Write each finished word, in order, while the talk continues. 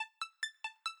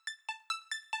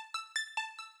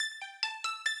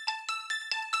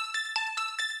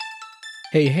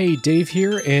Hey, Dave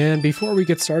here, and before we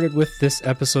get started with this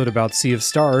episode about Sea of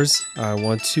Stars, I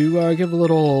want to give a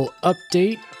little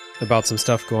update about some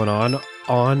stuff going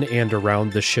on and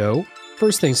around the show.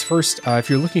 First things first, if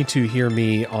you're looking to hear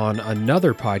me on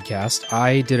another podcast,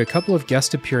 I did a couple of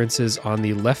guest appearances on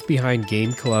the Left Behind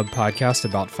Game Club podcast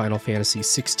about Final Fantasy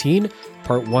XVI.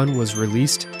 Part 1 was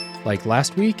released like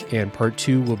last week, and Part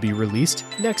 2 will be released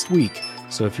next week.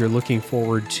 So if you're looking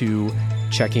forward to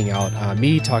checking out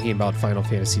me talking about Final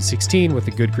Fantasy XVI with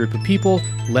a good group of people,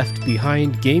 Left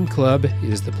Behind Game Club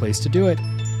is the place to do it.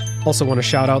 Also want to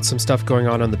shout out some stuff going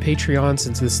on the Patreon.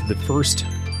 Since this is the first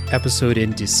episode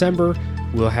in December,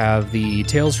 we'll have the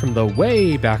Tales from the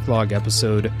Way backlog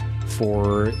episode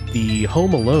for the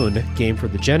Home Alone game for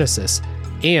the Genesis.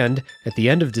 And at the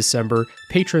end of December,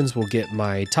 patrons will get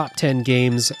my top 10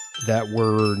 games that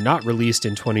were not released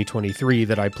in 2023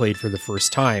 that I played for the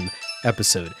first time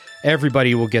episode.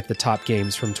 Everybody will get the top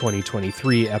games from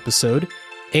 2023 episode.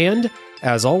 And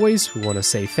as always, we want to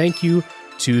say thank you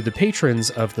to the patrons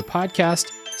of the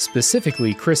podcast,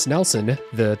 specifically Chris Nelson,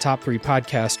 the Top 3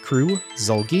 Podcast crew,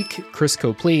 Zulgeek, Chris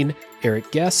Copleen,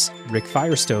 Eric Guess, Rick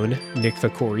Firestone, Nick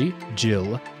Thakori,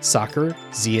 Jill, Soccer,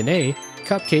 ZNA,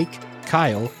 Cupcake,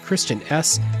 Kyle, Christian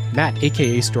S., Matt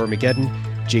aka Stormageddon,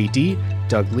 JD,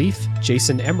 Doug Leaf,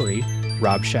 Jason Emery,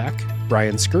 Rob Shack,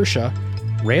 Brian Skirsha,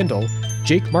 Randall,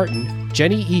 Jake Martin,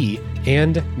 Jenny E.,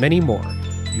 and many more.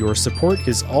 Your support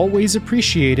is always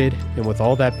appreciated, and with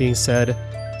all that being said,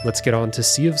 let's get on to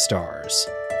Sea of Stars.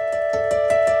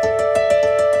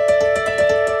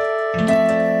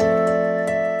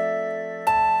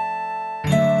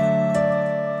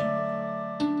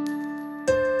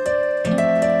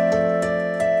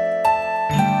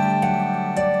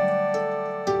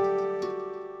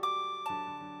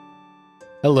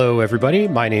 Hello everybody,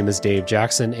 my name is Dave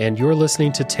Jackson, and you're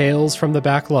listening to Tales from the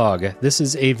Backlog. This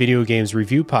is a video games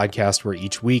review podcast where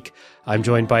each week I'm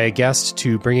joined by a guest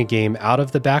to bring a game out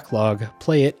of the backlog,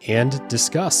 play it, and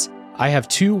discuss. I have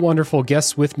two wonderful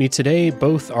guests with me today.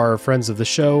 Both are friends of the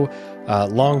show,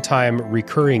 longtime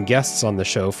recurring guests on the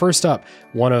show. First up,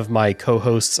 one of my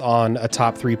co-hosts on a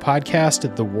Top 3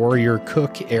 podcast, the Warrior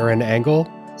Cook, Aaron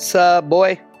Engel. Sup,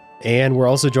 boy? And we're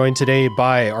also joined today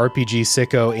by RPG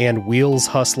sicko and Wheels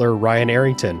hustler Ryan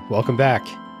Arrington. Welcome back.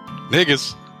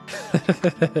 Niggas.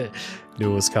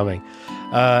 Knew it was coming.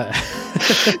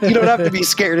 You don't have to be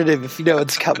scared of it if you know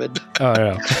it's coming.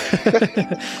 Oh,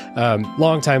 no.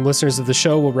 Longtime listeners of the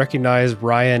show will recognize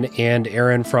Ryan and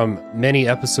Aaron from many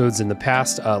episodes in the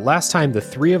past. Last time the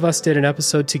three of us did an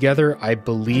episode together, I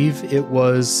believe it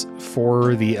was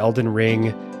for the Elden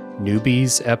Ring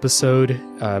Newbies episode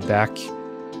back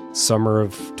summer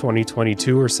of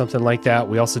 2022 or something like that.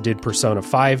 We also did Persona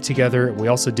 5 together, and we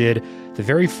also did the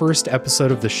very first episode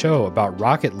of the show about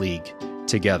Rocket League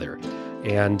together.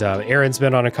 And Aaron's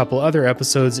been on a couple other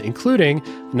episodes, including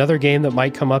another game that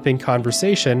might come up in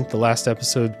conversation. The last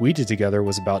episode we did together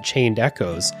was about Chained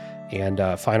Echoes and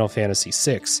Final Fantasy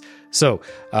VI. So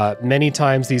many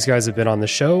times these guys have been on the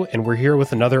show, and we're here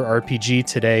with another RPG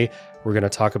today. We're going to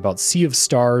talk about Sea of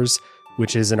Stars,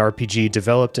 which is an RPG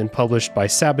developed and published by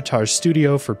Sabotage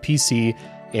Studio for PC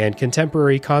and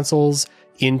contemporary consoles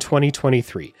in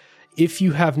 2023. If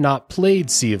you have not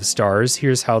played Sea of Stars,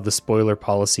 here's how the spoiler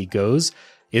policy goes.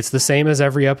 It's the same as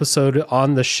every episode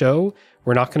on the show.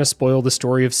 We're not going to spoil the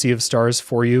story of Sea of Stars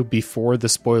for you before the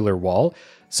spoiler wall.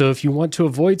 So if you want to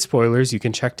avoid spoilers, you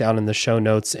can check down in the show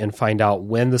notes and find out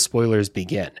when the spoilers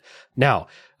begin. Now,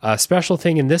 a special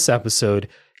thing in this episode,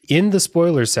 in the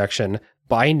spoiler section,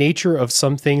 by nature of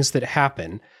some things that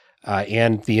happen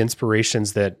and the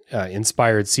inspirations that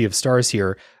inspired Sea of Stars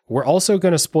here, we're also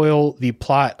going to spoil the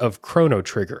plot of Chrono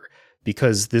Trigger,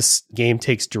 because this game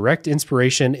takes direct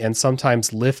inspiration and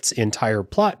sometimes lifts entire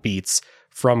plot beats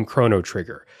from Chrono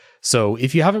Trigger. So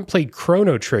if you haven't played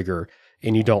Chrono Trigger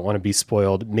and you don't want to be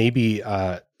spoiled, maybe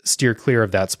steer clear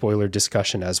of that spoiler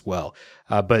discussion as well.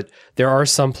 But there are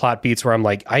some plot beats where I'm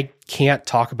like, I can't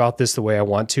talk about this the way I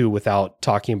want to without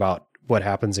talking about what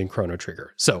happens in Chrono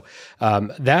Trigger. So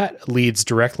that leads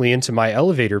directly into my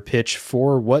elevator pitch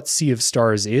for what Sea of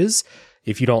Stars is.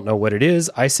 If you don't know what it is,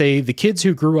 I say the kids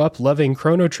who grew up loving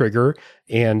Chrono Trigger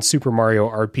and Super Mario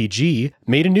RPG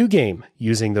made a new game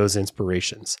using those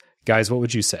inspirations. Guys, what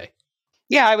would you say?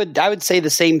 Yeah, I would say the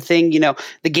same thing.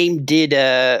 The game did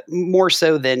more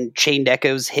so than Chained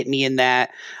Echoes hit me in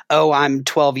that, oh, I'm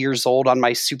 12 years old on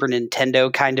my Super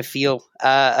Nintendo kind of feel.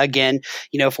 Again,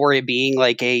 for it being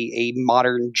like a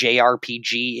modern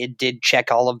JRPG, it did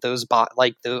check all of those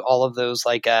all of those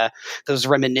those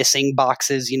reminiscing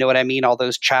boxes. You know what I mean? All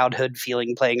those childhood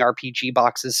feeling playing RPG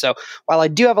boxes. So while I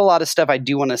do have a lot of stuff I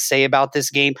do want to say about this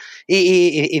game,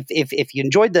 if you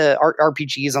enjoyed the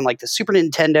RPGs on like the Super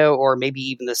Nintendo or maybe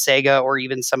even the Sega or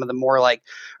even some of the more like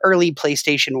early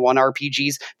PlayStation 1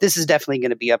 RPGs, this is definitely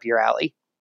going to be up your alley.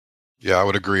 Yeah, I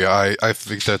would agree. I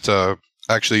think that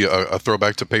actually a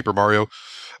throwback to Paper Mario.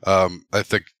 I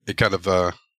think it kind of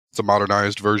it's a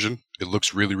modernized version. It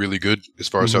looks really, really good as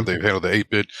far as how they've handled the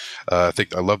 8-bit. I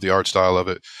think I love the art style of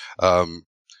it.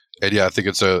 And yeah, I think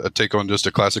it's a take on just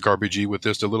a classic RPG with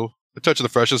just a touch of the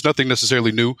freshness. Nothing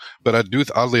necessarily new, but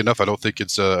oddly enough, I don't think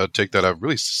it's a take that I've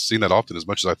really seen that often as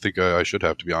much as I think I should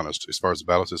have, to be honest, as far as the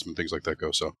battle system and things like that go.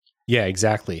 So yeah,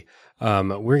 exactly.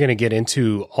 We're going to get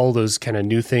into all those kind of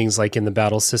new things like in the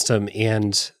battle system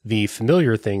and the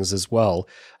familiar things as well.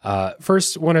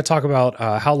 First, want to talk about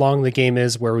how long the game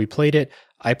is, where we played it.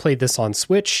 I played this on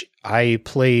Switch. I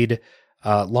played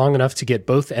long enough to get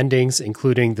both endings,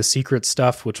 including the secret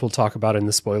stuff, which we'll talk about in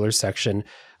the spoilers section.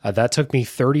 That took me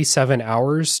 37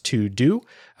 hours to do.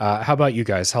 How about you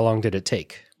guys? How long did it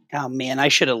take? Oh man, I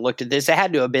should have looked at this. It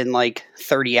had to have been like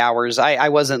 30 hours. I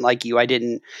wasn't like you. I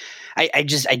didn't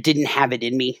have it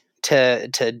in me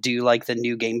to do like the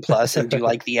new game plus and do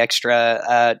like the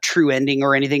extra true ending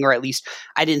or anything, or at least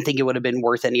I didn't think it would have been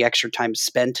worth any extra time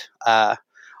spent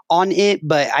on it.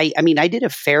 But I mean, I did a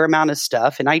fair amount of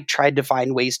stuff and I tried to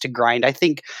find ways to grind. I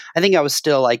think I was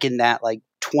still like in that like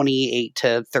 28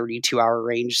 to 32 hour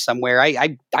range somewhere.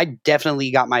 I definitely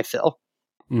got my fill.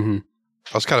 Mm-hmm.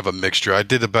 I was kind of a mixture. I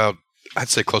did I'd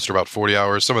say close to about 40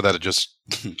 hours. Some of that are just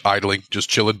idling, just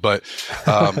chilling. But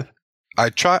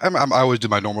I always do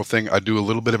my normal thing. I do a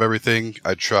little bit of everything.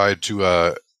 I try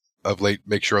to, of late,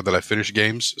 make sure that I finish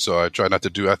games. So I try not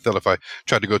to I thought if I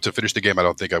tried to go to finish the game, I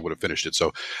don't think I would have finished it.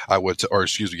 So I would,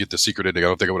 get the secret ending. I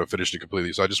don't think I would have finished it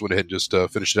completely. So I just went ahead and just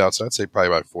finished it out. So I'd say probably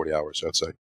about 40 hours, I'd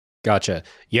say. Gotcha.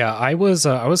 Yeah, I was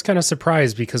kind of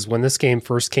surprised because when this game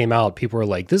first came out, people were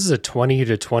like, this is a 20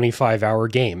 to 25 hour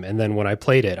game. And then when I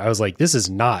played it, I was like, this is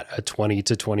not a 20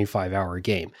 to 25 hour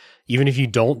game. Even if you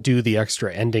don't do the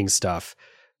extra ending stuff,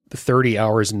 30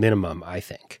 hours minimum, I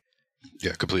think.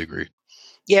 Yeah, completely agree.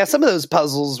 Yeah, some of those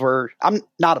puzzles I'm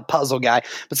not a puzzle guy,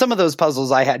 but some of those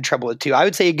puzzles I had trouble with too. I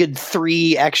would say a good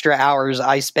 3 extra hours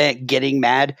I spent getting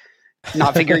mad,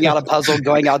 not figuring out a puzzle,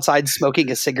 going outside,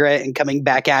 smoking a cigarette, and coming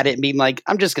back at it and being like,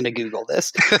 I'm just going to Google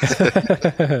this.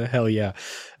 Hell yeah.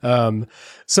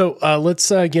 So let's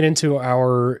get into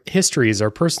our histories, our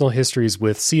personal histories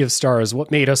with Sea of Stars. What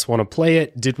made us want to play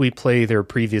it? Did we play their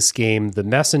previous game, The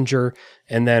Messenger?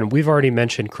 And then we've already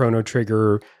mentioned Chrono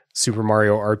Trigger, Super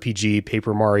Mario RPG,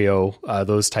 Paper Mario,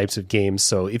 those types of games.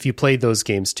 So if you played those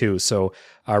games too. So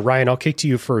Ryan, I'll kick to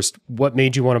you first. What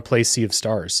made you want to play Sea of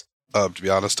Stars? To be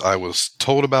honest, I was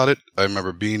told about it. I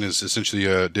remember Bean is essentially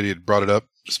Diddy had brought it up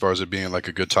as far as it being like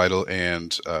a good title,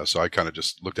 and so I kind of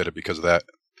just looked at it because of that.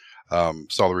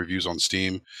 Saw the reviews on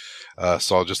Steam,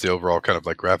 saw just the overall kind of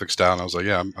like graphic style, and I was like,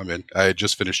 yeah, I'm in. I had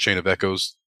just finished Chain of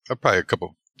Echoes, probably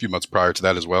few months prior to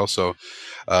that as well, so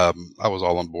I was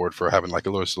all on board for having like a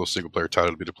little single player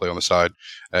title to play on the side.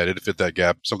 It did fit that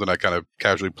gap, something I kind of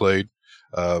casually played,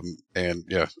 and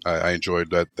yeah, I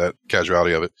enjoyed that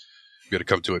casuality of it. Be able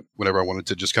to come to it whenever I wanted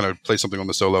to just kind of play something on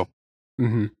the solo.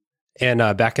 Mm-hmm.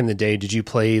 And back in the day, did you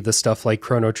play the stuff like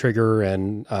Chrono Trigger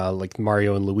and like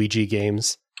Mario and Luigi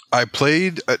games? I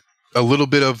played a little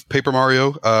bit of Paper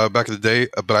Mario back in the day,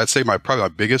 but I'd say probably my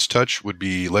biggest touch would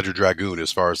be Legend Dragoon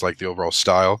as far as like the overall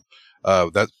style.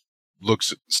 That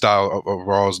style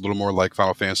overall is a little more like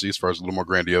Final Fantasy as far as a little more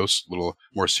grandiose, a little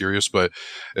more serious, but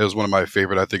it was one of my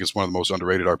favorite. I think it's one of the most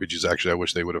underrated RPGs. Actually, I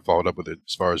wish they would have followed up with it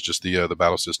as far as just the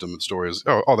battle system and stories.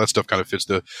 All that stuff kind of fits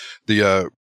the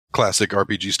classic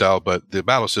RPG style, but the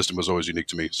battle system was always unique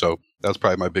to me. So that's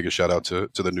probably my biggest shout out to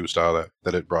the new style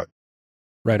that it brought.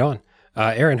 Right on.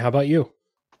 Aaron, how about you?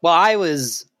 Well,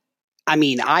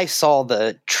 I saw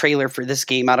the trailer for this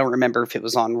game. I don't remember if it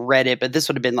was on Reddit, but this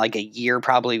would have been like a year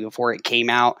probably before it came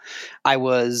out.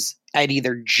 I'd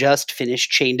either just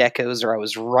finished Chained Echoes or I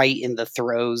was right in the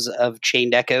throes of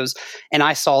Chained Echoes. And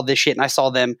I saw this shit and I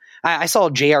saw I saw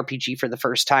a JRPG for the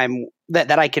first time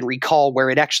that I can recall where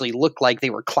it actually looked like they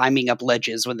were climbing up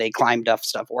ledges when they climbed up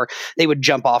stuff, or they would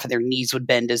jump off and their knees would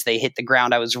bend as they hit the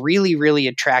ground. I was really, really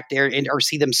attracted, or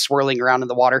see them swirling around in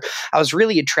the water. I was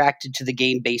really attracted to the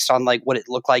game based on like what it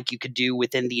looked like you could do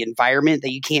within the environment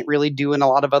that you can't really do in a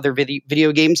lot of other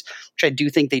video games, which I do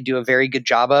think they do a very good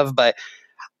job of. But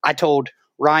I told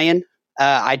Ryan,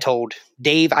 I told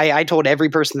Dave, I told every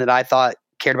person that I thought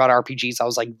cared about RPGs. I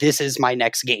was like, this is my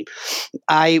next game.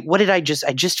 I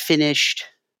just finished.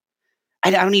 I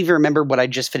don't even remember what I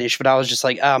just finished, but I was just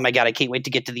like, oh my God, I can't wait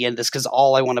to get to the end of this because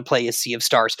all I want to play is Sea of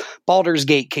Stars. Baldur's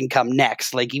Gate can come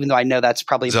next. Like, even though I know that's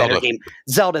probably a better game.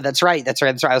 Zelda, that's right.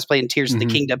 I was playing Tears of the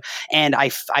Kingdom. And I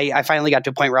finally got to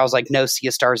a point where I was like, no, Sea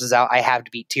of Stars is out. I have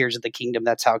to beat Tears of the Kingdom.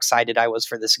 That's how excited I was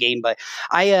for this game. But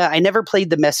I never played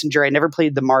The Messenger. I never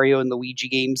played the Mario and Luigi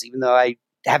games, even though I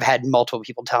have had multiple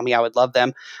people tell me I would love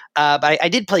them. But I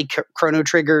did play Chrono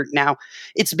Trigger. Now,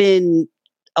 it's been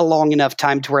a long enough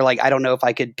time to where, like, I don't know if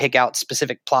I could pick out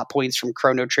specific plot points from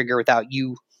Chrono Trigger without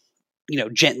you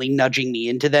gently nudging me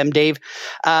into them, Dave.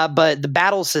 But the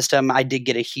battle system, I did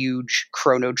get a huge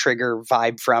Chrono Trigger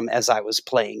vibe from as I was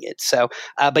playing it. So,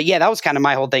 but yeah, that was kind of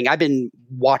my whole thing. I've been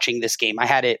watching this game. I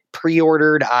had it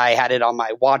pre-ordered. I had it on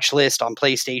my watch list on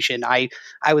PlayStation.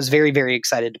 I was very, very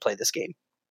excited to play this game.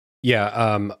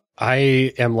 Yeah, I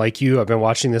am like you. I've been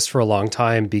watching this for a long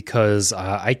time because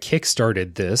I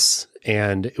kickstarted this,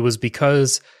 and it was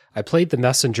because I played The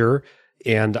Messenger,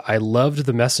 and I loved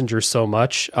The Messenger so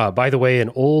much. By the way, an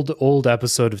old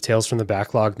episode of Tales from the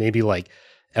Backlog, maybe like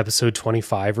episode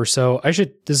 25 or so. This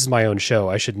is my own show.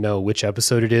 I should know which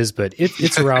episode it is, but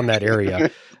it's around that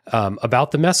area, about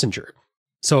The Messenger.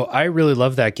 So I really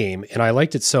love that game, and I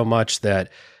liked it so much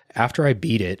that after I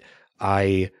beat it,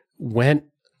 I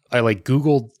like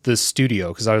Googled the studio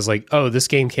because I was like, oh, this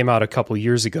game came out a couple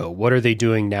years ago. What are they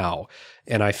doing now?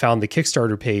 And I found the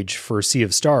Kickstarter page for Sea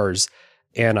of Stars,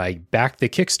 and I backed the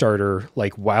Kickstarter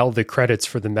like while the credits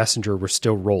for The Messenger were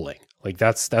still rolling. Like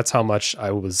that's how much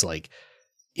I was like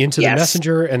into The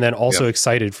Messenger, and then also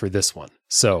excited for this one.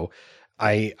 So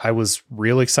I was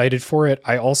real excited for it.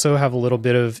 I also have a little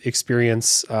bit of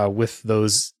experience with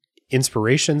those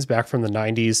inspirations back from the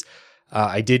 90s.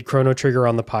 I did Chrono Trigger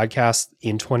on the podcast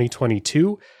in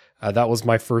 2022. That was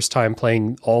my first time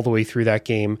playing all the way through that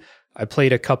game. I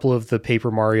played a couple of the Paper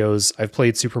Marios. I've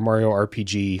played Super Mario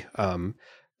RPG,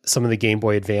 some of the Game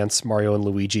Boy Advance Mario and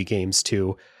Luigi games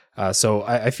too. So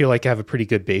I feel like I have a pretty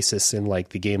good basis in like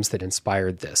the games that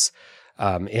inspired this.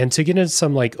 And to get into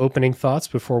some like opening thoughts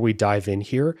before we dive in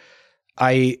here,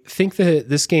 I think that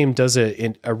this game does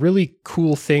a really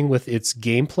cool thing with its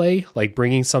gameplay, like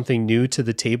bringing something new to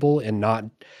the table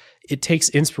and it takes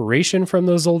inspiration from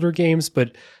those older games,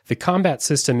 but the combat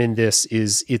system in this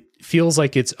it feels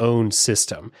like its own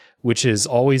system, which is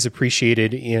always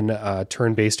appreciated in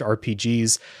turn-based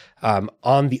RPGs.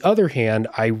 On the other hand,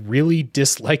 I really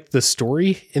disliked the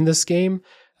story in this game.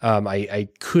 I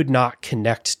could not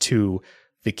connect to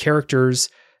the characters,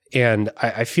 and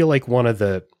I feel like one of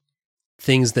the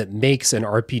things that makes an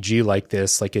RPG like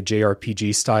this, like a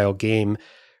JRPG style game,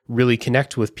 really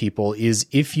connect with people is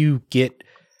if you get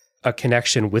a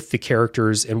connection with the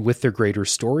characters and with their greater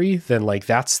story, then like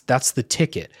that's the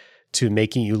ticket to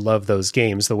making you love those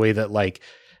games. The way that like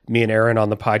me and Aaron on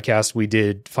the podcast, we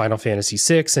did Final Fantasy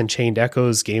VI and Chained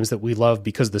Echoes, games that we love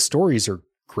because the stories are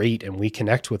great and we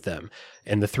connect with them.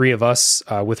 And the three of us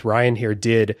with Ryan here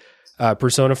did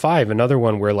Persona 5, another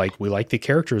one where like we like the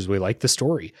characters, we like the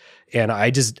story. And I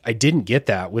didn't get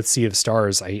that with Sea of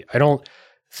Stars. I don't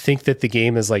think that the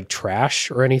game is like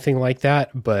trash or anything like that,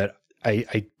 but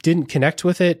I didn't connect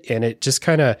with it, and it just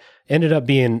kind of ended up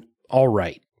being all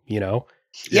right, you know?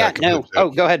 Yeah, no.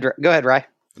 Oh, go ahead, Rye.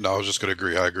 No, I was just going to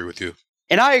agree. I agree with you.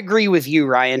 And I agree with you,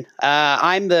 Ryan.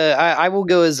 I will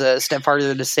go as a step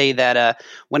farther to say that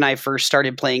when I first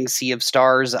started playing Sea of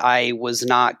Stars, I was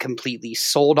not completely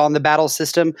sold on the battle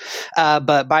system.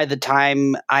 But by the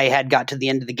time I had got to the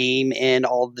end of the game and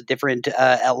all the different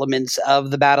elements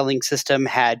of the battling system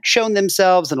had shown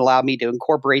themselves and allowed me to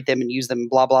incorporate them and use them,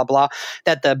 blah, blah, blah,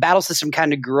 that the battle system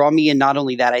kind of grew on me. And not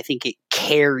only that, I think it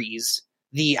carries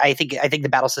I think the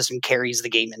battle system carries the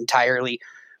game entirely.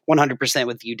 100%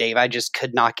 with you, Dave. I just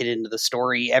could not get into the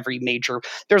story.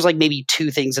 There's like maybe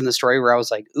two things in the story where I was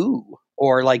like, ooh,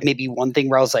 or like maybe one thing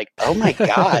where I was like, oh my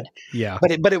God. Yeah.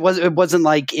 But it wasn't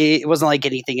like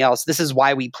anything else. This is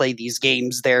why we play these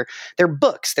games. They're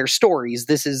books, they're stories.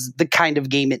 This is the kind of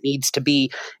game it needs to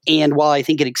be. And while I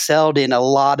think it excelled in a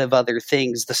lot of other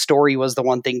things, the story was the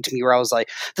one thing to me where I was like,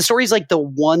 the story is like the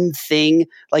one thing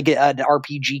like an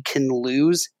RPG can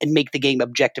lose and make the game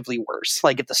objectively worse.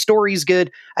 Like if the story's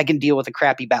good, I can deal with a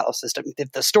crappy battle system.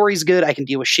 If the story's good, I can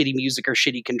deal with shitty music or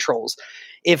shitty controls.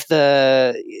 If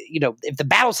the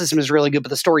battle system is really good but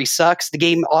the story sucks, the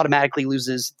game automatically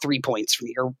loses 3 points from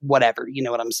me or whatever. You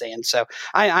know what I'm saying? So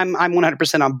I'm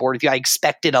 100% on board with you. I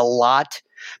expected a lot,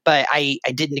 but I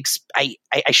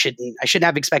shouldn't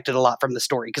have expected a lot from the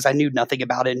story because I knew nothing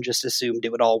about it and just assumed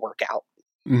it would all work out.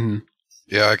 Mm-hmm.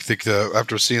 Yeah, I think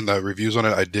after seeing the reviews on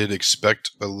it, I did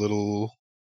expect a little.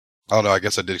 I don't know. I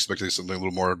guess I did expect something a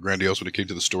little more grandiose when it came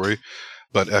to the story,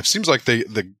 but it seems like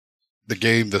the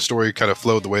story kind of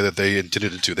flowed the way that they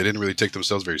intended it to. They didn't really take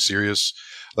themselves very serious.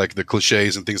 Like the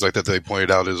cliches and things like that they pointed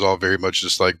out is all very much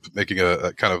just like making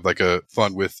a kind of like a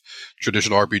fun with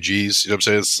traditional RPGs. You know what I'm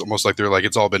saying? It's almost like they're like,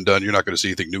 it's all been done. You're not going to see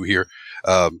anything new here.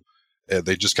 And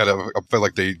they just kind of, I felt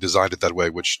like they designed it that way,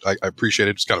 which I appreciate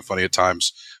it. It's kind of funny at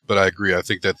times, but I agree. I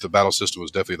think that the battle system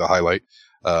was definitely the highlight.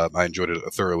 I enjoyed it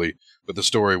thoroughly, but the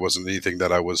story wasn't anything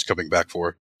that I was coming back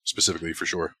for specifically, for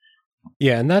sure.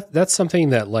 Yeah, and that's something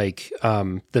that like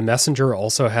The Messenger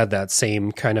also had that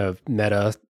same kind of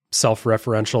meta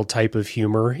self-referential type of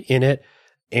humor in it.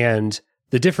 And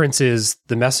the difference is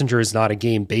The Messenger is not a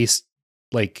game based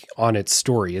like on its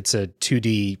story. It's a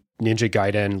 2D Ninja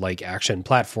Gaiden like action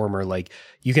platformer. Like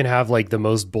you can have like the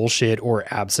most bullshit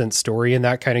or absent story in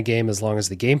that kind of game. As long as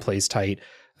the gameplay's tight,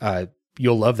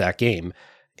 you'll love that game.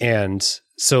 And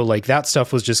so like that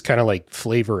stuff was just kind of like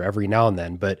flavor every now and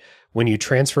then. But when you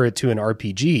transfer it to an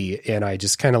RPG, and I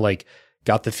just kind of like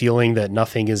got the feeling that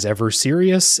nothing is ever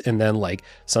serious. And then like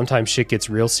sometimes shit gets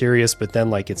real serious, but then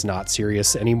like it's not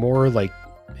serious anymore. Like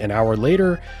an hour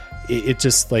later, it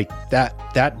just like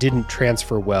that didn't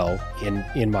transfer well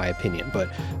in my opinion, but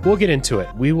we'll get into it.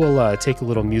 We will take a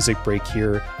little music break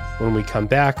here. When we come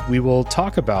back, we will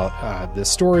talk about the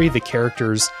story, the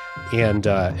characters, and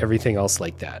everything else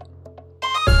like that.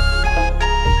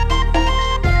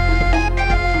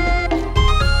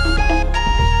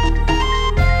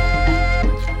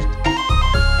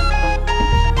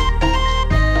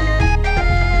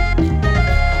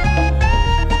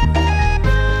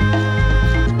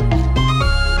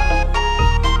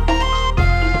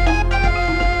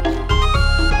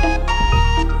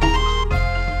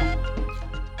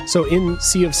 So in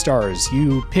Sea of Stars,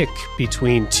 you pick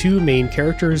between two main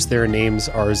characters. Their names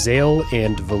are Zale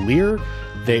and Valir.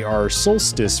 They are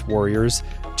solstice warriors,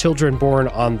 children born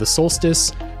on the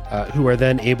solstice, who are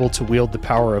then able to wield the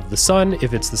power of the sun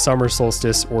if it's the summer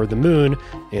solstice, or the moon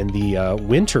in the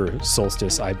winter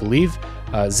solstice, I believe.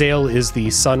 Zale is the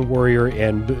sun warrior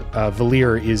and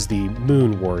Valir is the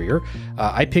moon warrior.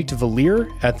 I picked Valir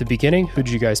at the beginning. Who'd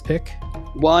you guys pick?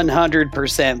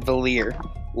 100%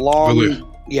 Valir. Valir.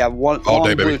 Yeah, all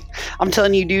day, baby. I'm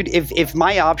telling you, dude, if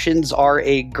my options are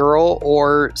a girl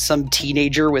or some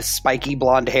teenager with spiky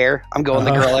blonde hair, I'm going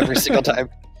the girl every single time.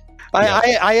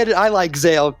 I like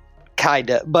Zale,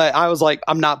 kinda, but I was like,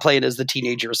 I'm not playing as the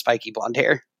teenager with spiky blonde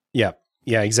hair. Yeah,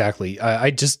 exactly.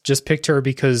 I just picked her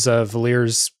because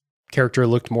Valir's character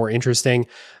looked more interesting.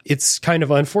 It's kind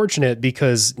of unfortunate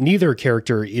because neither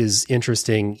character is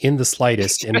interesting in the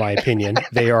slightest, in my opinion.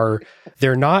 They're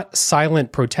not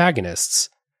silent protagonists.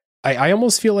 I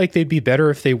almost feel like they'd be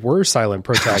better if they were silent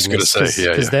protagonists. I was going to say,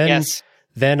 because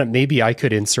then maybe I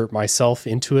could insert myself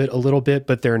into it a little bit,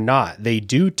 but they're not. They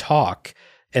do talk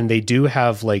and they do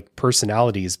have like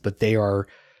personalities, but they are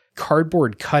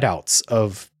cardboard cutouts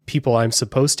of people I'm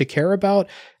supposed to care about.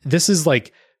 This is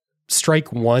like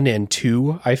strike 1 and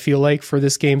 2, I feel like, for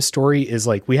this game's story is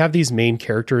like, we have these main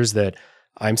characters that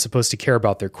I'm supposed to care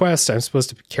about their quest. I'm supposed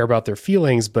to care about their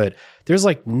feelings, but there's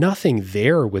like nothing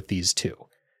there with these two.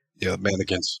 Yeah,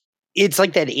 mannequins. It's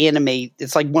like that anime.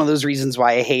 It's like one of those reasons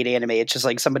why I hate anime. It's just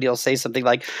like somebody will say something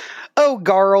like, "Oh,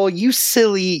 Garl, you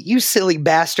silly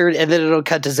bastard," and then it'll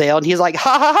cut to Zale, and he's like,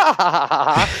 "Ha ha ha ha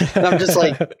ha ha," and I'm just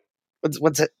like,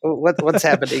 "What's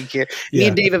happening here?" Me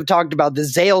and Dave have talked about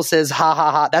this. Zale says, "Ha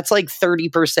ha ha." That's like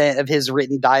 30% of his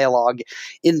written dialogue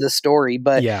in the story,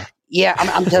 but yeah,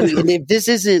 I'm telling you, and if this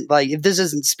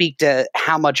doesn't speak to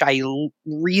how much I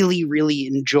really, really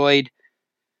enjoyed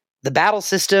the battle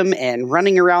system and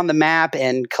running around the map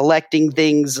and collecting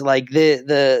things, like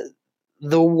the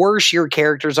the worse your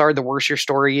characters are, the worse your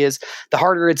story is, the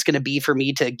harder it's going to be for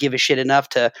me to give a shit enough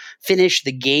to finish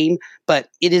the game. But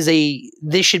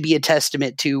this should be a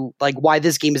testament to like why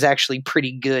this game is actually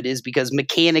pretty good, is because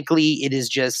mechanically it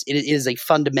is a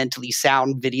fundamentally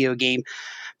sound video game,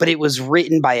 but it was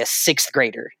written by a 6th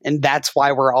grader, and that's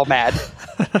why we're all mad.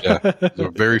 Yeah,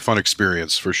 a very fun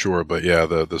experience for sure. But yeah,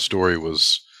 the story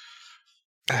was.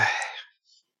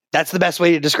 That's the best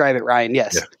way to describe it, Ryan.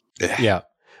 Yes. Yeah.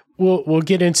 We'll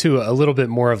get into a little bit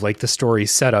more of like the story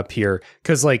setup here,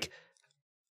 because like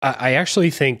I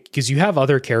actually think, because you have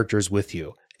other characters with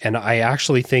you, and I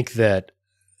actually think that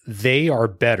they are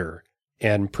better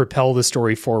and propel the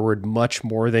story forward much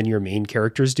more than your main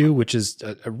characters do, which is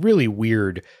a really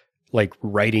weird like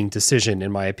writing decision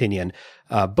in my opinion.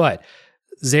 But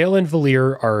Zale and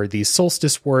Valir are these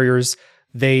solstice warriors.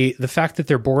 The fact that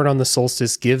they're born on the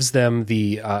solstice gives them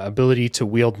the ability to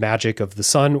wield magic of the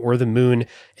sun or the moon,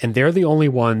 and they're the only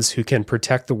ones who can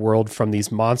protect the world from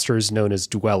these monsters known as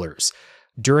dwellers.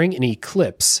 During an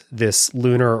eclipse, this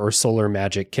lunar or solar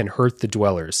magic can hurt the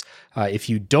dwellers. If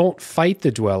you don't fight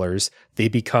the dwellers, they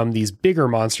become these bigger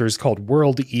monsters called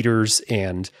world eaters,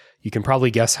 and you can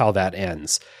probably guess how that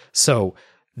ends. So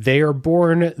they are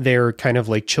born, they're kind of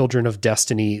like children of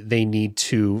destiny. They need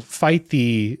to fight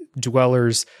the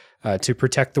dwellers to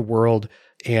protect the world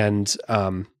and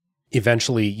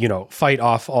eventually, fight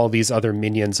off all these other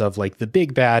minions of like the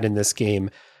big bad in this game,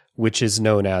 which is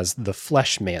known as the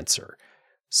Fleshmancer.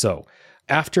 So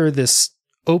after this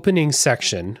opening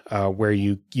section where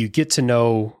you get to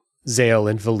know Zale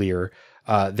and Valir,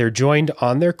 they're joined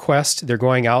on their quest. They're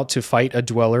going out to fight a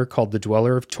dweller called the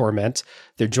Dweller of Torment.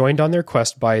 They're joined on their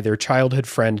quest by their childhood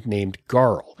friend named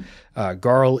Garl.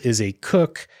 Garl is a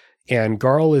cook, and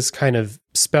Garl is kind of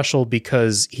special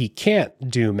because he can't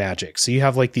do magic. So you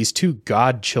have like these 2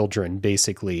 god children,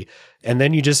 basically, and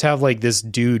then you just have like this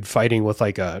dude fighting with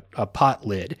like a pot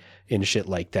lid and shit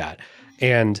like that.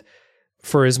 And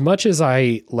for as much as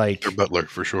I like... Your butler,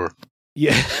 for sure.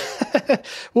 Yeah.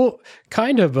 Well,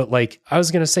 kind of, but like I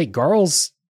was going to say,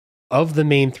 Garl's of the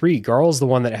main 3, Garl's the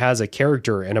one that has a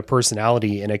character and a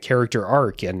personality and a character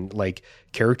arc and like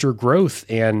character growth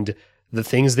and the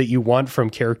things that you want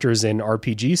from characters in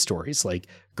RPG stories. Like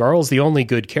Garl's the only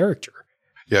good character.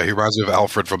 Yeah, he reminds me of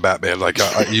Alfred from Batman. Like,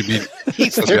 you'd be,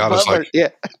 He's let's be honest, butler, like, yeah.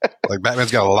 like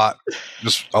Batman's got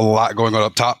a lot going on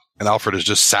up top, and Alfred is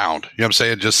just sound. You know what I'm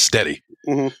saying? Just steady.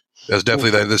 Mm-hmm. That's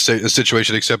definitely the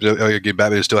situation, except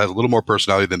Batman still has a little more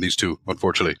personality than these 2,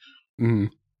 unfortunately. Mm-hmm.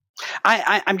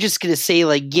 I'm just going to say,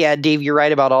 like, yeah, Dave, you're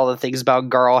right about all the things about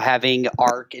Garl having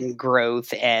arc and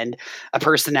growth and a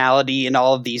personality and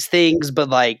all of these things. But,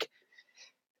 like,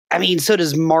 I mean, so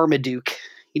does Marmaduke.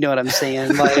 You know what I'm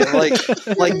saying?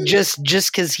 Like just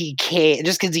because he can't,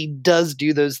 just because he does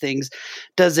do those things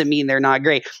doesn't mean they're not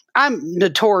great. I'm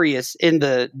notorious in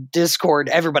the Discord.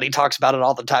 Everybody talks about it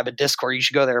all the time at Discord. You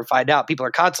should go there and find out. People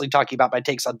are constantly talking about my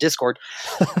takes on Discord.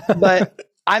 But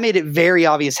I made it very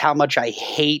obvious how much I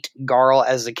hate Garl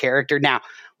as a character. Now,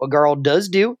 what Garl does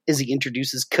do is he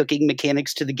introduces cooking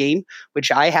mechanics to the game,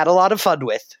 which I had a lot of fun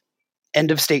with. End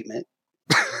of statement.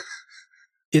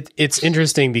 It's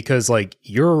interesting because like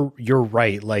you're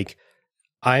right. Like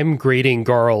I'm grading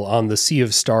Garl on the Sea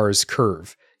of Stars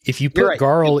curve. If you put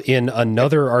Garl in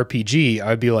another RPG,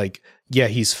 I'd be like, yeah,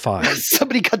 he's fine.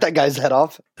 Somebody cut that guy's head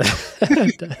off.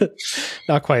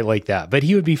 Not quite like that, but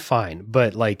he would be fine.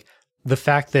 But like the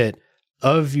fact that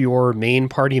of your main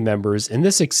party members, and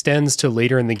this extends to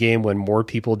later in the game when more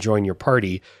people join your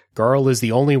party, Garl is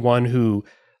the only one who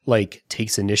like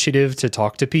takes initiative to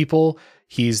talk to people.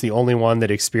 He's the only one that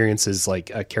experiences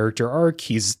like a character arc.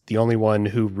 He's the only one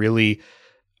who really,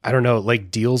 I don't know,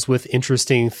 like deals with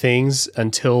interesting things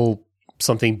until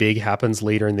something big happens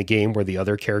later in the game where the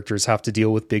other characters have to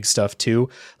deal with big stuff too.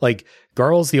 Like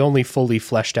Garl's the only fully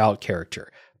fleshed out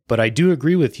character. But I do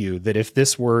agree with you that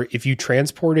if you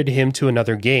transported him to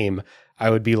another game, I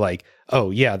would be like,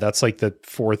 oh yeah, that's like the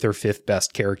 4th or 5th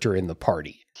best character in the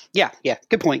party. Yeah.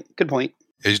 Good point.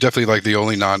 He's definitely like the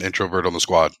only non-introvert on the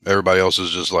squad. Everybody else is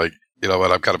just like, you know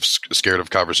what, I'm kind of scared of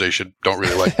conversation. Don't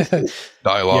really like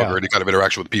dialogue or any kind of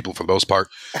interaction with people for the most part.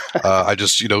 I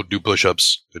just, do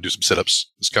push-ups, do some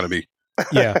sit-ups. It's kind of me.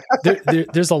 Yeah.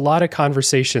 There's a lot of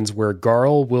conversations where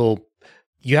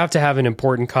you have to have an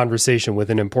important conversation with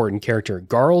an important character.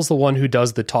 Garl's the one who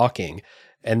does the talking.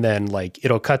 And then like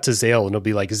it'll cut to Zale and it'll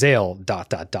be like Zale ... And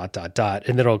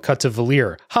then it'll cut to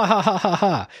Valir, ha ha ha ha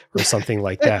ha, or something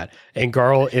like that. And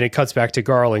it cuts back to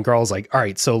Garl and Garl's like, all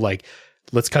right, so like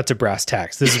let's cut to brass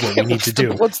tacks. This is what we need to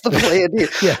do. What's the plan here?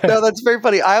 Yeah. No, that's very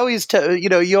funny. I always tell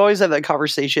you always have that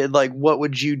conversation like, what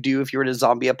would you do if you were in a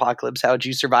zombie apocalypse? How would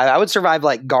you survive? I would survive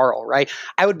like Garl, right?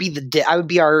 I would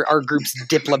be our group's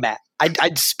diplomat.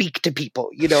 I'd speak to people.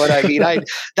 You know what I mean?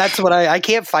 That's what I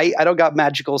can't fight. I don't got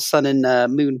magical sun and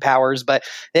moon powers, but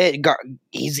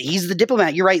he's the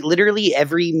diplomat. You're right. Literally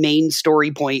every main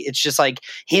story point, it's just like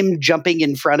him jumping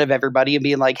in front of everybody and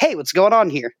being like, "Hey, what's going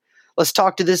on here? Let's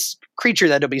talk to this creature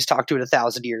that nobody's talked to in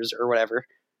 1,000 years or whatever."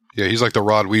 Yeah, he's like the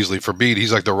Rod Weasley. For me,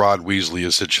 he's like the Rod Weasley,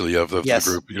 essentially, of the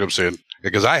group. You know what I'm saying?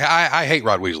 Because I hate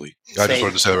Rod Weasley. I just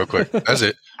wanted to say that real quick. That's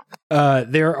it.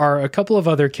 There are a couple of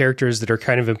other characters that are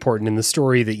kind of important in the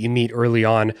story that you meet early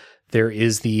on. There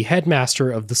is the headmaster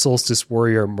of the Solstice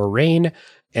Warrior, Moraine,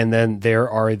 and then there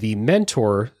are the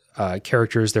mentor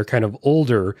characters. They're kind of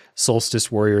older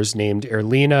Solstice Warriors named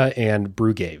Erlina and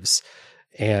Brugaves.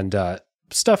 And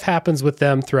stuff happens with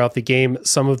them throughout the game.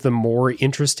 Some of the more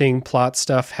interesting plot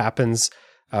stuff happens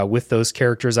with those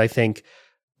characters, I think.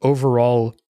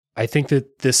 Overall, I think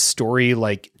that this story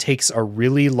takes a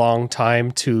really long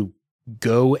time to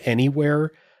go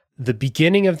anywhere. The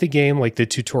beginning of the game, like the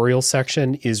tutorial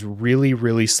section, is really,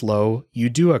 really slow. You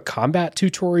do a combat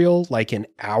tutorial like an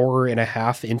hour and a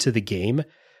half into the game.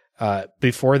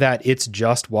 Before that, it's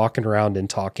just walking around and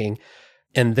talking.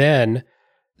 And then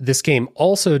this game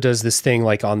also does this thing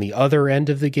like on the other end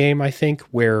of the game, I think,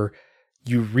 where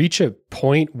you reach a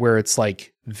point where it's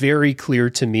like very clear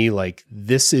to me, like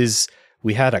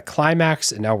we had a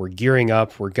climax and now we're gearing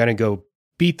up. We're going to go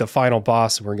beat the final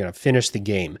boss and we're going to finish the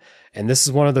game. And this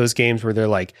is one of those games where they're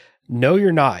like, no,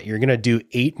 you're not. You're going to do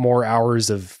 8 more hours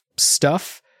of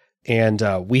stuff. And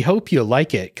we hope you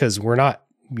like it because you're not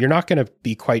going to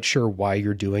be quite sure why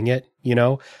you're doing it.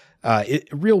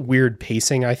 Real weird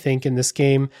pacing, I think, in this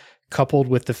game, coupled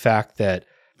with the fact that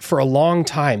for a long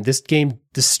time, the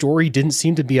story didn't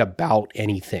seem to be about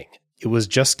anything. It was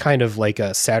just kind of like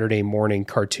a Saturday morning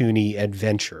cartoony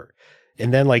adventure.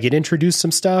 And then it introduced some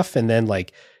stuff and then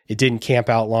it didn't camp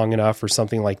out long enough or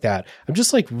something like that. I'm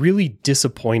just really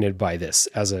disappointed by this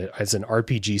as an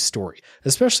RPG story,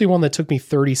 especially one that took me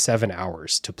 37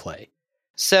 hours to play.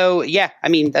 So yeah, I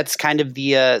mean, that's kind of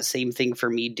the same thing for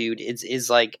me, dude.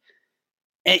 Is like,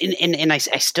 and I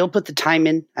still put the time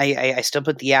in. I still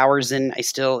put the hours in. I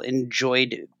still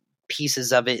enjoyed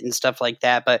pieces of it and stuff like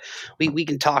that, but we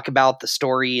can talk about the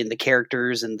story and the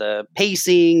characters and the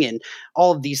pacing and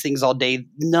all of these things all day.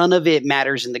 None of it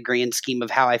matters in the grand scheme of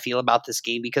how I feel about this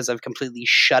game because I've completely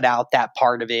shut out that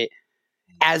part of it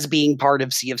as being part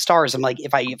of Sea of Stars. I'm like,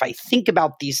 if I think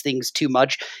about these things too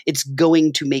much, it's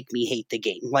going to make me hate the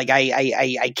game. Like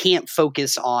I can't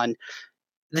focus on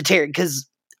the terror because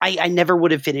I never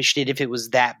would have finished it if it was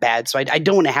that bad. So I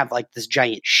don't want to have this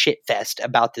giant shit fest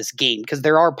about this game because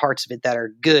there are parts of it that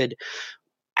are good.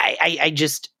 I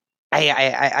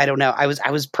don't know. I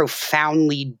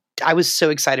was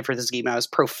so excited for this game. I was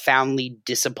profoundly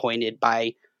disappointed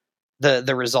by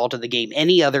the result of the game.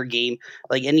 Any other game,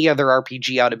 like any other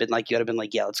RPG, I would have been like,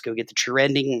 yeah, let's go get the true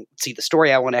ending, see the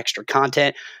story. I want extra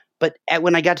content. But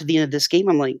when I got to the end of this game,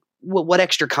 I'm like, what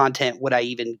extra content would I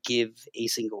even give a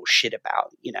single shit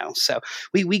about? So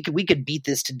we could beat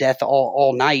this to death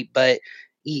all night, but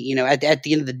at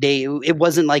the end of the day, it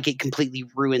wasn't like it completely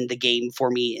ruined the game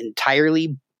for me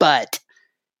entirely. But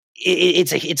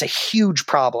it's a huge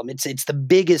problem. It's the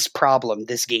biggest problem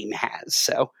this game has.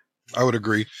 So I would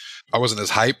agree. I wasn't as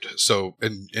hyped. So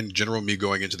in general, me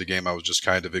going into the game, I was just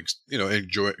kind of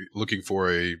looking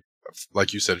for a,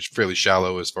 like you said, it's fairly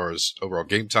shallow as far as overall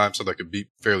game time, so that I could beat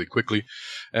fairly quickly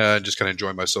and just kind of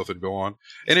enjoy myself and go on.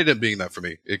 And it ended up being that for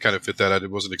me. It kind of fit that. I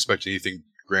wasn't expecting anything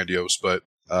grandiose, but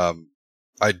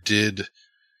I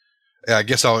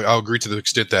guess I'll agree to the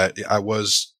extent that I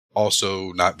was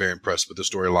also not very impressed with the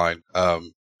storyline.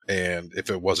 And if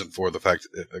it wasn't for the fact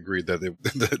that agreed that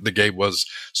the game was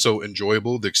so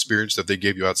enjoyable, the experience that they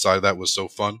gave you outside of that was so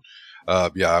fun. I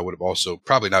would have also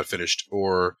probably not finished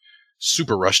or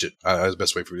super rushed it. That's the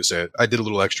best way for me to say it. I did a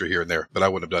little extra here and there, but I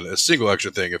wouldn't have done a single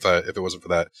extra thing if it wasn't for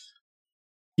that.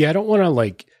 Yeah, I don't want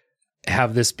to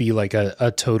have this be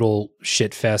a total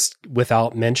shit fest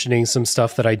without mentioning some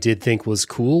stuff that I did think was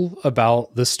cool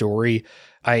about the story.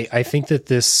 I think that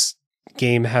this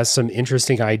game has some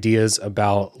interesting ideas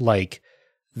about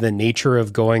the nature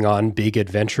of going on big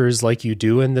adventures like you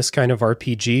do in this kind of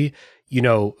RPG.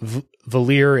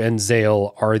 Valir and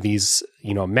Zale are these,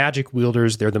 magic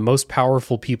wielders. They're the most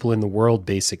powerful people in the world,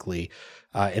 basically.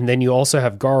 And then you also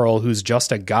have Garl, who's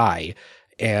just a guy.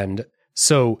 And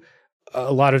so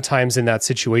a lot of times in that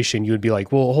situation, you would be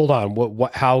like, well, hold on,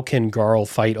 how can Garl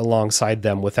fight alongside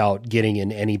them without getting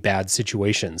in any bad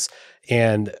situations?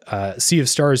 And Sea of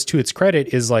Stars, to its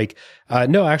credit, is like,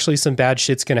 no, actually some bad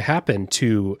shit's going to happen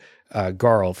to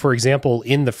Garl. For example,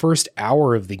 in the first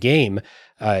hour of the game,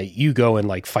 you go and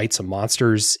like fight some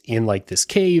monsters in like this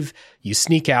cave, you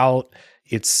sneak out.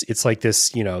 It's like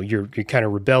this, you know, you're kind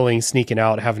of rebelling, sneaking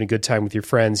out, having a good time with your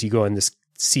friends. You go in this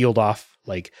sealed off,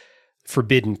 like,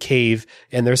 forbidden cave,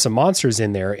 and there's some monsters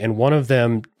in there, and one of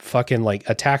them fucking like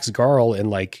attacks Garl and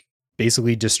like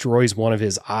basically destroys one of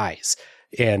his eyes.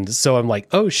 And so I'm like,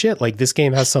 oh shit, like this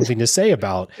game has something to say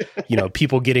about, you know,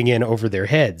 people getting in over their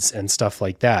heads and stuff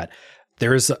like that.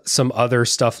 There's some other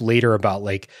stuff later about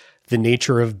like the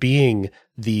nature of being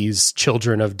these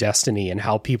children of destiny and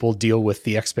how people deal with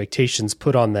the expectations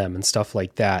put on them and stuff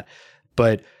like that.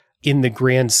 But in the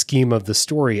grand scheme of the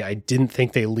story, I didn't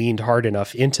think they leaned hard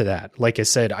enough into that. Like I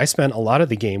said, I spent a lot of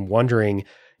the game wondering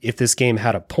if this game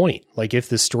had a point, like if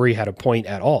this story had a point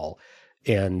at all.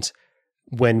 And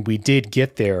when we did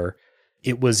get there,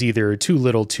 it was either too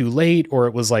little, too late, or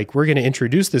it was like, we're going to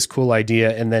introduce this cool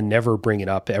idea and then never bring it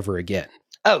up ever again.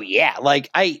 Oh yeah. Like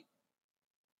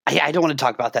I don't want to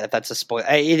talk about that if that's a spoil.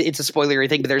 It's a spoilery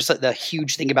thing, but there's the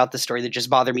huge thing about the story that just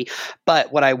bothered me.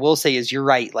 But what I will say is you're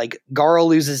right. Like Garl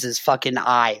loses his fucking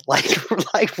eye. Like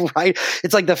right.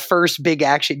 It's like the first big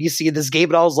action you see in this game.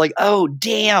 And I was like, oh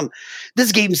damn,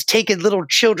 this game's taking little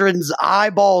children's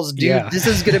eyeballs, dude. Yeah. This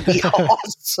is going to be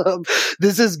awesome.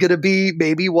 This is going to be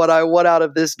maybe what I want out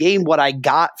of this game. What I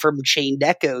got from Chained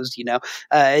Echoes, you know,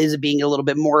 is being a little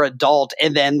bit more adult.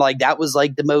 And then like, that was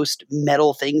like the most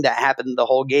metal thing that happened in the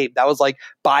whole game. That was like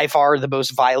by far the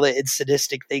most violent and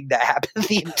sadistic thing that happened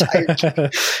the entire game.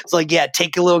 It's like, yeah,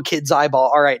 take a little kid's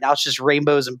eyeball. All right, now it's just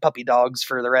rainbows and puppy dogs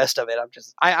for the rest of it.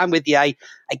 I'm with you. I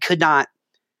could not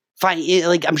find it.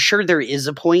 Like, I'm sure there is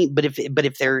a point, but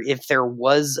if there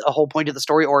was a whole point to the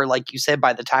story, or like you said,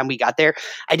 by the time we got there,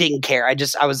 I didn't care.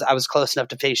 I was close enough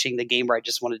to finishing the game where I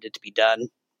just wanted it to be done.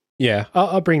 Yeah,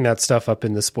 I'll bring that stuff up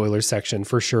in the spoiler section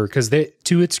for sure, because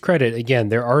to its credit, again,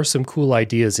 there are some cool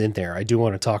ideas in there. I do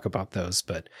want to talk about those,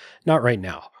 but not right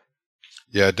now.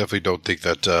 Yeah, I definitely don't think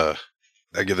that.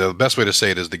 Again, the best way to say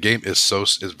it is the game is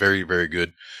very, very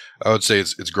good. I would say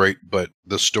it's great, but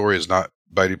the story is not,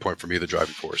 by any point for me, the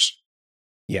driving force.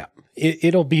 Yeah,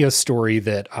 it'll be a story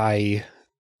that I'm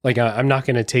not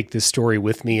going to take this story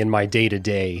with me in my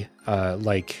day-to-day,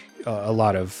 like a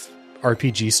lot of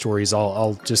RPG stories.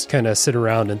 I'll just kind of sit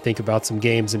around and think about some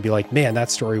games and be like, man,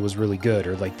 that story was really good,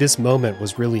 or like this moment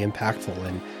was really impactful.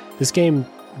 And this game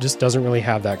just doesn't really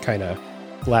have that kind of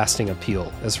lasting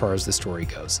appeal as far as the story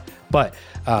goes. But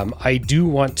I do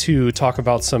want to talk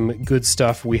about some good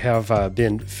stuff. We have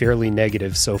been fairly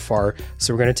negative so far,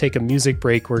 so we're going to take a music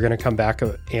break. We're going to come back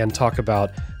and talk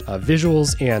about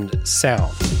visuals and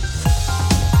sound.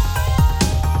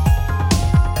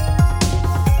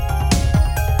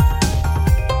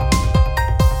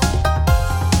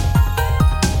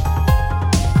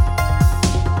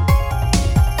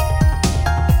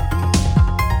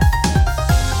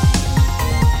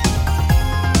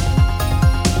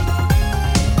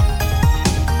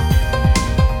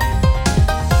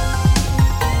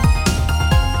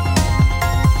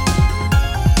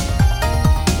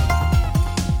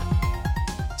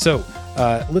 So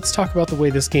let's talk about the way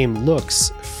this game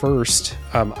looks first.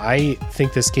 I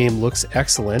think this game looks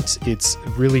excellent. It's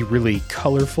really, really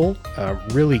colorful,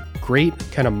 really great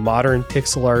kind of modern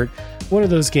pixel art. One of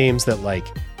those games that, like,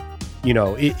 you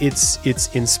know,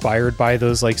 it's inspired by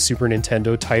those like Super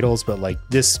Nintendo titles, but like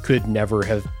this could never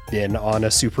have been on a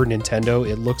Super Nintendo.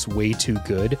 It looks way too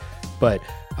good, but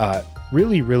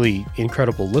really, really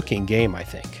incredible looking game, I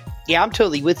think. Yeah, I'm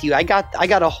totally with you. I got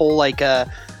a whole like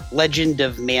Legend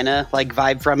of Mana like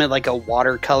vibe from it, like a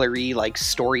watercolory, like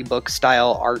storybook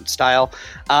style art style.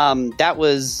 That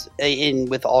was in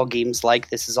with all games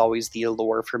like this is always the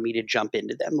allure for me to jump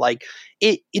into them. Like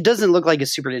it doesn't look like a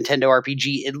Super Nintendo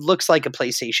RPG. It looks like a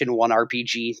PlayStation 1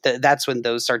 RPG. That's when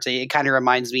those start. It kind of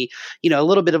reminds me, you know, a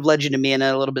little bit of Legend of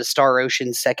Mana, a little bit of Star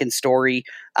Ocean Second Story,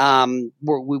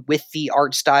 with the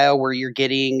art style where you're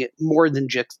getting more than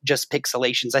just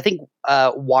pixelations. I think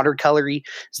watercolory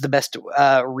is the best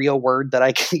real word that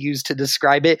I can use to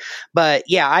describe it. But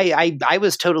yeah, I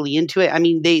was totally into it. I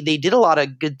mean, they did a lot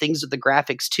of good things with the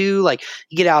graphics too. Like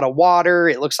you get out of water,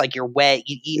 it looks like you're wet.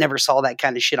 You never saw that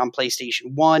kind of shit on PlayStation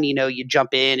 1. You know, you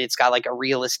jump in, it's got like a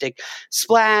realistic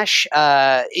splash.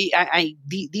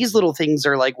 These little things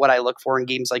are like what I look for in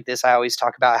games like this. I always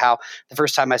talk about how the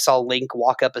first time I saw Link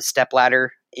walk up a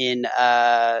stepladder in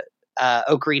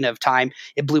Ocarina of Time,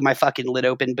 it blew my fucking lid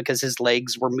open because his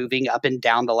legs were moving up and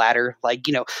down the ladder. Like,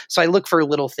 you know, so I look for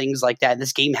little things like that.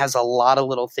 This game has a lot of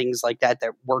little things like that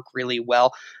that work really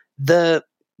well.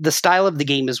 The style of the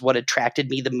game is what attracted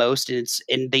me the most,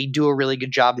 and they do a really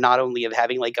good job not only of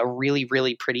having like a really,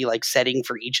 really pretty like setting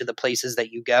for each of the places that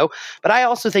you go, but I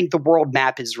also think the world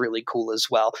map is really cool as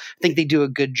well. I think they do a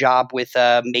good job with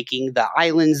making the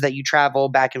islands that you travel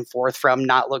back and forth from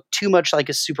not look too much like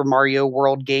a Super Mario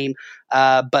World game.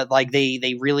 But like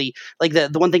they really like the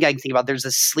one thing I can think about, there's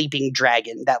a sleeping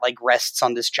dragon that like rests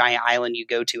on this giant island you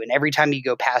go to. And every time you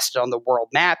go past it on the world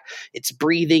map, it's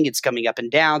breathing, it's coming up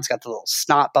and down. It's got the little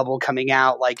snot bubble coming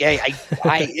out. Like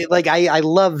I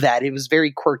love that. It was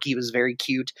very quirky. It was very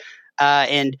cute.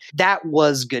 And that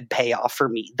was good payoff for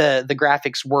me. The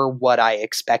graphics were what I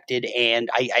expected. And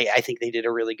I think they did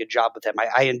a really good job with them.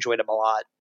 I enjoyed them a lot.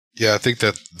 Yeah, I think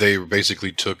that they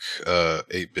basically took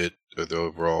 8-bit, the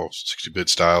overall 60-bit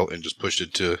style, and just pushed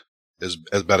it to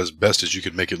about as best as you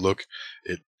could make it look.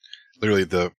 It literally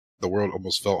the world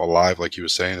almost felt alive, like you were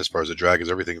saying, as far as the dragons,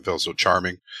 everything felt so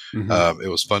charming. Mm-hmm. It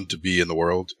was fun to be in the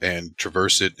world and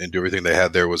traverse it and do everything they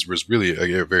had there was really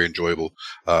very enjoyable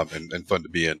and fun to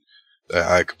be in.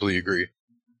 I completely agree.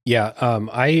 Yeah,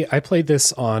 I played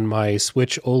this on my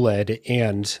Switch OLED,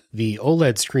 and the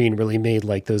OLED screen really made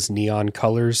like those neon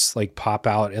colors like pop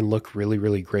out and look really,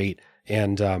 really great.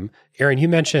 And Aaron, you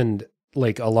mentioned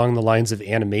like along the lines of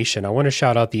animation. I want to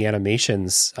shout out the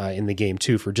animations in the game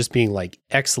too for just being like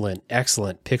excellent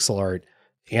pixel art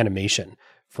animation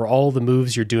for all the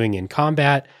moves you're doing in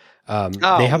combat.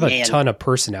 They have a ton of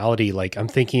personality. Like I'm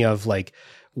thinking of like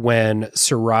when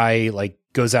Sarai like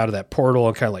goes out of that portal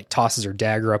and kind of like tosses her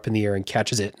dagger up in the air and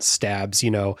catches it and stabs,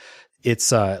 you know,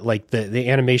 it's like the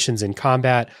animations in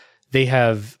combat. They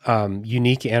have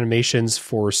unique animations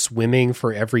for swimming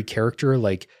for every character,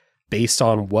 like based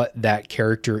on what that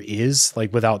character is,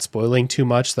 like without spoiling too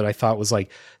much, that I thought was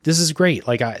like, this is great.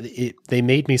 Like they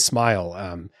made me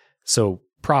smile. So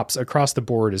props across the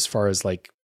board as far as like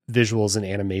visuals and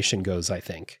animation goes, I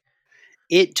think.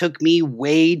 It took me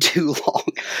way too long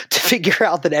to figure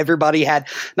out that everybody had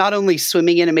not only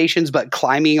swimming animations, but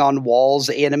climbing on walls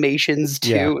animations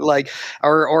too, like,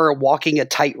 or walking a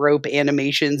tightrope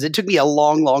animations. It took me a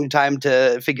long time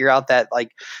to figure out that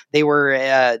like they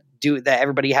were, that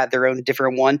everybody had their own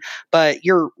different one. But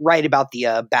you're right about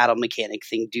the battle mechanic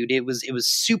thing, dude. It was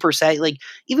super sad. Like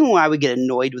even when I would get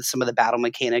annoyed with some of the battle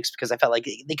mechanics because I felt like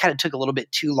they kind of took a little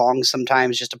bit too long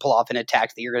sometimes just to pull off an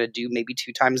attack that you're going to do maybe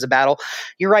 2 times the battle.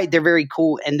 You're right, they're very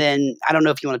cool. And then I don't know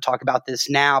if you want to talk about this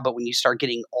now, but when you start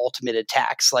getting ultimate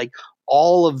attacks, like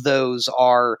all of those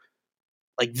are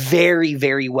like very,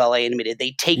 very well animated.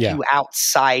 They take you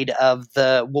outside of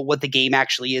what the game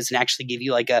actually is and actually give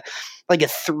you like a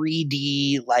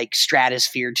 3D like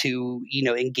stratosphere to, you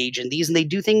know, engage in these. And they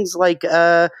do things like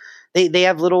they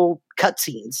have little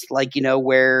cutscenes, like, you know,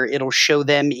 where it'll show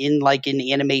them in like an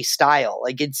anime style.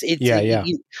 Like it's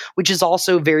which is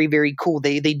also very, very cool.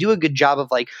 They do a good job of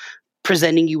like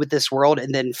presenting you with this world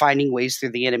and then finding ways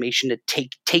through the animation to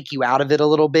take you out of it a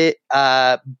little bit.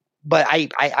 But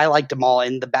I liked them all.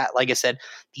 And like I said,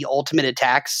 the ultimate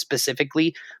attacks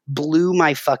specifically blew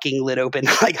my fucking lid open.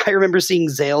 Like I remember seeing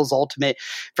Zale's ultimate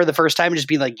for the first time and just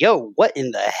being like, yo, what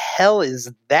in the hell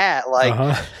is that? Like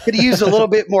could have used a little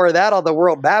bit more of that on the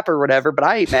world map or whatever, but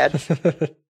I ain't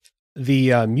mad.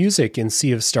 The music in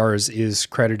Sea of Stars is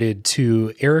credited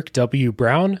to Eric W.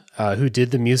 Brown, who did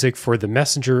the music for The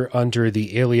Messenger under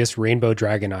the alias Rainbow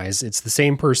Dragon Eyes. It's the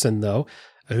same person, though,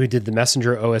 who did the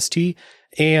Messenger OST.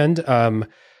 And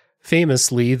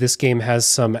famously, this game has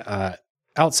some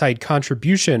outside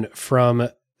contribution from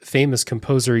famous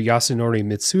composer Yasunori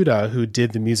Mitsuda, who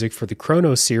did the music for the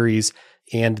Chrono series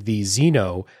and the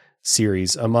Xeno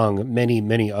series, among many,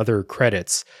 many other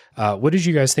credits. What did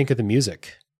you guys think of the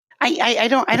music? I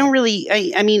don't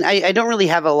really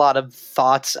have a lot of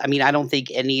thoughts. I mean, I don't think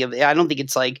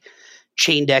it's like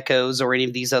Chained Echoes or any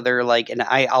of these other like, and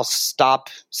I'll stop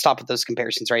with those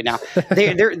comparisons right now.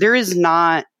 There is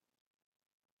not.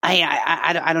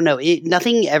 I don't know.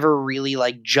 Nothing ever really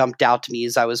like jumped out to me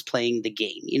as I was playing the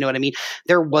game. You know what I mean?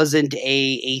 There wasn't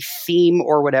a theme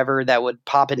or whatever that would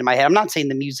pop into my head. I'm not saying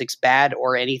the music's bad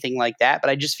or anything like that,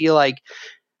 but I just feel like,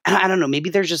 I don't know,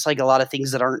 maybe there's just like a lot of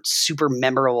things that aren't super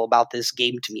memorable about this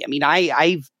game to me. I mean,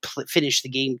 I've finished the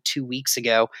game 2 weeks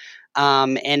ago.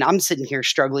 And I'm sitting here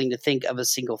struggling to think of a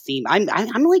single theme. I'm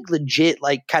like legit,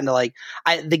 like kind of like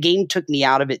the game took me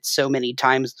out of it so many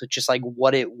times with just like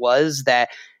what it was that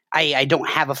I don't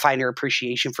have a finer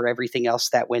appreciation for everything else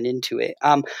that went into it.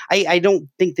 I don't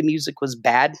think the music was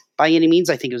bad by any means.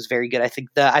 I think it was very good.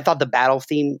 I thought the battle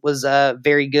theme was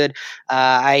very good.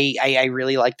 I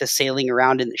really like the sailing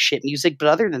around in the ship music, but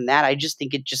other than that, I just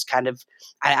think it just kind of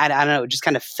I don't know, it just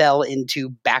kind of fell into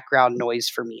background noise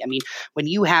for me. I mean, when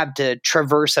you have to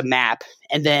traverse a map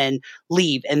and then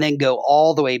leave and then go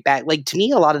all the way back, like to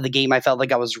me, a lot of the game, I felt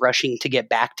like I was rushing to get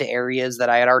back to areas that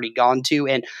I had already gone to.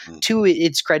 And to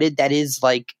its credit, that is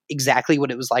like exactly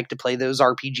what it was like to play those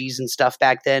RPGs and stuff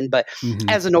back then. But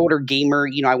as an older gamer,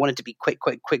 I wanted to be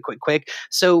quick.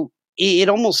 So it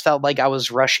almost felt like I was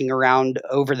rushing around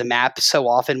over the map so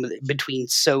often between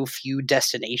so few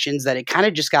destinations that it kind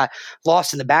of just got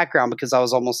lost in the background, because I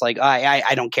was almost like,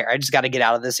 I don't care. I just got to get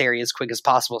out of this area as quick as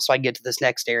possible so I can get to this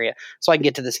next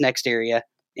area,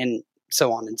 and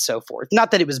so on and so forth.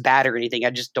 Not that it was bad or anything. I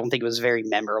just don't think it was very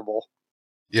memorable.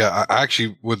 Yeah, I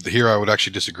actually would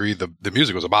disagree. The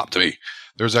music was a bop to me.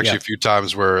 There was actually a few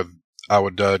times where I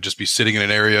would just be sitting in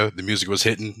an area, the music was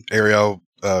hitting. Ariel,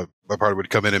 my partner, would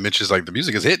come in and mention like the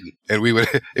music is hitting, and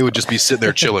it would just be sitting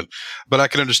there chilling. But I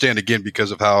can understand again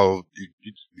because of how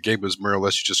the game was more or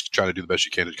less just trying to do the best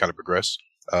you can to kind of progress.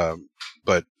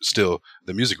 But still,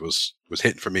 the music was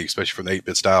hitting for me, especially from the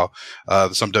 8-bit style.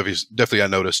 Some definitely I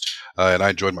noticed, and I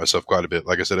enjoyed myself quite a bit.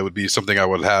 Like I said, it would be something I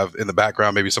would have in the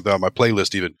background, maybe something on my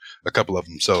playlist, even a couple of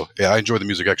them. So yeah, I enjoy the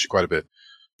music actually quite a bit.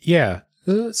 Yeah,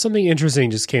 something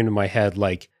interesting just came to my head.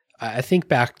 Like I think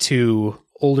back to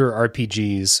older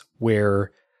RPGs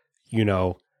where,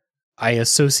 I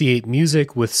associate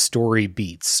music with story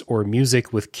beats or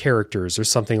music with characters or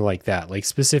something like that. Like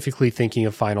specifically thinking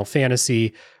of Final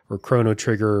Fantasy or Chrono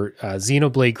Trigger,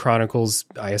 Xenoblade Chronicles,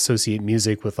 I associate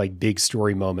music with like big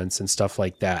story moments and stuff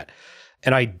like that.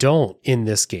 And I don't in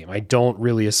this game. I don't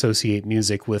really associate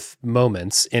music with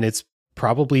moments, and it's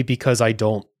probably because I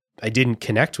didn't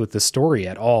connect with the story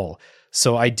at all.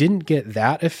 So I didn't get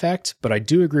that effect, but I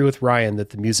do agree with Ryan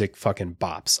that the music fucking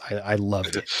bops. I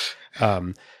loved it.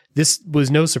 This was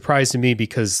no surprise to me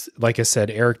because, like I said,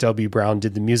 Eric W. Brown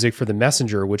did the music for The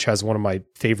Messenger, which has one of my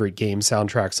favorite game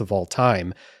soundtracks of all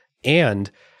time. And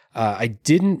I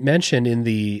didn't mention in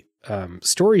the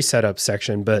story setup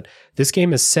section, but this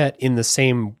game is set in the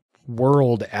same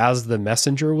world as The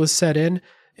Messenger was set in.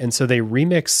 And so they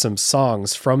remixed some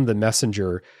songs from The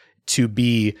Messenger to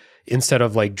be, instead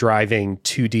of like driving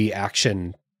 2D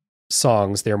action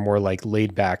songs, they're more like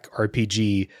laid back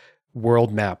RPG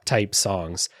world map type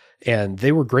songs. And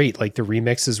they were great. Like the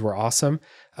remixes were awesome.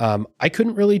 I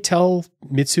couldn't really tell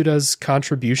Mitsuda's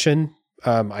contribution.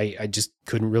 I just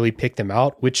couldn't really pick them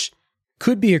out, which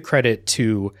could be a credit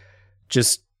to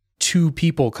just two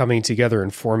people coming together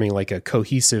and forming like a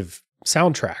cohesive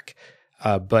soundtrack.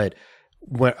 But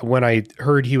when I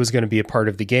heard he was going to be a part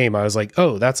of the game, I was like,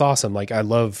 oh, that's awesome. Like I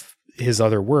love his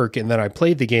other work. And then I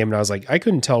played the game and I was like, I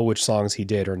couldn't tell which songs he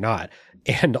did or not.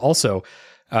 And also,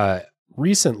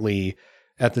 recently,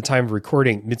 at the time of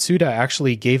recording, Mitsuda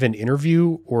actually gave an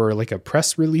interview or like a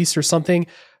press release or something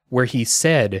where he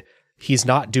said he's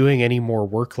not doing any more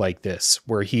work like this,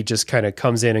 where he just kind of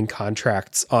comes in and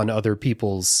contracts on other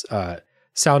people's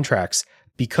soundtracks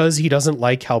because he doesn't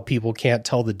like how people can't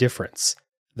tell the difference.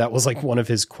 That was like one of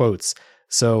his quotes.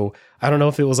 So I don't know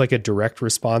if it was like a direct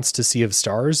response to Sea of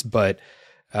Stars, but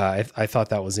I thought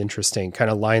that was interesting. Kind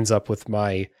of lines up with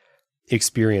my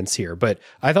experience here. But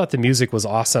I thought the music was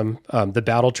awesome. The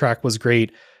battle track was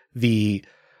great. The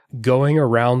going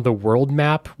around the world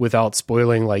map without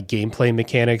spoiling like gameplay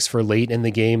mechanics for late in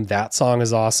the game, that song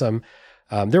is awesome.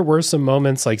 There were some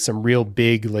moments, like some real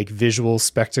big like visual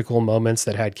spectacle moments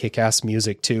that had kick-ass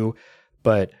music too.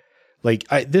 But like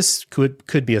this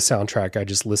could be a soundtrack I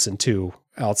just listen to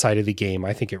outside of the game.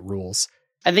 I think it rules.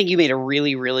 I think you made a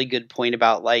really, really good point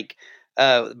about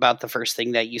about the first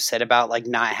thing that you said about like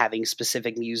not having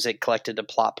specific music connected to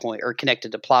plot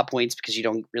points because you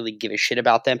don't really give a shit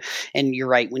about them. And you're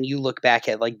right. When you look back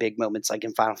at like big moments, like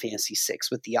in Final Fantasy VI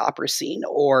with the opera scene,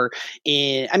 or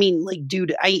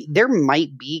there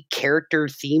might be character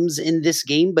themes in this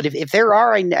game, but if there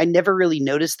are, I never really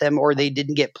noticed them, or they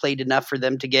didn't get played enough for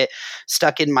them to get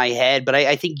stuck in my head. But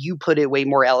I think you put it way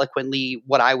more eloquently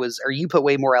what I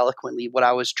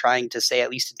was trying to say, at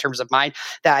least in terms of mine,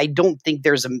 that I don't think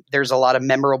there's a lot of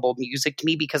memorable music to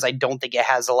me because I don't think it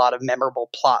has a lot of memorable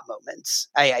plot moments.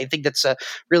 I think that's a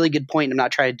really good point. I'm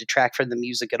not trying to detract from the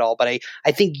music at all, but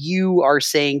I think you are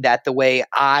saying that the way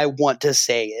I want to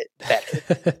say it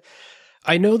better.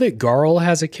 I know that Garl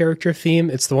has a character theme.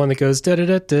 It's the one that goes da da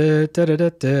da da da da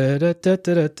da da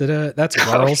da da. That's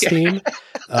Garl's theme.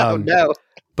 Oh no!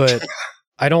 But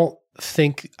I don't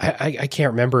think I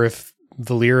can't remember if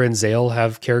Valir and Zale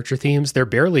have character themes. They're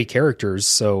barely characters,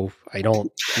 so I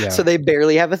don't. Yeah. So they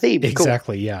barely have a theme.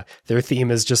 Exactly. Cool. Yeah, their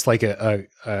theme is just like a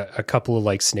couple of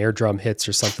like snare drum hits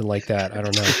or something like that. I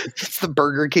don't know. It's the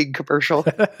Burger King commercial.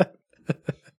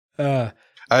 I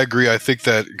agree. I think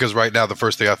that because right now the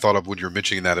first thing I thought of when you were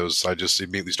mentioning that was I just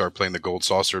immediately started playing the Gold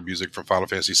Saucer music from Final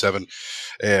Fantasy VII,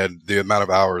 and the amount of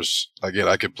hours again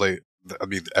I could play. I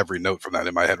mean, every note from that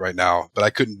in my head right now, but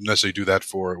I couldn't necessarily do that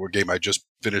for a game I just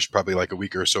finished probably like a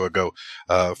week or so ago.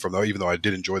 Even though I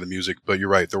did enjoy the music, but you're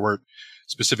right, there weren't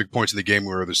specific points in the game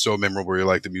where they're so memorable where you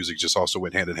like the music just also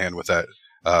went hand in hand with that.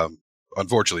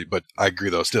 Unfortunately, but I agree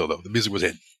though. Still though, the music was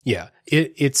in. Yeah,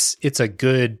 it's a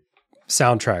good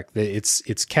soundtrack.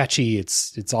 It's catchy.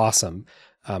 It's awesome.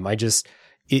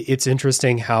 It's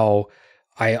interesting how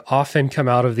I often come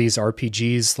out of these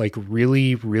RPGs like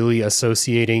really, really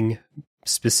associating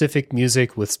specific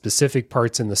music with specific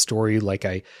parts in the story. Like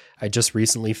I just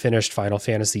recently finished Final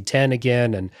Fantasy X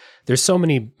again, and there's so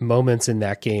many moments in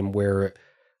that game where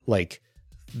like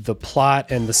the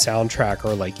plot and the soundtrack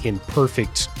are like in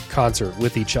perfect concert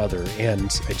with each other.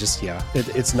 And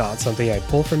it's not something I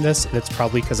pull from this. And it's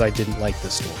probably because I didn't like the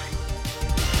story.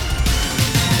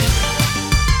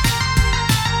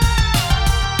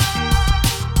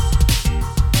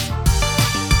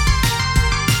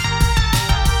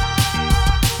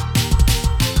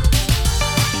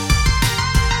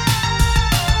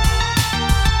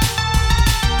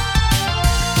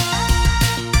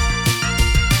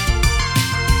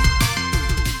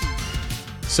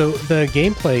 So the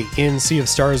gameplay in Sea of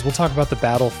Stars, we'll talk about the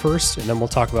battle first, and then we'll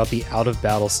talk about the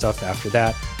out-of-battle stuff after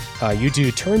that. You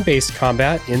do turn-based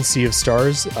combat in Sea of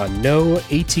Stars, no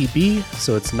ATB,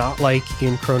 so it's not like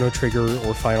in Chrono Trigger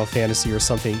or Final Fantasy or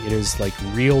something. It is like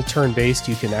real turn-based.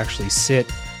 You can actually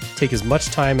sit, take as much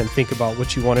time, and think about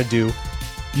what you want to do.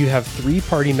 You have 3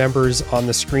 party members on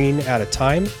the screen at a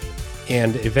time,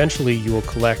 and eventually you will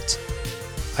collect...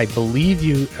 I believe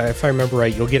you, if I remember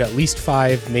right, you'll get at least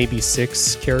 5, maybe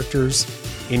 6 characters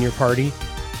in your party.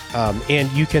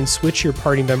 And you can switch your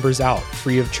party members out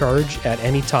free of charge at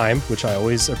any time, which I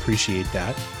always appreciate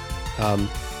that.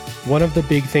 One of the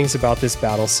big things about this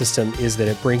battle system is that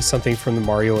it brings something from the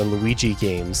Mario and Luigi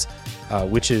games,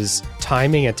 which is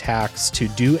timing attacks to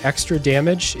do extra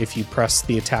damage if you press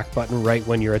the attack button right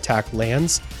when your attack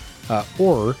lands,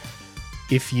 or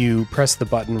if you press the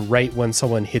button right when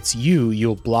someone hits you,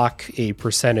 you'll block a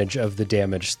percentage of the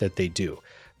damage that they do.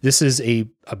 This is a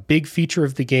big feature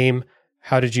of the game.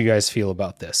 How did you guys feel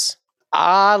about this?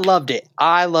 I loved it.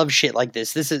 I love shit like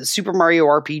this. This is Super Mario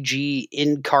RPG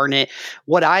incarnate.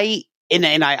 I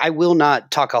will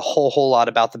not talk a whole lot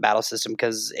about the battle system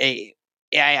because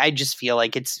I just feel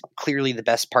like it's clearly the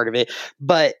best part of it.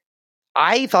 But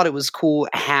I thought it was cool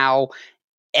how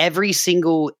every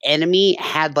single enemy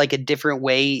had like a different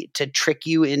way to trick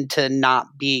you into not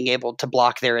being able to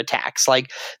block their attacks.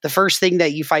 Like the first thing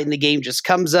that you fight in the game just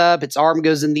comes up, its arm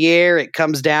goes in the air, it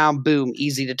comes down, boom,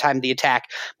 easy to time the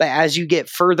attack. But as you get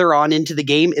further on into the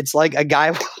game, it's like a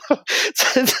guy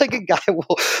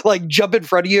will like jump in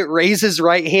front of you, raise his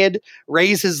right hand,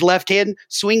 raise his left hand,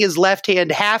 swing his left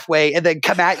hand halfway, and then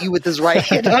come at you with his right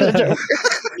hand.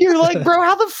 You're like, bro,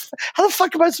 how the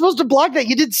fuck am I supposed to block that?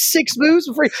 You did 6 moves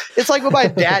before. It's like what my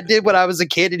dad did when I was a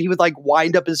kid, and he would like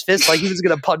wind up his fist like he was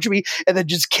going to punch me and then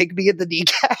just kick me in the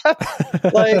kneecap.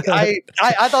 Like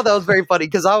I thought that was very funny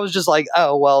because I was just like,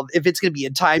 oh, well, if it's going to be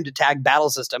a timed attack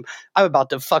battle system, I'm about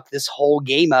to fuck this whole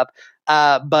game up.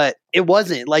 But it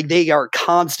wasn't. Like they are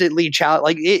constantly challenged.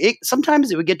 Like sometimes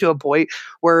it would get to a point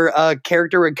where a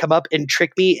character would come up and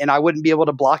trick me and I wouldn't be able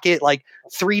to block it like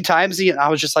 3 times. And I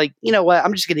was just like, you know what?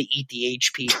 I'm just going to eat the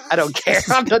HP. I don't care.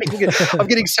 I'm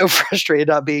getting so frustrated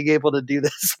not being able to do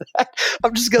this.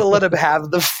 I'm just going to let him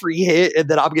have the free hit and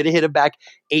then I'm going to hit him back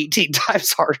 18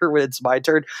 times harder when it's my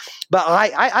turn. But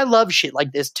I love shit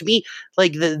like this. To me,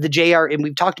 like the JR, and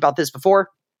we've talked about this before,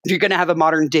 if you're going to have a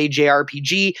modern day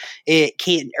JRPG, it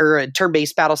can't, or a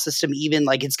turn-based battle system even,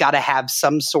 like it's got to have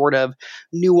some sort of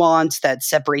nuance that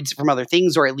separates it from other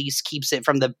things, or at least keeps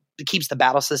the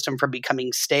battle system from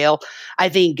becoming stale. I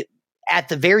think at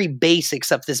the very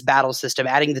basics of this battle system,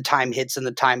 adding the time hits and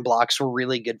the time blocks were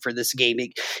really good for this game.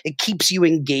 It keeps you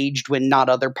engaged when not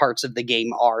other parts of the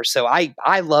game are. So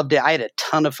I loved it. I had a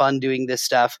ton of fun doing this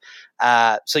stuff.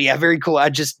 So yeah, very cool.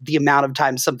 The amount of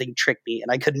times something tricked me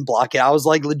and I couldn't block it. I was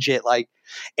like legit like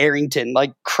Arrington,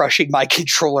 like crushing my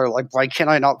controller. Like, why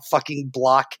can't I not fucking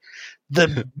block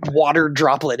the water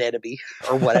droplet enemy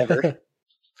or whatever?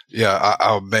 Yeah.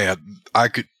 Oh man,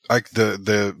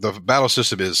 the battle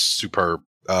system is superb.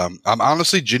 I'm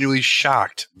honestly genuinely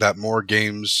shocked that more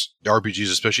games,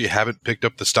 RPGs especially, haven't picked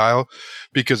up the style,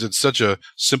 because it's such a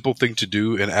simple thing to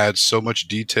do and adds so much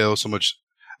detail, so much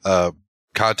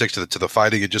context to the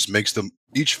fighting. It just makes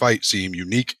each fight seem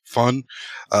unique, fun.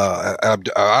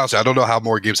 Honestly, I don't know how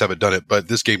more games haven't done it, but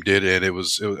this game did, and it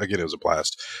was a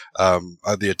blast.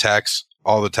 The attacks.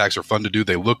 All the attacks are fun to do.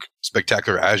 They look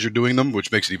spectacular as you're doing them,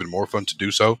 which makes it even more fun to do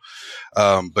so.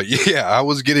 But yeah, I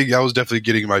was definitely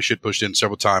getting my shit pushed in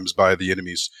several times by the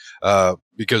enemies,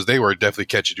 because they were definitely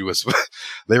catching you with,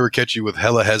 they were catching you with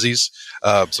hella hezzies,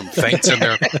 some feints in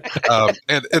there.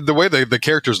 And the way the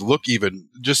characters look, even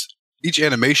just each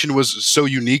animation was so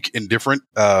unique and different.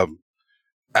 I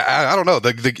don't know,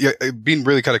 being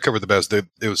really kind of covered the best. It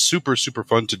was super, super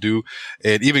fun to do.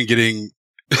 And even getting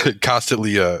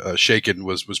constantly shaken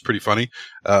was pretty funny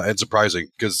and surprising,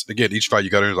 because again, each fight you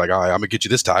got in is like, all right, I'm gonna get you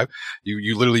this time.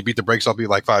 You literally beat the brakes off me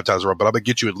like 5 times in a row, but I'm gonna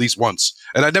get you at least once.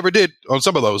 And I never did on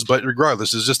some of those, but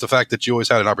regardless, it's just the fact that you always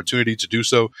had an opportunity to do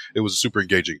so. It was super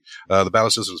engaging. The battle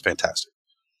system was fantastic.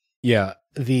 Yeah,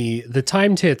 the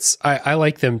timed hits, I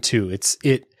like them too.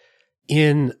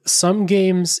 In some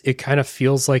games, it kind of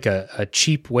feels like a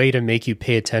cheap way to make you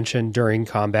pay attention during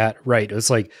combat, right? It's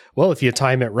like, well, if you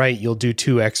time it right, you'll do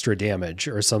 2 extra damage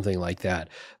or something like that.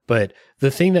 But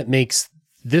the thing that makes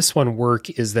this one work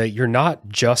is that you're not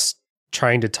just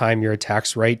trying to time your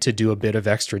attacks right to do a bit of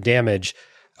extra damage.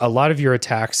 A lot of your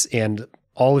attacks and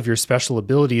all of your special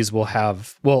abilities will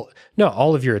have, well, no,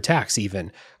 all of your attacks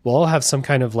even will all have some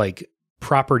kind of like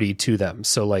property to them.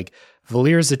 So like,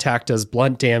 Valir's attack does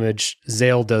blunt damage,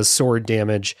 Zale does sword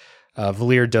damage,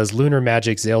 Valir does lunar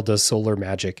magic, Zale does solar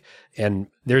magic, and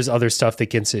there's other stuff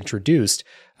that gets introduced.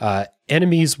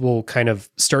 Enemies will kind of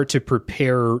start to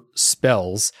prepare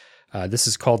spells. This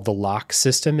is called the lock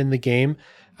system in the game.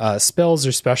 Spells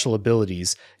are special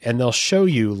abilities, and they'll show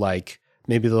you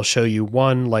maybe they'll show you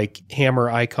one like hammer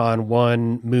icon,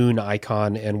 one moon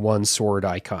icon, and one sword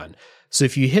icon. So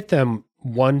if you hit them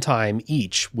one time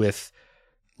each with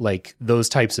like those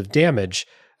types of damage,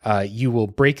 you will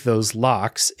break those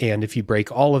locks. And if you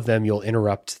break all of them, you'll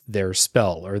interrupt their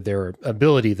spell or their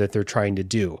ability that they're trying to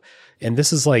do. And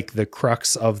this is like the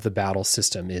crux of the battle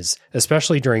system, is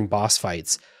especially during boss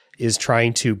fights, is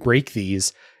trying to break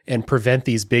these and prevent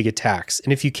these big attacks.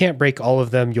 And if you can't break all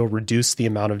of them, you'll reduce the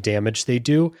amount of damage they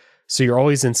do. So you're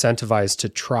always incentivized to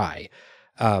try.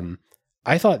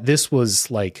 I thought this was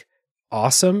like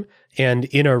awesome. And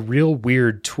in a real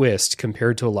weird twist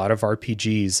compared to a lot of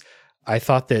RPGs, I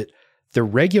thought that the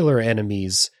regular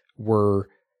enemies were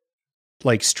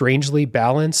like strangely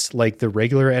balanced. Like the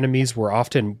regular enemies were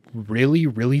often really,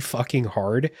 really fucking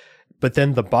hard. But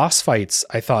then the boss fights,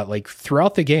 I thought like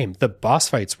throughout the game, the boss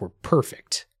fights were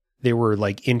perfect. They were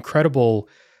like incredible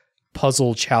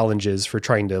puzzle challenges for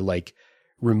trying to like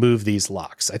remove these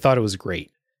locks. I thought it was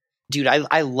great. Dude,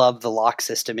 I love the lock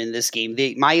system in this game.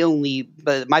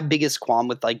 My biggest qualm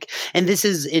with like, and this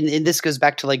is, and this goes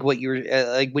back to like what you're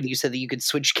like when you said that you could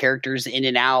switch characters in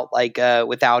and out like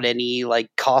without any like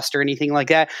cost or anything like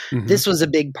that. Mm-hmm. This was a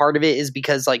big part of it, is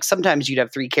because like sometimes you'd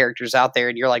have 3 characters out there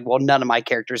and you're like, well, none of my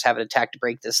characters have an attack to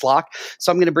break this lock, so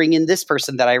I'm going to bring in this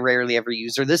person that I rarely ever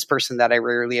use, or this person that I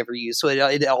rarely ever use. So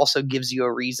it also gives you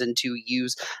a reason to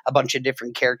use a bunch of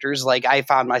different characters. Like I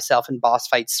found myself in boss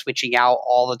fights switching out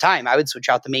all the time. I would switch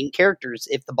out the main characters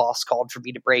if the boss called for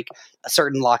me to break a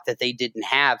certain lock that they didn't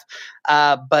have.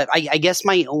 But I guess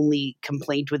my only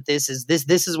complaint with this is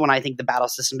is when I think the battle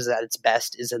system is at its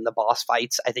best, is in the boss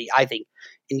fights. I think,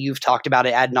 and you've talked about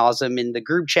it ad nauseum in the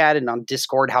group chat and on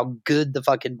Discord, how good the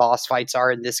fucking boss fights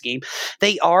are in this game.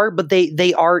 They are, but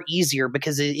they are easier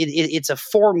because it's a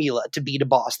formula to beat a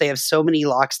boss. They have so many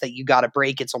locks that you got to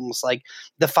break. It's almost like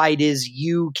the fight is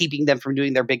you keeping them from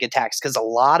doing their big attacks, because a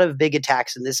lot of big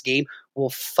attacks in this game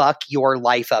will fuck your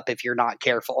life up if you're not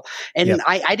careful. And yep.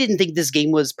 I didn't think this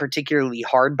game was particularly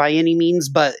hard by any means,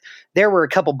 but there were a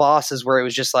couple bosses where it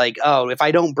was just like, oh, if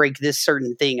I don't break this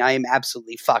certain thing, I am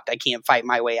absolutely fucked. I can't fight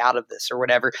my way out of this or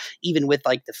whatever, even with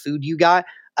like the food you got.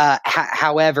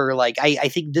 However, like I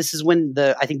think this is when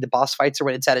the boss fights are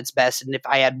when it's at its best. And if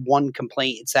I had one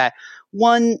complaint, it's that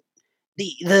one,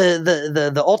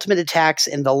 the ultimate attacks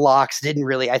and the locks didn't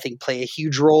really, I think, play a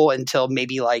huge role until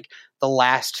maybe like the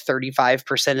last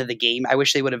 35% of the game. I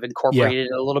wish they would have incorporated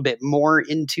it a little bit more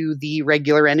into the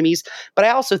regular enemies. But I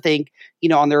also think,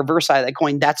 on the reverse side of that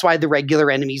coin, that's why the regular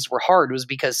enemies were hard, was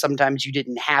because sometimes you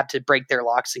didn't have to break their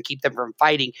locks and keep them from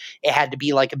fighting. It had to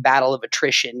be like a battle of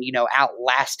attrition,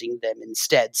 outlasting them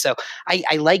instead. So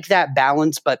I like that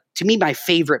balance. But to me, my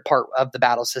favorite part of the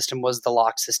battle system was the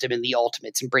lock system and the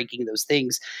ultimates and breaking those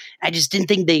things. I just didn't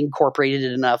think they incorporated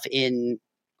it enough in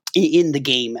in the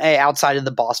game outside of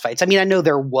the boss fights. I mean, I know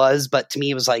there was, but to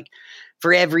me, it was like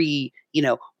for every,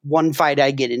 one fight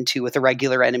I get into with a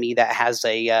regular enemy that has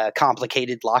a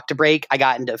complicated lock to break, I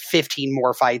got into 15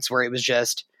 more fights where it was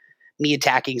just me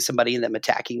attacking somebody and them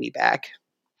attacking me back.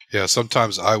 Yeah,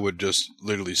 sometimes I would just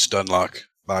literally stun lock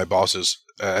my bosses.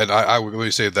 And I would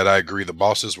really say that I agree. The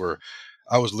bosses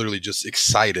I was literally just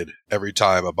excited every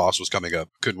time a boss was coming up.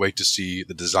 Couldn't wait to see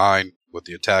the design, what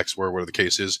the attacks were, whatever the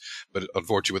case is. But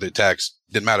unfortunately, with the attacks,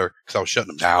 didn't matter because I was shutting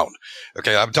them down.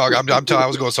 Okay, I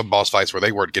was going some boss fights where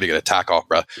they weren't getting an attack off,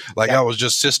 bro. I was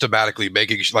just systematically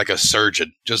making like a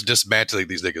surgeon, just dismantling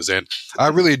these niggas. And I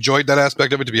really enjoyed that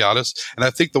aspect of it, to be honest. And I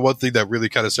think the one thing that really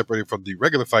kind of separated from the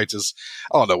regular fights is,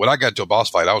 I don't know, when I got into a boss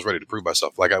fight, I was ready to prove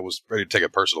myself. Like I was ready to take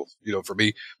it personal, for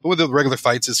me. But with the regular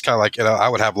fights, it's kind of like, I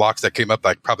would have locks that came up that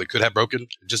I probably could have broken,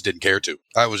 just didn't care to.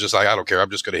 I was just like, I don't care. I'm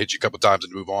just going to hit you a couple times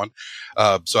and move on.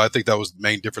 So I think that was the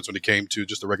main difference when it came to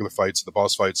just the regular fights, the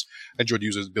boss fights. I enjoyed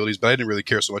using his abilities, but I didn't really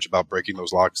care so much about breaking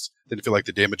those locks. Didn't feel like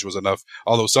the damage was enough.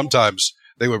 Although sometimes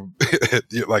they would,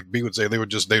 like B would say,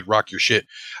 they'd rock your shit.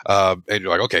 And you're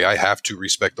like, okay, I have to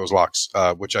respect those locks,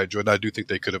 which I enjoyed. And I do think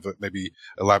they could have maybe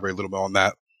elaborated a little bit on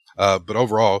that. But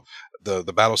overall,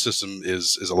 the battle system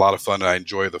is a lot of fun. And I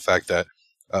enjoy the fact that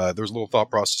there's a little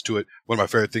thought process to it. One of my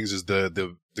favorite things is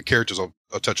the characters.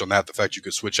 I'll touch on that. The fact you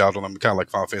could switch out on them, kind of like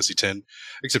Final Fantasy X,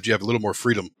 except you have a little more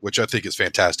freedom, which I think is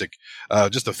fantastic.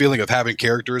 Just the feeling of having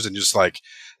characters and just like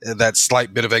that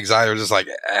slight bit of anxiety, just like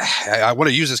I want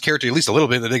to use this character at least a little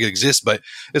bit that it exists, but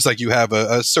it's like you have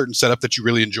a certain setup that you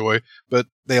really enjoy, but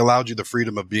they allowed you the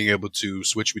freedom of being able to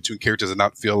switch between characters and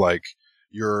not feel like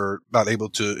you're not able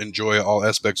to enjoy all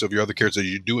aspects of your other characters that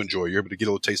you do enjoy. You're able to get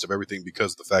a little taste of everything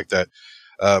because of the fact that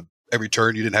every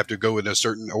turn you didn't have to go in a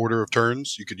certain order of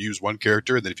turns. You could use one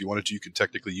character, and then if you wanted to, you could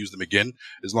technically use them again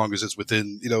as long as it's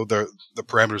within the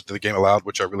parameters that the game allowed,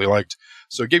 which I really liked.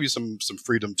 So it gave you some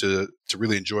freedom to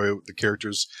really enjoy the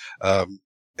characters.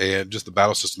 And just the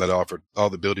battle system that it offered, all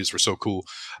the abilities were so cool,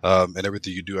 and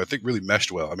everything you do, I think, really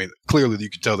meshed well. I mean, clearly you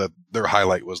could tell that their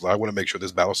highlight was, I want to make sure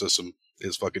this battle system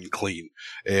is fucking clean,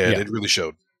 and it really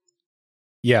showed.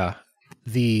 Yeah,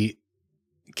 the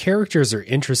characters are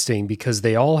interesting because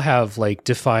they all have like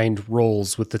defined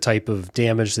roles with the type of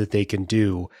damage that they can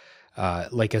do.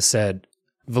 Like I said,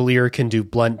 Valir can do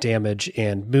blunt damage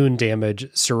and moon damage.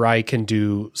 Sarai can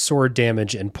do sword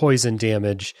damage and poison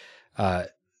damage.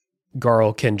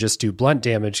 Garl can just do blunt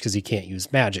damage because he can't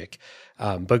use magic.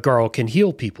 But Garl can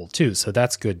heal people too, so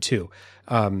that's good too.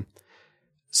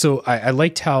 So I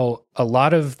liked how a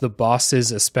lot of the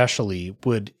bosses especially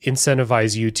would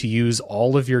incentivize you to use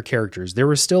all of your characters. There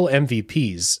were still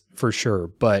MVPs for sure,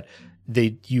 but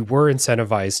you were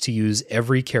incentivized to use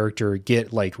every character,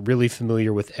 get like really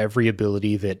familiar with every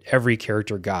ability that every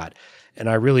character got. And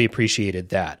I really appreciated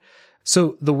that.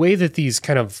 So the way that these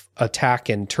kind of attack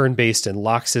and turn-based and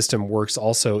lock system works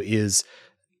also is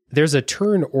there's a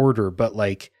turn order, but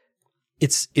like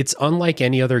it's unlike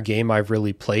any other game I've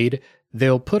really played.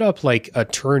 They'll put up like a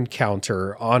turn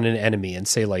counter on an enemy and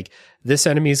say like, this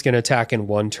enemy is going to attack in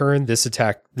one turn. This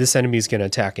enemy is going to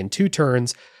attack in 2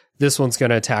 turns. This one's going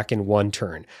to attack in 1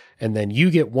 turn. And then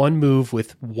you get one move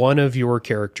with one of your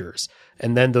characters.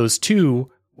 And then those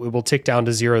two, it will tick down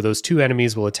to 0. Those 2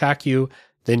 enemies will attack you.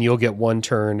 Then you'll get 1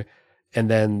 turn. And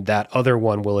then that other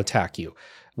one will attack you.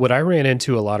 What I ran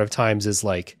into a lot of times is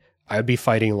like, I'd be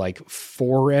fighting like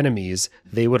 4 enemies.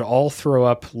 They would all throw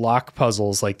up lock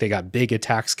puzzles like they got big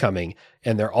attacks coming,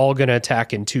 and they're all going to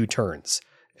attack in 2 turns.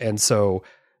 And so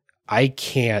I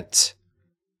can't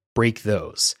break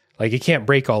those. Like I can't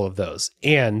break all of those.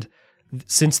 And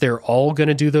since they're all going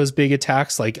to do those big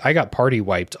attacks, like I got party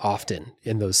wiped often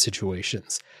in those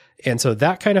situations. And so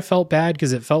that kind of felt bad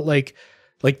because it felt like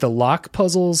the lock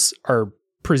puzzles are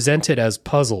presented as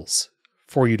puzzles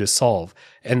for you to solve.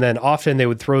 And then often they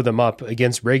would throw them up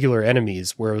against regular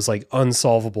enemies where it was like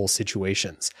unsolvable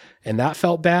situations. And that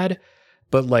felt bad,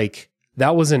 but like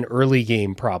that was an early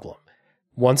game problem.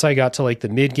 Once I got to like the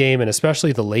mid game and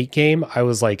especially the late game, I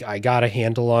was like, I got a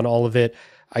handle on all of it.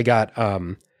 I got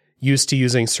used to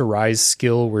using Sarai's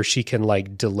skill where she can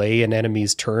like delay an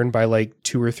enemy's turn by like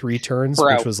 2 or 3 turns,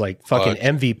 which was like fucking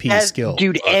MVP skill.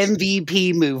 Dude,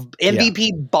 MVP move.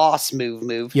 MVP boss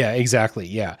move. Yeah, exactly.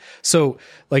 Yeah. So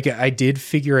like I did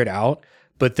figure it out,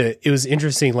 but it was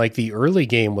interesting. Like the early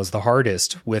game was the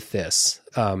hardest with this.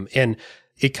 And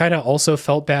it kind of also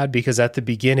felt bad because at the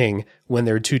beginning when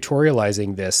they're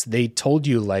tutorializing this, they told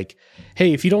you like,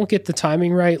 hey, if you don't get the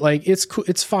timing right, like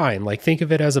it's fine. Like think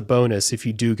of it as a bonus if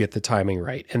you do get the timing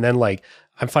right. And then like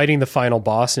I'm fighting the final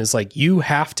boss and it's like, you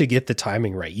have to get the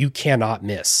timing right. You cannot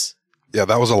miss. Yeah,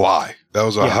 that was a lie. That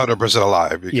was 100% a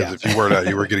lie, because if you were that,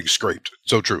 you were getting scraped.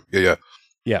 So true.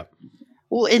 Yeah.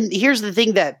 Well, and here's the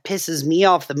thing that pisses me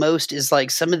off the most is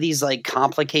like some of these like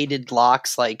complicated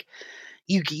locks, like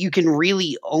you can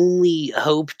really only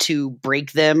hope to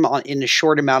break them in a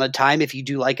short amount of time if you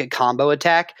do like a combo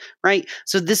attack, right?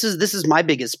 So this is my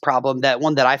biggest problem. That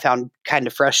one that I found kind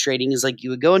of frustrating is like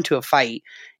you would go into a fight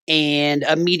and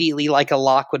immediately like a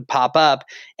lock would pop up,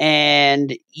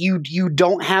 and you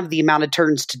don't have the amount of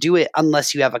turns to do it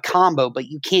unless you have a combo, but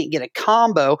you can't get a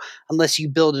combo unless you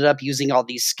build it up using all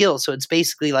these skills. So it's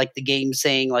basically like the game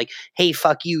saying like, hey,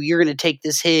 fuck you, you're going to take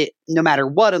this hit no matter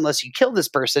what unless you kill this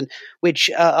person, which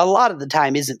a lot of the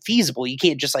time isn't feasible. You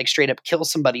can't just like straight up kill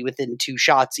somebody within 2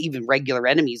 shots, even regular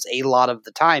enemies, a lot of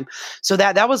the time. So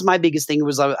that was my biggest thing,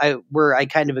 was where I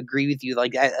kind of agree with you.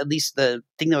 Like at least the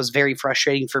thing that was very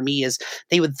frustrating for me is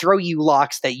they would throw you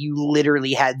locks that you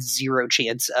literally had 0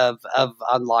 chance of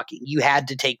unlocking. You had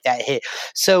to take that hit.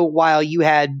 So while you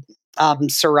had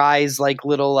Sarai's like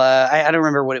little I don't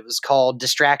remember what it was called,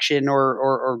 distraction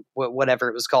or whatever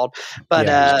it was called, but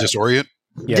disorient.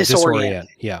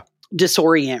 Disorient.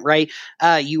 Disorient, right?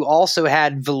 You also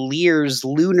had Valir's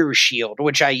Lunar Shield,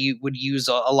 which I would use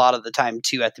a lot of the time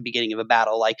too at the beginning of a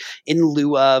battle, like in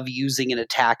lieu of using an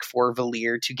attack for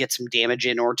Valir to get some damage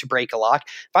in or to break a lock.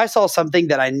 If I saw something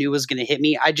that I knew was going to hit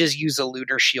me, I just use a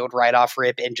Lunar Shield right off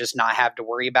rip and just not have to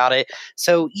worry about it.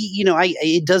 So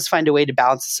it does find a way to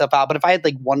balance itself out. But if I had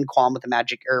like one qualm with the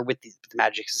magic, or with the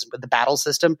magic system, with the battle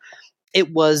system,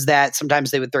 it was that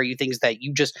sometimes they would throw you things that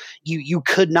you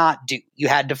could not do. You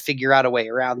had to figure out a way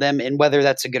around them, and whether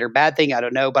that's a good or bad thing, I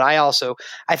don't know. But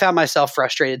I found myself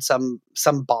frustrated some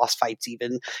boss fights,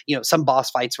 even some boss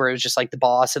fights where it was just like the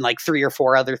boss and like 3 or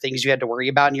 4 other things you had to worry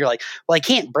about, and you're like, well, I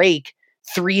can't break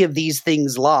 3 of these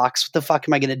things locks. What the fuck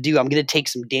am I going to do? I'm going to take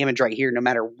some damage right here, no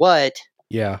matter what.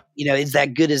 Yeah. Is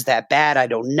that good? Is that bad? I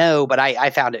don't know, but I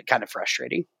found it kind of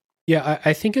frustrating. Yeah,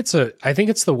 I think it's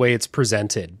the way it's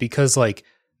presented, because like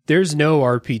there's no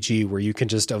RPG where you can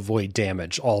just avoid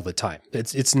damage all the time.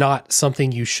 It's not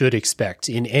something you should expect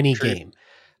in any game.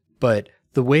 But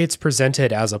the way it's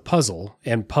presented as a puzzle,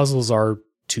 and puzzles are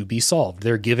to be solved.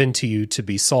 They're given to you to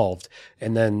be solved,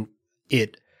 and then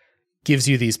it gives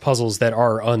you these puzzles that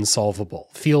are unsolvable.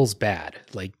 Feels bad,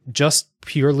 like just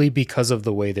purely because of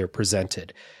the way they're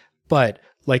presented. But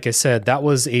like I said, that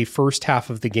was a first half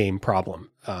of the game problem.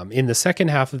 In the second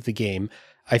half of the game,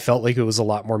 I felt like it was a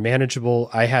lot more manageable.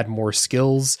 I had more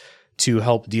skills to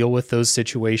help deal with those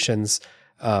situations.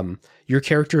 Your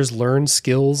characters learn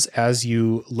skills as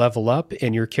you level up,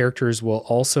 and your characters will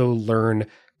also learn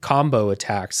combo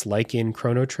attacks like in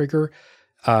Chrono Trigger.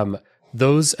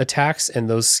 Those attacks and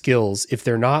those skills, if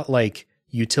they're not like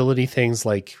utility things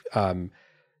like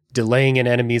delaying an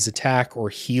enemy's attack or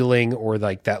healing or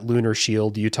like that lunar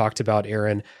shield you talked about,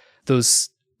 Aaron, those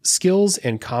skills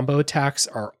and combo attacks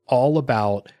are all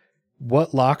about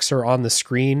what locks are on the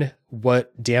screen,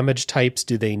 what damage types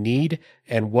do they need,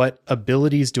 and what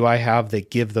abilities do I have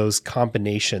that give those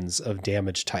combinations of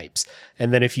damage types.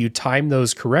 And then if you time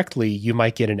those correctly, you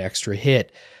might get an extra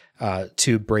hit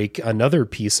to break another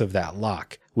piece of that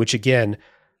lock, which again,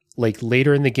 like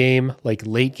later in the game, like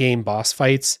late game boss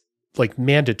fights, like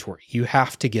mandatory. You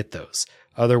have to get those.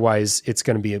 Otherwise, it's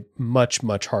going to be much,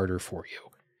 much harder for you.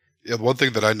 Yeah, one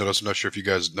thing that I noticed, I'm not sure if you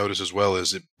guys notice as well,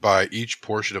 is that by each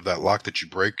portion of that lock that you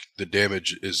break, the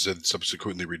damage is then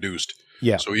subsequently reduced.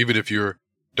 Yeah. So even if you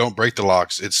don't break the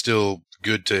locks, it's still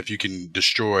good to, if you can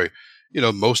destroy,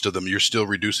 most of them, you're still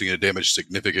reducing the damage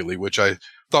significantly, which I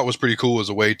thought was pretty cool as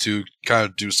a way to kind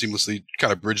of do seamlessly,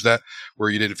 kind of bridge that, where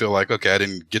you didn't feel like, okay, I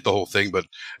didn't get the whole thing, but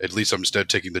at least I'm instead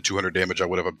taking the 200 damage I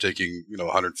would have, I'm taking,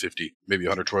 150, maybe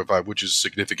 125, which is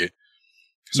significant.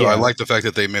 So I like the fact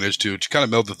that they managed to kind of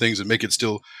meld the things and make it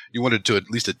still, you wanted to at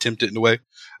least attempt it in a way.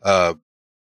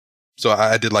 So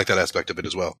I did like that aspect of it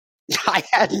as well. I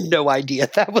had no idea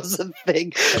that was a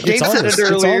thing. Dave said it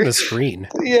earlier. It's on the screen.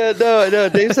 Yeah, no.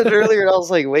 Dave said it earlier, and I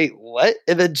was like, wait, what?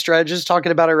 And then Stretch is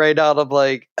talking about it right now, and I'm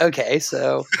like, okay,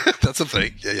 so. That's a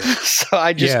thing. Yeah. So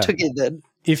I just took it then.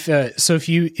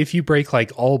 If you break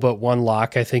like all but one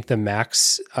lock, I think the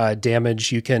max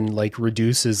damage you can like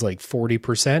reduce is like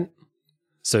 40%.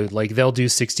 So like they'll do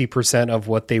 60% of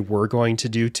what they were going to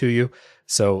do to you.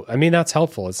 So, I mean, that's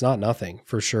helpful. It's not nothing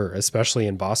for sure, especially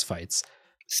in boss fights.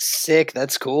 Sick.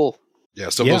 That's cool. Yeah.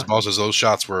 Some of those bosses, those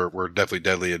shots were definitely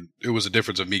deadly. And it was a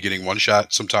difference of me getting one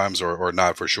shot sometimes or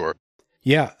not for sure.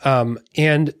 Yeah.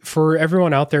 And for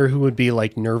everyone out there who would be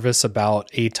like nervous about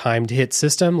a timed hit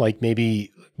system, like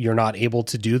maybe you're not able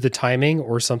to do the timing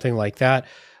or something like that,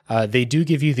 they do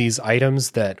give you these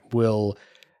items that will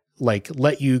like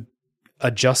let you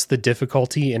adjust the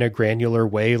difficulty in a granular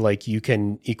way. Like you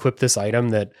can equip this item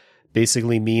that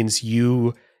basically means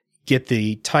you get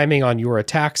the timing on your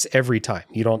attacks every time.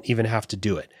 You don't even have to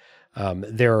do it.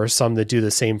 There are some that do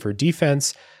the same for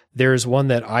defense. There's one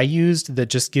that I used that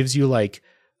just gives you like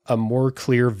a more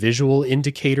clear visual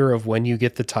indicator of when you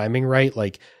get the timing right.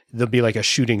 Like there'll be like a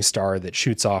shooting star that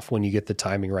shoots off when you get the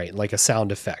timing right, like a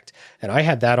sound effect. And I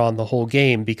had that on the whole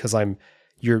game because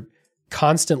you're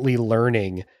constantly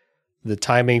learning the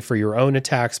timing for your own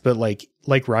attacks. But like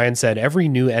Ryan said, every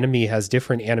new enemy has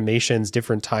different animations,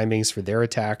 different timings for their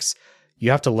attacks.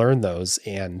 You have to learn those.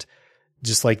 And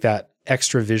just like that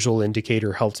extra visual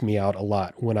indicator helped me out a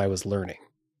lot when I was learning.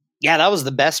 Yeah, that was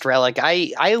the best relic.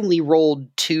 I only rolled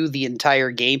 2 the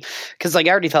entire game because like I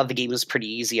already thought the game was pretty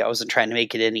easy. I wasn't trying to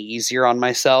make it any easier on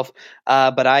myself.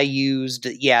 But I used,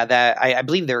 that I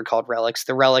believe they were called relics.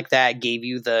 The relic that gave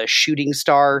you the shooting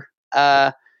star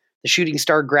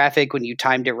graphic when you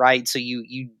timed it right. So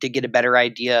you did get a better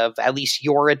idea of at least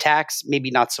your attacks, maybe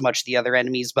not so much the other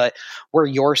enemies, but where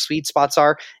your sweet spots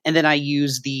are. And then I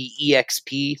used the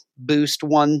EXP boost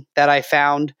one that I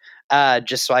found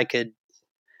just so I could.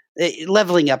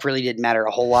 Leveling up really didn't matter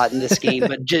a whole lot in this game,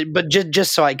 but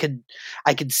just so I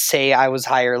could say I was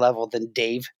higher level than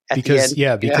Dave at the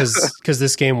end. Because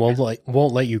this game won't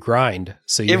let you grind,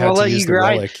 so you have to use the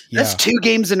relic. Yeah. That's 2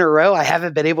 games in a row I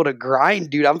haven't been able to grind,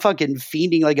 dude. I'm fucking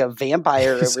fiending like a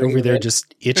vampire over there,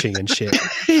 just itching and shit.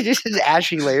 Just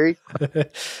Ashy Larry.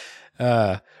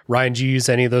 Ryan, do you use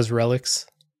any of those relics?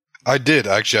 I did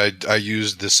actually. I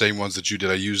used the same ones that you did.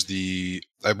 I used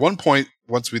at one point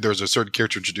there was a certain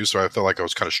character introduced where I felt like I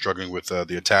was kind of struggling with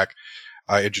the attack.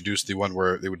 I introduced the one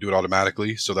where they would do it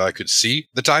automatically so that I could see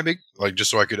the timing, like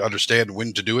just so I could understand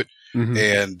when to do it. Mm-hmm.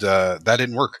 And that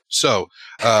didn't work. So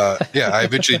I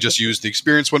eventually just used the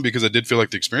experience one because I did feel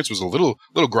like the experience was a little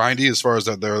grindy as far as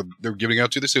that they're giving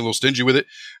out to. They say a little stingy with it,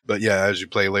 but yeah, as you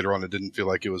play later on, it didn't feel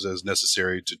like it was as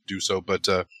necessary to do so. But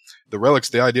the relics,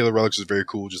 the idea of the relics is very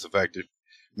cool. Just the fact that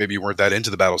maybe you weren't that into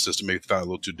the battle system, maybe found it a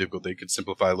little too difficult. They could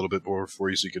simplify a little bit more for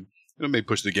you, so you could maybe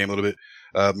push the game a little bit.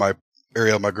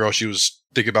 My girl, she was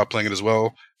thinking about playing it as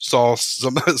well. Saw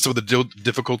some of the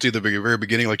difficulty at the very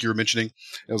beginning, like you were mentioning.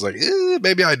 I was like,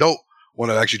 maybe I don't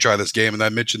want to actually try this game. And I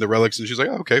mentioned the relics, and she's like,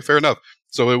 oh, okay, fair enough.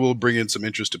 So it will bring in some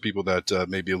interest to people that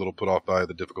may be a little put off by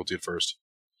the difficulty at first.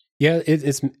 Yeah,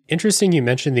 it's interesting you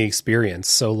mentioned the experience.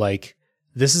 So like,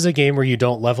 this is a game where you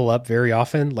don't level up very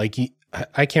often. Like,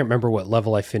 I can't remember what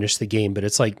level I finished the game, but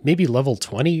it's like maybe level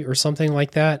 20 or something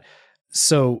like that.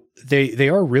 So they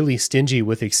are really stingy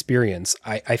with experience.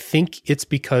 I think it's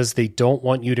because they don't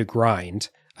want you to grind.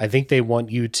 I think they want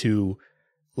you to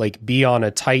like be on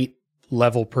a tight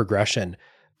level progression.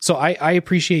 So I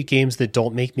appreciate games that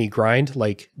don't make me grind.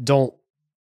 Like don't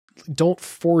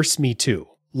force me to.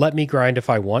 Let me grind if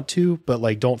I want to, but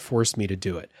like don't force me to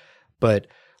do it. But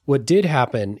what did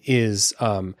happen is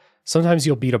sometimes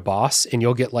you'll beat a boss and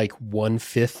you'll get like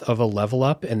 1/5 of a level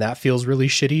up, and that feels really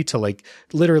shitty to like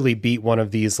literally beat one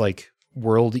of these like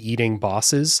world eating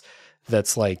bosses.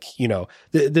 That's like,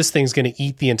 this thing's going to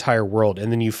eat the entire world,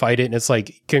 and then you fight it and it's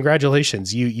like,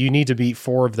 congratulations, you need to beat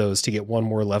 4 of those to get 1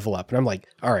 more level up. And I'm like,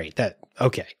 all right,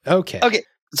 okay.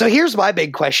 So here's my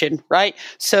big question, right?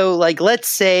 So like, let's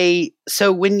say,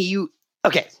 when you,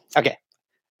 okay.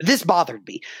 This bothered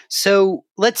me. So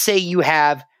let's say you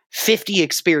have 50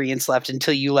 experience left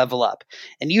until you level up,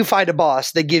 and you fight a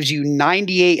boss that gives you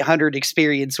 9,800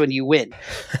 experience when you win.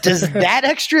 Does that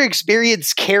extra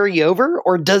experience carry over,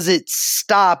 or does it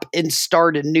stop and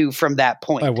start anew from that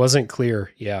point? I wasn't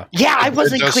clear. Yeah. Yeah, I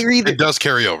wasn't clear either. It does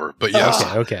carry over, but yes.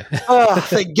 Okay. Oh,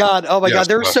 thank God. Oh my God.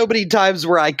 There were so many times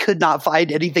where I could not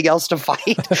find anything else to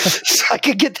fight so I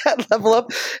could get that level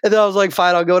up. And then I was like,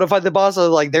 fine, I'll go to fight the boss. I was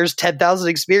like, there's 10,000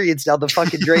 experience down the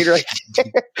fucking drain right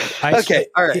there. Okay.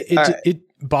 All right. It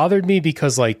bothered me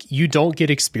because like you don't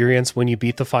get experience when you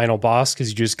beat the final boss because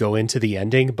you just go into the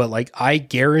ending. But like I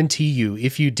guarantee you,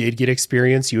 if you did get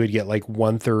experience, you would get like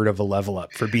 1/3 of a level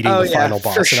up for beating the final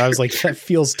boss. Sure. And I was like, that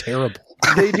feels terrible.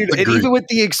 Dude, and even with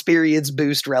the experience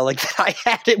boost relic that I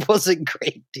had, it wasn't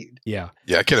great, dude. Yeah.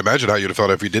 Yeah, I can't imagine how you'd have felt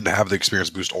if you didn't have the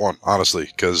experience boost on, honestly,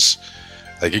 because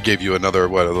like it gave you another, a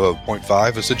little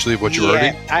 0.5 essentially of what you were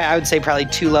earning? I would say probably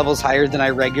 2 levels higher than I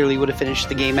regularly would have finished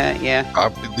the game at, yeah.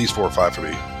 At least 4 or 5 for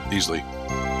me, easily.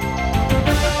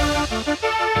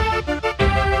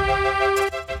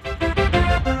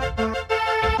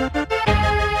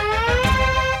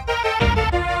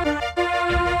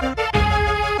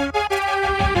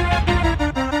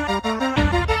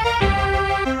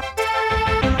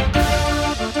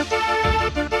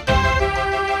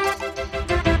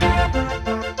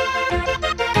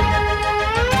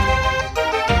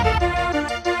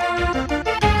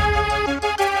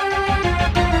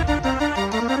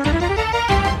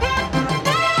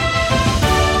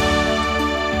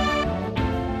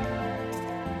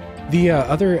 The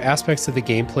other aspects of the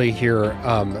gameplay here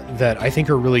that I think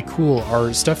are really cool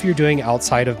are stuff you're doing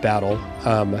outside of battle.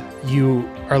 You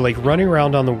are like running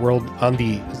around on the world, not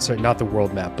the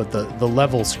world map, but the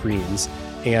level screens.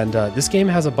 And this game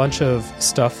has a bunch of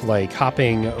stuff like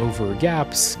hopping over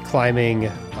gaps,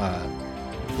 climbing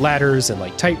ladders, and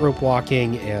like tightrope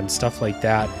walking and stuff like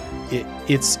that.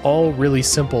 It's all really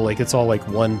simple. Like it's all like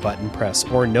one button press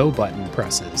or no button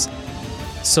presses.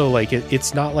 So like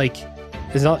it's not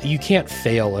you can't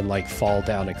fail and like fall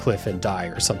down a cliff and die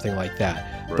or something like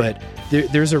that. Right.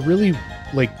 But there's a really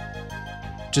like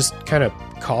just kind of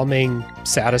calming,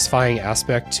 satisfying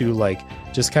aspect to like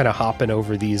just kind of hopping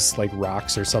over these like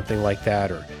rocks or something like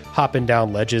that, or hopping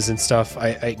down ledges and stuff.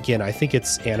 I think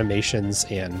it's animations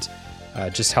and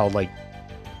just how like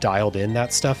dialed in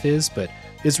that stuff is, but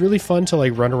it's really fun to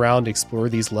like run around, explore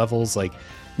these levels. Like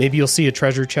maybe you'll see a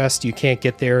treasure chest, you can't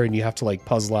get there, and you have to like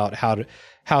puzzle out how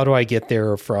do I get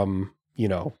there from,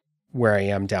 where I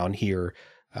am down here,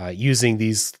 using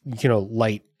these,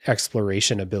 light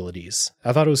exploration abilities.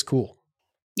 I thought it was cool.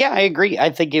 Yeah, I agree. I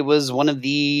think it was one of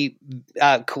the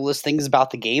coolest things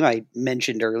about the game. I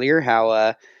mentioned earlier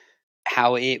how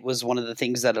it was one of the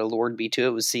things that allured me to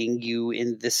it, was seeing you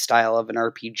in this style of an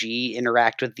RPG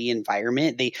interact with the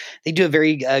environment. They do a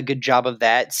very good job of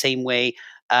that. Same way,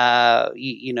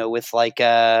 with like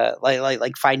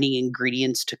finding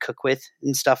ingredients to cook with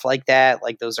and stuff like that.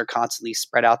 Like those are constantly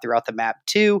spread out throughout the map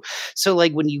too. So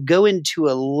like when you go into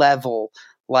a level,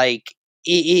 like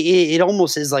it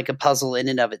almost is like a puzzle in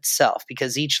and of itself,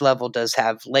 because each level does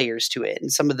have layers to it.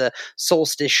 And some of the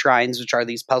solstice shrines, which are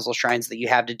these puzzle shrines that you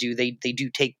have to do, they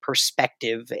do take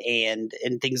perspective and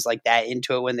things like that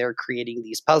into it when they're creating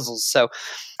these puzzles. So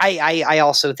I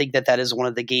also think that is one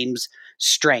of the game's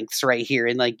strengths right here.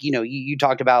 And like, you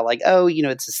talked about like,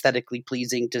 it's aesthetically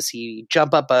pleasing to see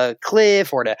jump up a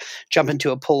cliff or to jump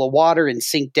into a pool of water and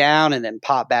sink down and then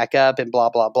pop back up and blah,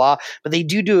 blah, blah. But they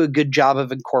do a good job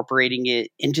of incorporating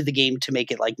it into the game to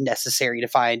make it like necessary to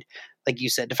find, like you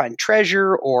said, to find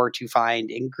treasure or to find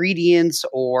ingredients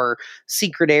or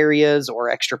secret areas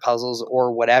or extra puzzles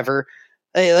or whatever.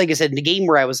 Like I said, in a game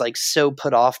where I was like so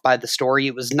put off by the story,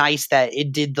 it was nice that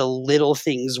it did the little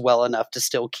things well enough to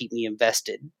still keep me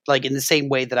invested, like in the same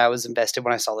way that I was invested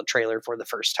when I saw the trailer for the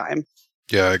first time.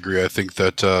 Yeah, I agree. I think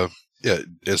that,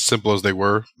 as simple as they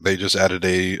were, they just added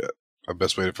a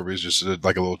best way for me is just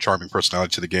like a little charming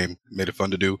personality to the game. Made it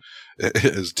fun to do.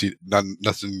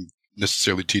 Nothing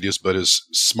necessarily tedious, but as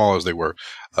small as they were,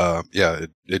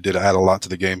 it did add a lot to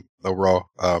the game overall.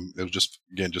 It was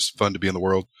just fun to be in the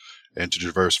world and to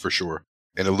traverse for sure.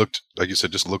 And it looked, like you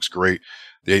said, just looks great.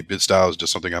 The 8-bit style is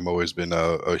just something I've always been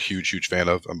a huge fan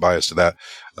of. I'm biased to that.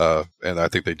 And I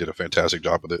think they did a fantastic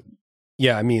job with it.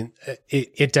 Yeah, I mean,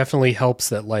 it definitely helps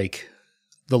that like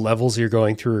the levels you're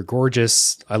going through are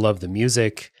gorgeous. I love the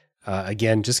music.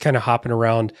 Again, just kind of hopping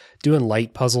around, doing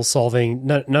light puzzle solving.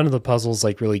 None of the puzzles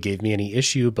like really gave me any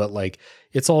issue, but like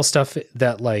it's all stuff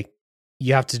that like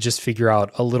you have to just figure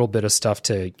out a little bit of stuff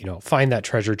to, find that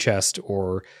treasure chest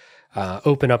or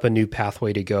open up a new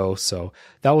pathway to go. So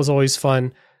that was always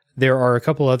fun. There are a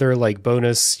couple other like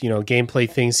bonus, gameplay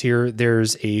things here.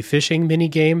 There's a fishing mini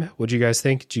game. What'd you guys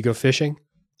think? Did you go fishing?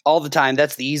 All the time.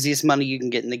 That's the easiest money you can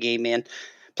get in the game, man.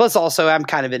 Plus, also, I'm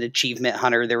kind of an achievement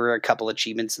hunter. There were a couple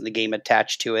achievements in the game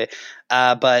attached to it.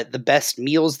 But the best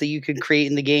meals that you can create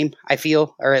in the game, I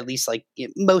feel, or at least like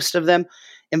most of them,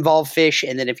 involve fish.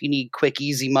 And then if you need quick,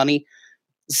 easy money,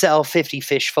 sell 50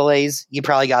 fish fillets. You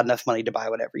probably got enough money to buy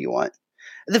whatever you want.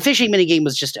 The fishing minigame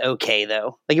was just okay,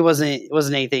 though. Like it wasn't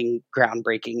anything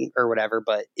groundbreaking or whatever,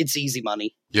 but it's easy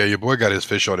money. Yeah, your boy got his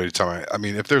fish on anytime. I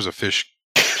mean, if there's a fish,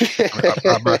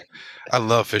 I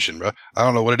love fishing, bro. I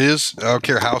don't know what it is. I don't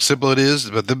care how simple it is,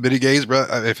 but the mini games, bro.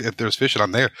 If there's fishing,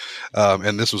 I'm there.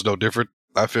 And this was no different.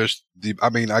 I fished.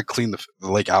 I cleaned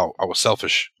the lake out. I was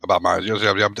selfish about mine.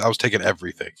 I was taking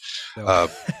everything.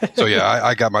 So yeah,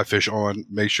 I got my fish on.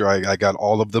 Make sure I got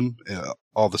all of them,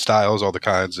 all the styles, all the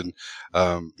kinds, and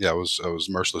I was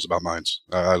merciless about mine.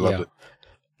 I loved it.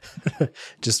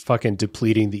 Just fucking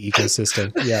depleting the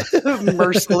ecosystem. Yeah.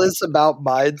 Merciless about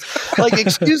mines. Like,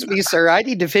 excuse me, sir, I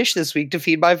need to fish this week to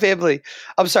feed my family.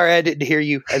 I'm sorry, I didn't hear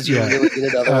you as you really did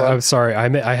another one. I'm sorry.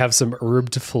 I have some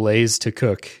herbed fillets to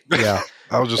cook. Yeah.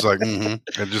 I was just like, and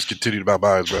just continued about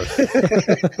mines, bro.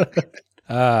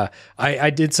 I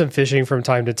did some fishing from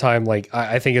time to time. Like,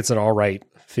 I think it's an all right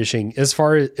fishing as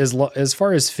far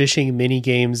as fishing mini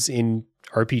games in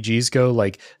RPGs go.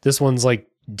 Like, this one's like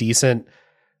decent.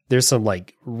 there's some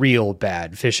like real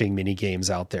bad fishing mini games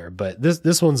out there, but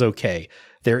this one's okay.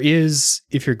 There is,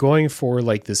 if you're going for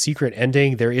like the secret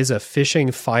ending, there is a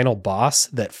fishing final boss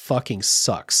that fucking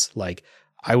sucks. Like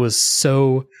I was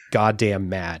so goddamn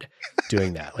mad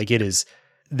doing that. Like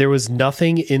there was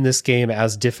nothing in this game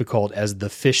as difficult as the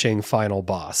fishing final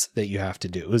boss that you have to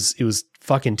do. It was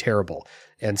fucking terrible.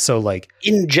 And so like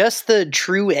in just the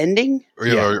true ending,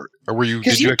 or were you?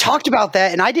 Because you talked about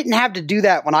that, and I didn't have to do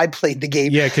that when I played the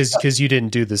game. Yeah, because you didn't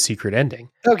do the secret ending.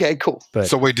 Okay, cool. But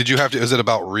so wait, did you have to? Is it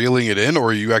about reeling it in, or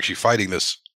are you actually fighting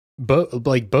this?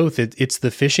 Both. It's the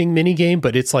fishing mini game,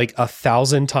 but it's like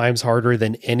 1,000 times harder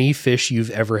than any fish you've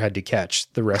ever had to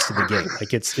catch the rest of the game.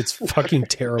 Like it's fucking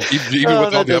terrible. Even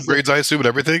with all the upgrades, I assume, and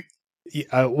everything.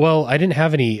 Well, I didn't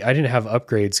have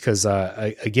upgrades because,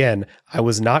 again, I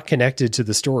was not connected to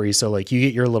the story. So like you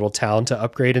get your little town to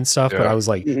upgrade and stuff, but I was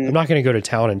like, I'm not going to go to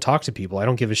town and talk to people. I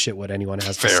don't give a shit what anyone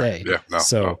has to say. Yeah,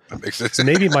 no, that makes sense. So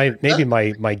maybe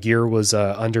my gear was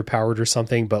underpowered or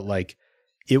something, but like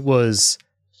it was.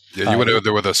 Yeah, you went out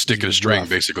there with a stick and a string,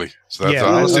 basically. So that's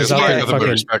I was out there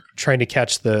fucking trying to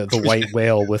catch the white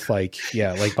whale with like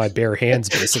my bare hands,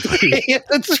 basically.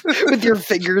 With your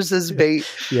fingers as bait.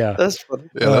 Yeah, that's funny.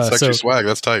 Yeah, that's actually swag.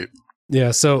 That's tight.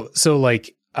 Yeah, so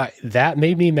like that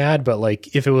made me mad. But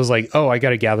like if it was like, oh, I got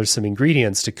to gather some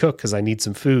ingredients to cook because I need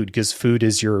some food because food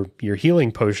is your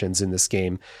healing potions in this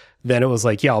game. Then it was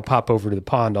like, yeah, I'll pop over to the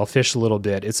pond. I'll fish a little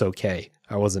bit. It's okay.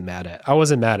 I wasn't mad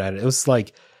at it. It was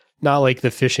like. Not like the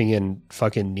fishing in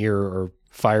fucking Nier or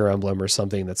Fire Emblem or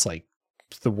something that's like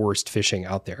the worst fishing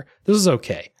out there. This is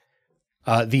okay.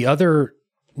 The other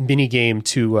mini game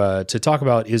to talk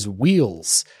about is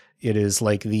Wheels. It is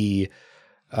like the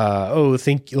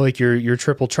think like your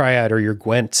triple triad or your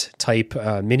Gwent type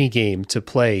mini game to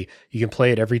play. You can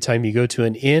play it every time you go to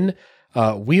an inn.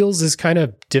 Wheels is kind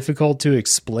of difficult to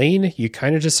explain. You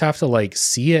kind of just have to like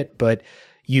see it, but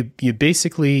you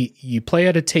basically you play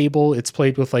at a table. It's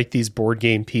played with like these board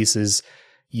game pieces.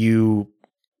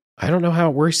 I don't know how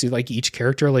it works. Like each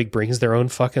character like brings their own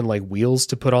fucking like wheels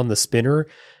to put on the spinner,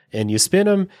 and you spin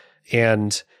them,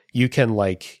 and you can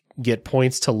like get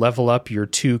points to level up your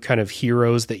two kind of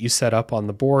heroes that you set up on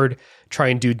the board. Try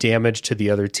and do damage to the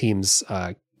other team's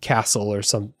castle or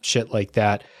some shit like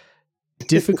that.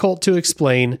 Difficult to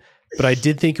explain, but I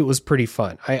did think it was pretty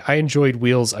fun. I enjoyed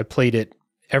Wheels. I played it.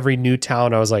 Every new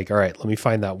town, I was like, all right, let me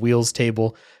find that Wheels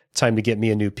table. Time to get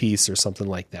me a new piece or something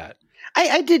like that.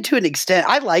 I did to an extent.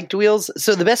 I liked Wheels.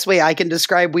 So the best way I can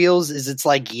describe Wheels is it's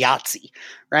like Yahtzee,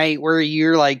 right? Where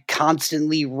you're like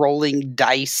constantly rolling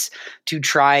dice to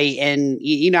try and,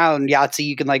 you know, in Yahtzee,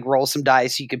 you can like roll some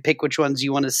dice. You can pick which ones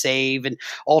you want to save and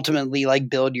ultimately like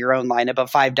build your own lineup of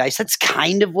 5 dice. That's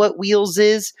kind of what Wheels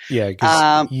is. Yeah,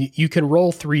 because you can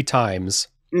roll 3 times.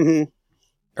 Mm-hmm.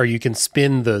 Or you can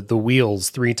spin the wheels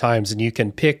 3 times and you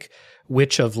can pick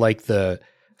which of like the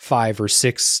 5 or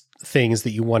 6 things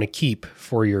that you want to keep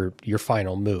for your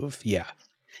final move. Yeah.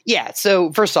 Yeah.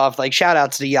 So first off, like shout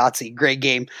outs to Yahtzee, great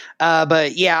game.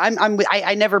 But yeah,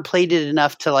 I never played it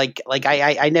enough to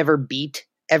I never beat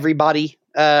everybody.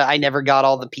 I never got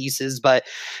all the pieces, but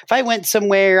if I went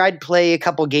somewhere, I'd play a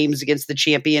couple games against the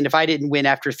champion. If I didn't win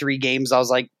after 3 games, I was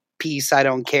like, peace. I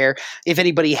don't care. If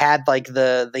anybody had like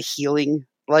the healing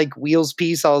like Wheels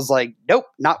piece, I was like, nope,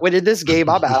 not winning this game.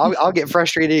 I'll get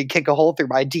frustrated and kick a hole through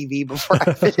my TV before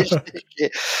I finish this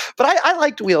shit. But I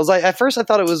liked Wheels. At first I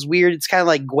thought it was weird. It's kind of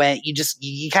like Gwent.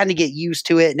 You kind of get used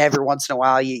to it, and every once in a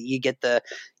while you get the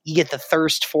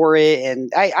thirst for it. And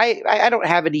I don't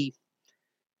have any.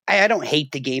 I don't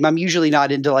hate the game. I'm usually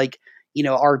not into like, you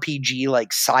know, RPG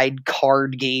like side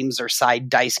card games or side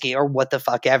dice game or what the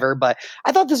fuck ever. But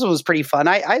I thought this one was pretty fun.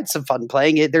 I had some fun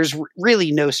playing it. There's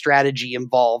really no strategy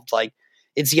involved. Like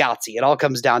it's Yahtzee. It all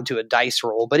comes down to a dice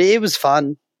roll, but it was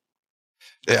fun.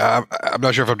 Yeah, I'm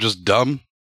not sure if I'm just dumb,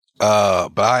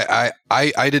 but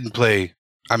I didn't play.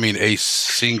 I mean, a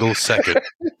single second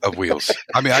of Wheels.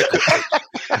 I mean,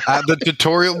 the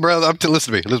tutorial, bro.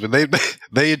 Listen to me.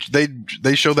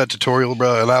 They showed that tutorial,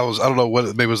 bro, and I don't know what,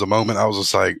 maybe it was a moment. I was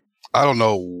just like, I don't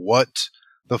know what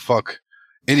the fuck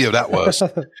any of that was,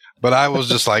 but I was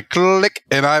just like, click,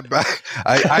 and I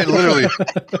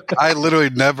literally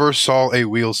never saw a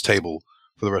Wheels table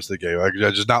for the rest of the game. Like,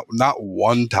 I just not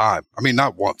one time. I mean,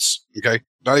 not once. Okay,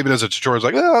 not even as a tutorial.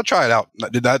 It's like, I'll try it out. I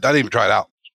didn't even try it out.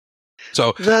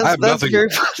 So I have nothing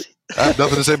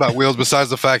to say about Wheels besides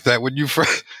the fact that when you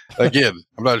again,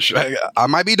 I'm not sure. I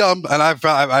might be dumb, and I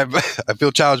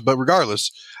feel challenged, but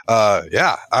regardless,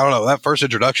 yeah, I don't know. That first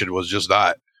introduction was just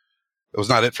not. It was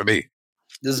not it for me.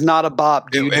 This is not a bop,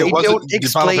 dude. It wasn't don't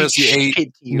explain Final Fantasy shit VIII.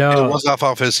 to you. No, it was not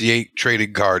Final Fantasy VIII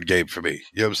trading card game for me.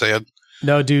 You know what I'm saying?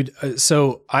 No, dude.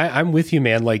 So I'm with you,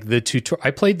 man. Like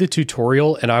I played the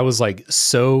tutorial and I was like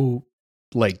so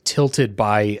like tilted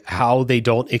by how they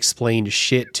don't explain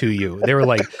shit to you. They were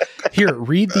like, here,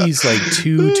 read these like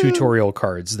 2 tutorial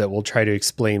cards that will try to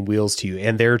explain wheels to you.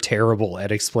 And they're terrible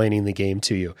at explaining the game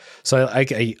to you. So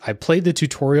I played the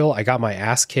tutorial. I got my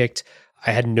ass kicked.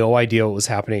 I had no idea what was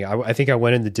happening. I think I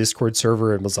went in the Discord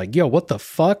server and was like, yo, what the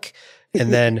fuck?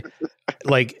 And then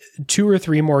like 2 or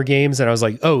 3 more games. And I was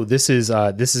like, oh, this is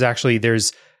actually,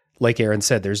 there's, like Aaron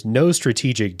said, there's no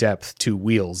strategic depth to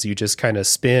wheels. You just kind of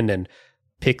spin and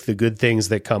pick the good things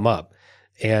that come up.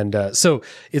 And so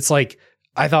it's like,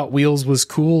 I thought wheels was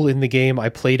cool in the game. I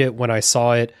played it when I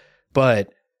saw it,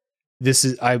 but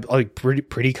I'm like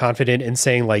pretty confident in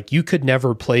saying like, you could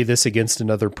never play this against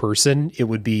another person. It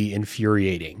would be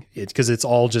infuriating because it's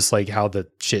all just like how the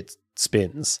shit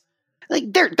spins.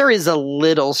 Like there is a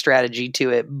little strategy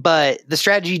to it, but the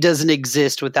strategy doesn't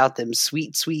exist without them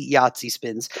sweet Yahtzee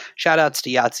spins. Shout outs to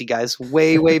Yahtzee guys.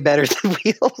 Way better than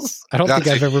wheels. I don't think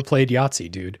I've ever played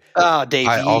Yahtzee, dude. Oh, Dave.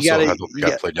 I don't think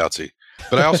I've played Yahtzee,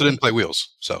 but I also didn't play wheels.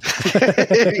 So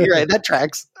you're right. That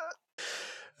tracks.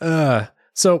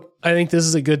 So I think this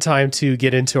is a good time to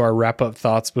get into our wrap up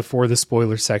thoughts before the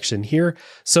spoiler section here.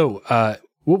 So,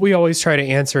 what we always try to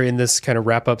answer in this kind of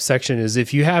wrap up section is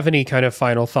if you have any kind of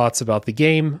final thoughts about the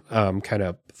game, kind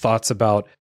of thoughts about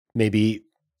maybe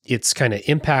its kind of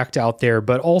impact out there,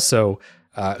 but also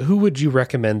who would you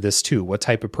recommend this to? What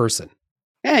type of person?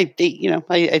 I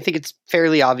think it's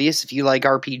fairly obvious. If you like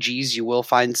RPGs, you will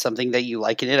find something that you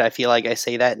like in it. I feel like I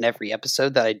say that in every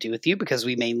episode that I do with you because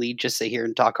we mainly just sit here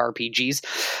and talk RPGs.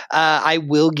 I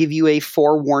will give you a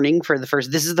forewarning for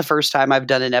this is the first time I've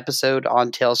done an episode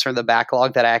on Tales from the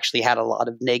Backlog that I actually had a lot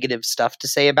of negative stuff to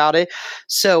say about it.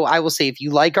 So I will say if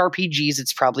you like RPGs,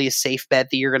 it's probably a safe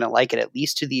bet that you're going to like it, at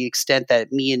least to the extent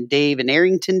that me and Dave and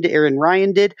Aaron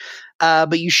Ryan did.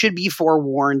 But you should be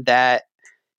forewarned that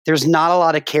there's not a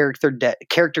lot of character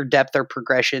depth or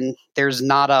progression. There's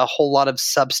not a whole lot of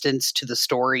substance to the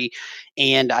story.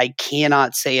 And I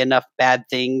cannot say enough bad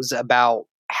things about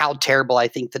how terrible I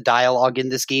think the dialogue in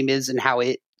this game is and how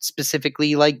it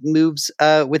specifically like moves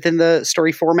within the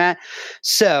story format.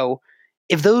 So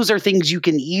if those are things you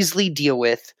can easily deal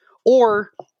with,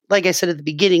 or like I said at the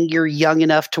beginning, you're young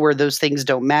enough to where those things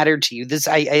don't matter to you.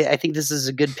 I think this is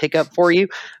a good pickup for you.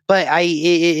 But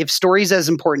if story's as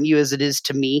important to you as it is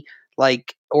to me,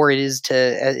 like, or it is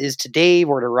to Dave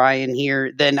or to Ryan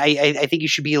here, then I think you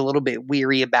should be a little bit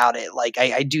weary about it. Like,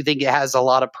 I do think it has a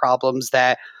lot of problems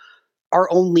that are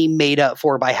only made up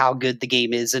for by how good the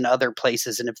game is in other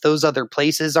places. And if those other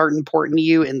places aren't important to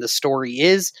you and the story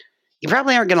is, you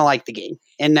probably aren't going to like the game.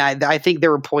 And I think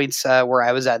there were points where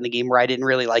I was at in the game where I didn't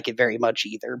really like it very much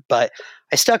either. But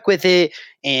I stuck with it,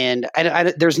 and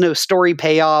there's no story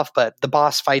payoff, but the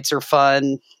boss fights are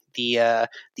fun. The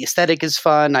aesthetic is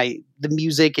fun. The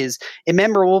music is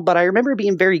immemorable, but I remember it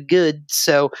being very good.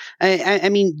 So I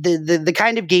mean, the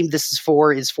kind of game this is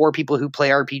for people who play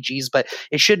RPGs, but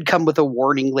it should come with a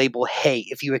warning label. Hey,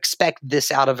 if you expect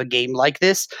this out of a game like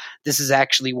this, this is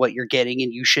actually what you're getting,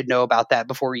 and you should know about that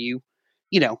before you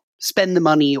spend the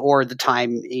money or the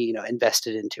time,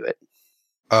 invested into it.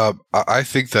 I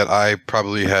think that I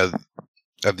probably have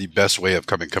the best way of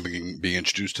being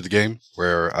introduced to the game,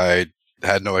 where I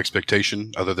had no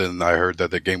expectation other than I heard that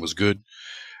the game was good.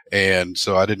 And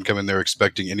so I didn't come in there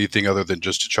expecting anything other than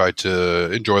just to try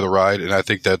to enjoy the ride. And I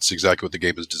think that's exactly what the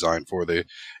game is designed for.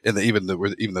 Even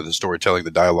the storytelling,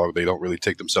 the dialogue, they don't really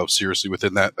take themselves seriously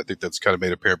within that. I think that's kind of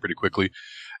made apparent pretty quickly.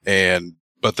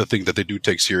 But the thing that they do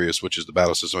take serious, which is the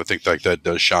battle system, I think like that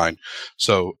does shine.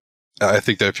 So I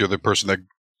think that if you're the person that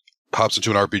hops into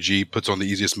an RPG, puts on the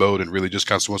easiest mode, and really just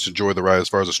kind of wants to enjoy the ride as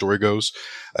far as the story goes,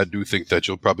 I do think that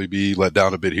you'll probably be let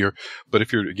down a bit here. But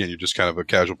if you're just kind of a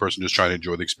casual person just trying to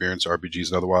enjoy the experience, RPGs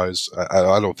and otherwise,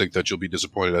 I don't think that you'll be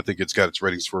disappointed. I think it's got its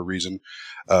ratings for a reason,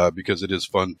 because it is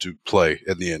fun to play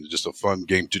in the end. It's just a fun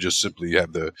game to just simply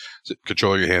have the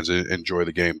control in your hands and enjoy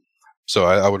the game. So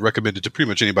I would recommend it to pretty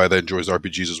much anybody that enjoys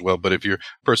RPGs as well. But if you're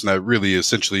a person that really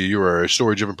essentially you are a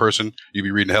story-driven person, you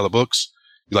be reading hella books,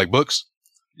 you like books,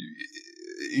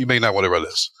 you may not want to run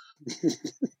this.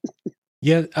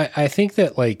 Yeah, I think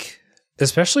that, like,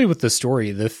 especially with the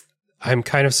story, I'm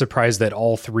kind of surprised that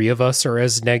all 3 of us are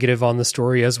as negative on the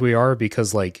story as we are,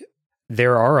 because, like,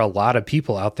 there are a lot of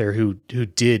people out there who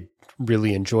did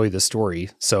really enjoy the story.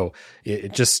 So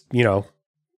it just,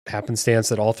 happenstance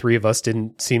that all 3 of us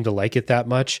didn't seem to like it that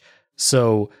much.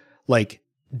 So, like,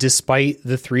 despite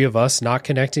the 3 of us not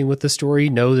connecting with the story,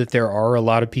 know that there are a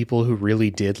lot of people who really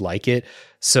did like it.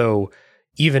 So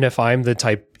even if I'm the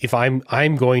type, if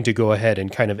I'm going to go ahead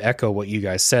and kind of echo what you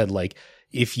guys said, like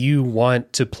if you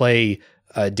want to play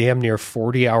a damn near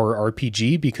 40-hour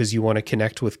RPG because you want to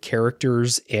connect with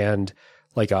characters and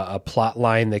like a plot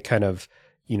line that kind of,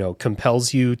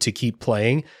 compels you to keep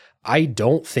playing, I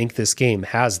don't think this game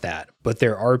has that, but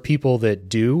there are people that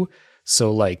do.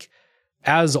 So like,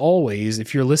 as always,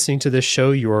 if you're listening to this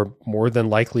show, you're more than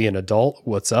likely an adult.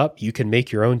 What's up? You can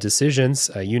make your own decisions.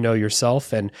 You know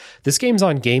yourself. And this game's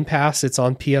on Game Pass. It's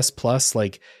on PS Plus.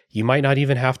 Like, you might not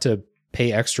even have to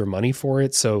pay extra money for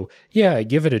it. So yeah,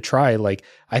 give it a try. Like,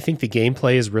 I think the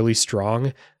gameplay is really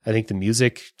strong. I think the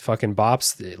music fucking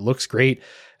bops. It looks great.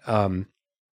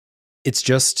 It's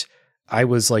just, I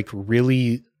was like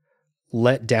really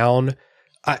let down.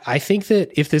 I think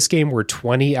that if this game were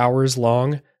 20 hours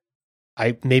long,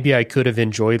 maybe I could have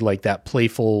enjoyed like that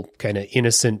playful kind of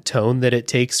innocent tone that it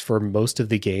takes for most of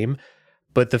the game.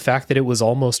 But the fact that it was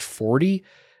almost 40,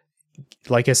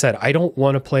 like I said, I don't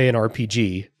want to play an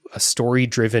RPG, a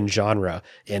story-driven genre,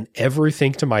 and ever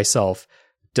think to myself,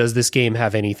 does this game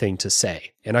have anything to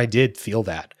say? And I did feel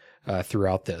that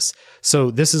throughout this.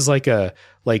 So this is like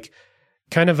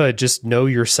kind of a just know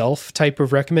yourself type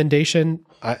of recommendation.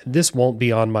 This won't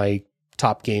be on my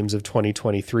top games of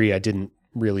 2023. I didn't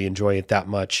really enjoy it that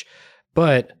much.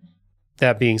 But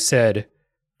that being said,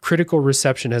 critical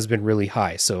reception has been really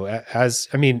high. So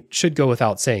should go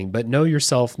without saying, but know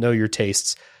yourself, know your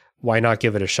tastes. Why not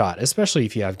give it a shot? Especially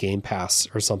if you have Game Pass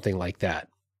or something like that.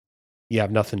 You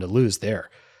have nothing to lose there.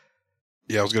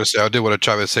 Yeah, I was going to say, I did want to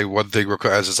try to say one thing real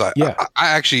quick. I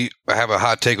actually have a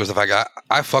hot take with the fact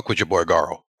I fuck with your boy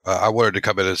Garo. I wanted to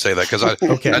come in and say that because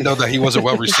I know that he wasn't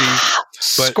well received.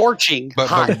 Scorching. But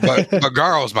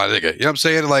Garo's my nigga. You know what I'm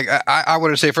saying? Like, I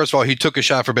want to say, first of all, he took a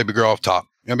shot for baby girl off top.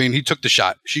 I mean, he took the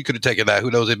shot. She could have taken that.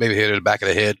 Who knows? It maybe hit her in the back of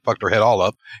the head, fucked her head all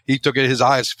up. He took it. His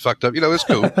eyes fucked up. It's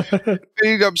cool. You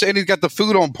know what I'm saying? He's got the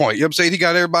food on point. You know what I'm saying? He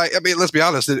got everybody. I mean, let's be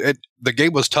honest. The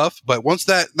game was tough, but once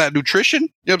that nutrition, you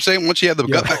know what I'm saying? Once you had the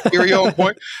gut bacteria on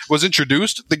point was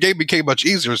introduced, the game became much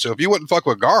easier. So if you wouldn't fuck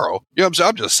with Garo, you know what I'm saying?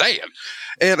 I'm just saying.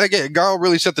 And again, Garo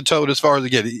really set the tone as far as,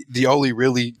 again, the only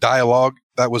really dialogue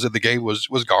that was in the game was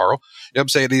Garo. You know what I'm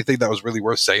saying? Anything that was really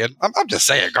worth saying. I'm just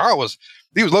saying, Garo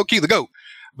he was low key the GOAT.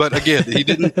 But again,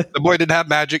 the boy didn't have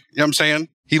magic. You know what I'm saying?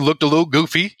 He looked a little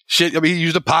goofy. Shit. I mean, he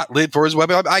used a pot lid for his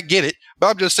weapon. I get it. But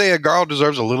I'm just saying, Garl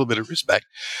deserves a little bit of respect,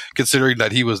 considering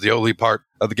that he was the only part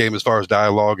of the game as far as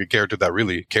dialogue and character that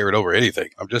really carried over anything.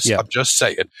 I'm just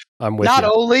saying. I'm with Not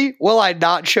you. only will I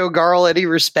not show Garl any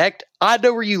respect, I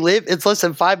know where you live. It's less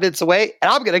than 5 minutes away, and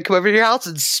I'm going to come over to your house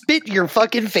and spit in your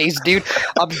fucking face, dude.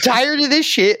 I'm tired of this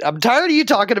shit. I'm tired of you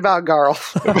talking about Garl.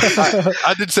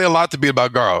 I did say a lot to be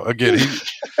about Garl. Again,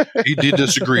 he did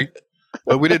disagree.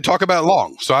 But we didn't talk about it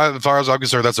long. So as far as I'm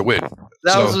concerned, that's a win.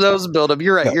 That was a build-up.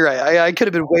 You're right. You're right. I could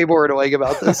have been way more annoying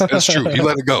about this. That's true. He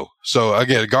let it go. So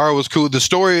again, Garo was cool. The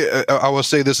story, I will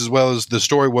say this as well, as the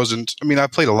story wasn't, I mean, I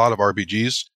played a lot of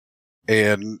RPGs,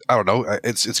 and I don't know,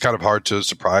 it's kind of hard to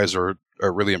surprise or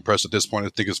really impress at this point, I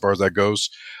think, as far as that goes.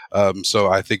 So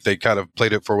I think they kind of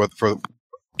played it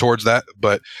towards that,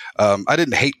 but I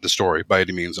didn't hate the story by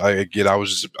any means. I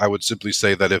would simply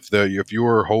say that if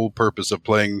your whole purpose of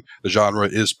playing the genre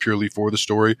is purely for the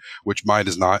story, which mine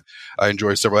is not, I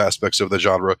enjoy several aspects of the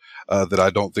genre that I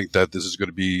don't think that this is going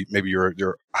to be maybe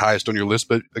your highest on your list.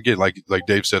 But again, like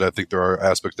Dave said, I think there are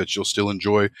aspects that you'll still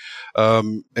enjoy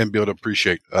and be able to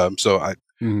appreciate. So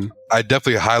I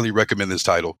definitely highly recommend this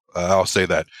title. I'll say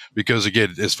that because,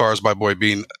 again, as far as my boy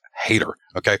being hater,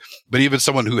 okay, but even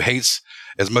someone who hates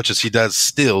as much as he does,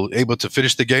 still able to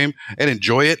finish the game and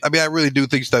enjoy it. I mean, I really do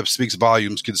think that speaks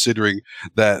volumes, considering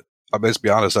that, let's be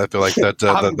honest, I feel like that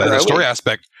the story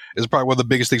aspect is probably one of the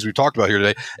biggest things we've talked about here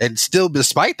today. And still,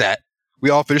 despite that, we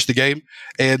all finished the game.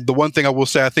 And the one thing I will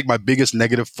say, I think my biggest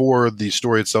negative for the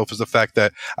story itself is the fact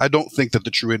that I don't think that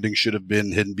the true ending should have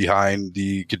been hidden behind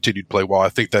the continued play wall. I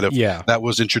think that if that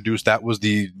was introduced, that was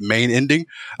the main ending,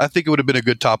 I think it would have been a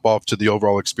good top off to the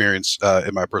overall experience,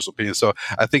 in my personal opinion. So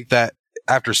I think that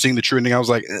after seeing the true ending, I was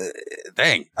like,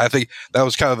 dang, I think that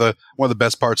was kind of one of the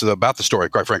best parts about the story,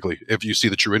 quite frankly, if you see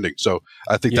the true ending. So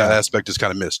I think that aspect is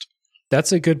kind of missed.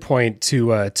 That's a good point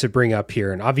to bring up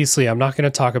here. And obviously I'm not going to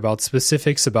talk about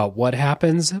specifics about what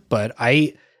happens, but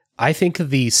I think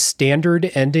the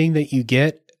standard ending that you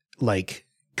get, like,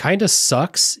 kind of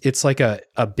sucks. It's like a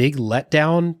big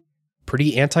letdown,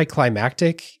 pretty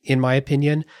anticlimactic in my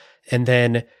opinion. And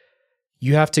then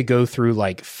you have to go through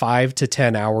like 5 to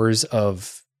 10 hours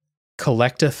of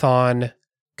collectathon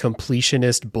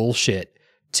completionist bullshit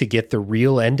to get the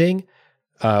real ending,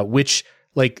 which,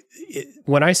 like,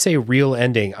 when I say real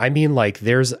ending, I mean like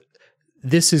there's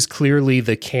this is clearly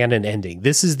the canon ending.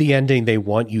 This is the ending they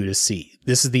want you to see.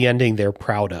 This is the ending they're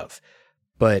proud of.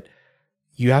 But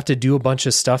you have to do a bunch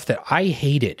of stuff that I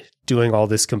hated doing all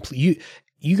this complete.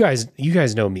 You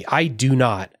guys know me. I do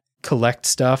not collect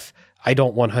stuff. I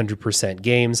don't 100%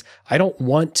 games. I don't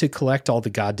want to collect all the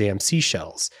goddamn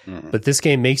seashells. But this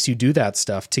game makes you do that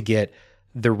stuff to get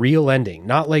the real ending.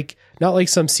 Not like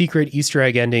some secret Easter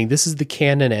egg ending. This is the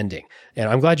canon ending. And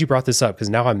I'm glad you brought this up because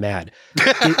now I'm mad.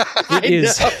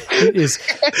 It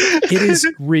is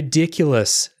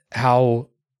ridiculous how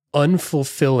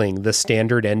unfulfilling the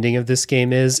standard ending of this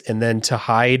game is, and then to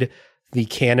hide the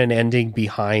canon ending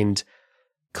behind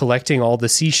collecting all the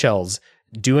seashells,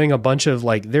 doing a bunch of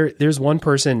there's one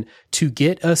person, to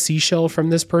get a seashell from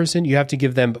this person, you have to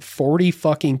give them 40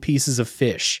 fucking pieces of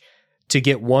fish to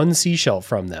get one seashell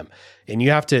from them. And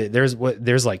you have to,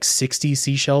 there's like 60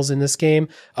 seashells in this game.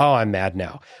 Oh, I'm mad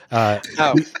now. But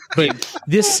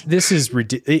this is,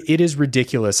 it is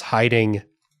ridiculous hiding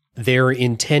their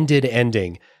intended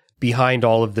ending behind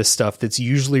all of this stuff that's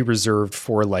usually reserved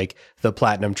for like the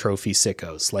platinum trophy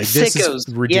sickos. Like this is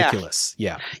ridiculous.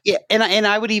 Yeah. And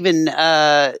I would even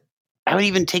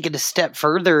take it a step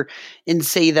further and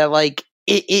say that like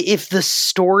if the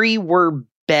story were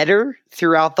better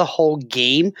throughout the whole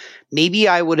game, maybe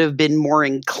I would have been more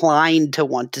inclined to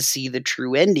want to see the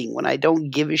true ending when I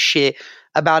don't give a shit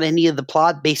about any of the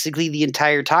plot basically the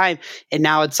entire time. And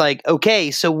now it's like,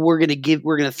 okay, so we're going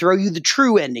to throw you the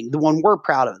true ending, the one we're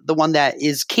proud of, the one that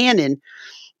is canon.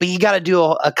 But you got to do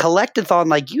a collectathon,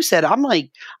 like you said. I'm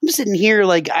sitting here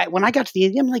like when I got to the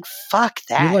end, I'm like, fuck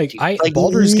that. You're like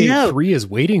Baldur's Gate 3 is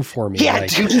waiting for me. Yeah,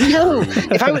 dude, no.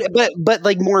 If I would, but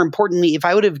like more importantly, if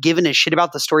I would have given a shit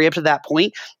about the story up to that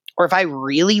point, or if I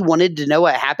really wanted to know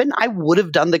what happened, I would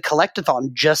have done the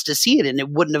collectathon just to see it, and it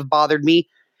wouldn't have bothered me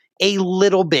a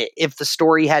little bit if the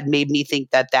story had made me think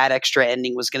that extra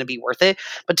ending was going to be worth it.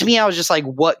 But to me, I was just like,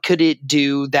 what could it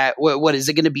do that, what is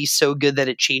it going to be so good that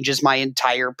it changes my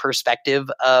entire perspective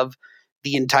of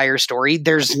the entire story?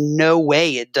 There's no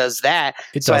way it does that.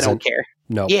 So I don't care.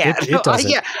 No, yeah, it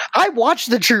doesn't. I watched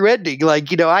the true ending. Like,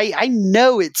 I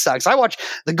know it sucks. I watched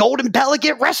the Golden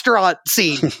Pelican restaurant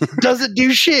scene. Doesn't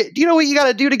do shit. Do you know what you got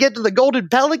to do to get to the Golden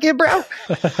Pelican, bro?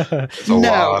 It's a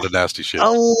lot of nasty shit. A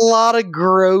lot of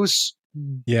gross.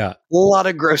 Yeah, a lot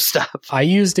of gross stuff. I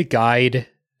used a guide,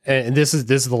 and this is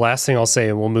the last thing I'll say,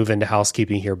 and we'll move into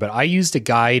housekeeping here. But I used a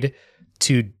guide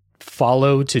to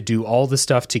follow to do all the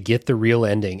stuff to get the real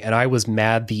ending, and I was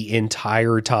mad the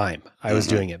entire time I was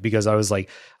doing it, because I was like,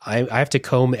 I have to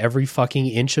comb every fucking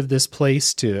inch of this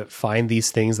place to find these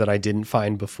things that I didn't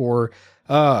find before.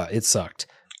 It sucked.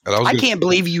 I can't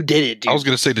believe you did it, dude. I was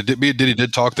going to say, Diddy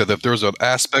did talk that if there was an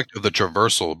aspect of the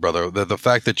traversal, brother, the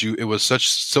fact that it was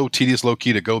so tedious, low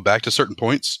key to go back to certain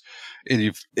points,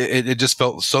 it just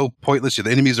felt so pointless.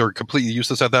 The enemies are completely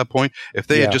useless at that point. If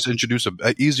they had just introduced an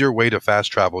easier way to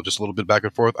fast travel, just a little bit back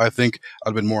and forth, I think I'd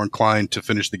have been more inclined to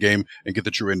finish the game and get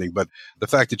the true ending. But the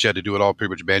fact that you had to do it all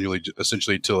pretty much manually,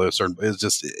 essentially till a certain,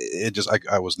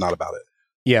 I was not about it.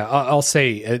 Yeah, I'll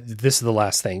say this is the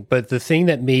last thing, but the thing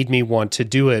that made me want to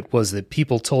do it was that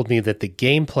people told me that the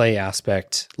gameplay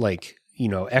aspect, like,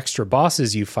 extra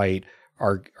bosses you fight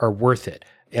are worth it,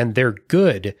 and they're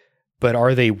good. But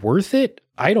are they worth it?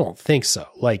 I don't think so.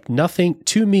 Like nothing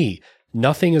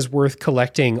is worth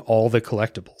collecting all the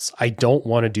collectibles. I don't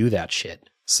want to do that shit.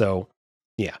 So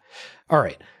yeah. All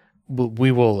right.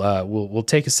 We'll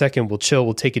take a second. We'll chill.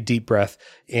 We'll take a deep breath,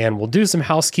 and we'll do some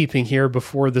housekeeping here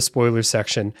before the spoiler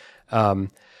section.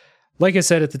 Like I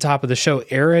said at the top of the show,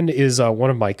 Aaron is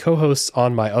one of my co-hosts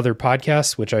on my other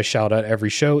podcast, which I shout out every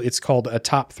show. It's called A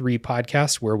Top 3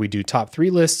 Podcast, where we do top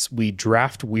 3 lists. We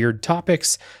draft weird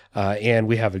topics, and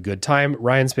we have a good time.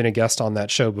 Ryan's been a guest on that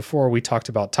show before. We talked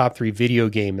about top 3 video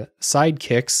game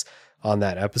sidekicks on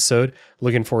that episode.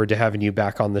 Looking forward to having you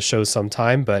back on the show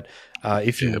sometime. But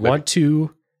if you want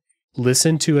to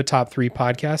listen to A Top 3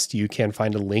 Podcast, you can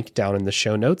find a link down in the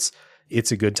show notes.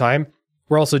 It's a good time.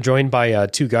 We're also joined by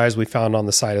 2 guys we found on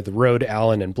the side of the road,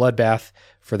 Alan and Bloodbath,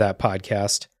 for that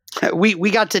podcast.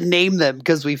 We got to name them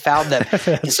because we found them.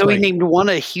 So we named one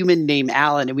a human named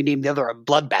Alan, and we named the other a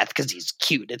Bloodbath because he's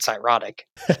cute. It's ironic.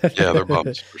 Yeah, they're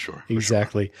bums for sure.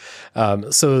 Exactly.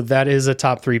 So that is A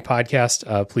Top 3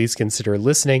 Podcast. Please consider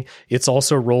listening. It's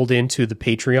also rolled into the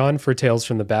Patreon for Tales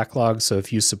from the Backlog. So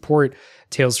if you support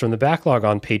Tales from the Backlog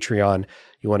on Patreon,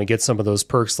 you want to get some of those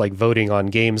perks like voting on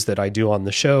games that I do on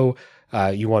the show.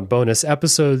 You want bonus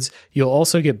episodes. You'll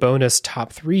also get bonus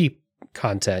top 3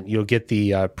 content. You'll get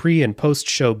the pre and post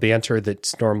show banter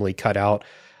that's normally cut out.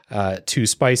 too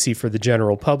spicy for the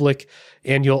general public.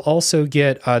 And you'll also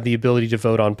get the ability to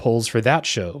vote on polls for that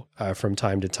show from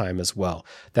time to time as well.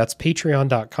 That's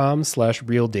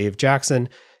patreon.com/RealDaveJackson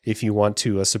if you want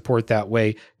to support that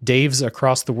way. Daves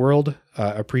across the world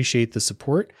appreciate the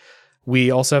support. We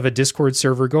also have a Discord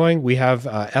server going. We have,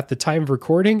 at the time of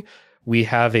recording, we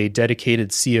have a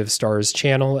dedicated Sea of Stars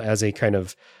channel as a kind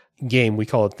of game. We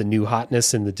call it the new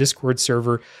hotness in the Discord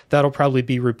server. That'll probably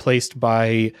be replaced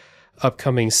by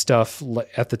upcoming stuff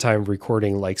at the time of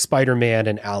recording, like Spider-Man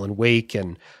and Alan Wake,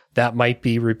 and that might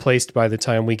be replaced by the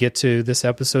time we get to this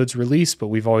episode's release, but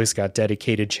we've always got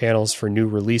dedicated channels for new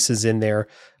releases in there.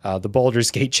 The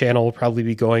Baldur's Gate channel will probably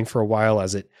be going for a while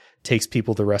as it takes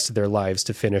people the rest of their lives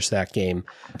to finish that game.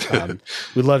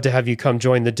 We'd love to have you come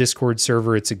join the Discord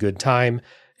server. It's a good time.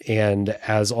 And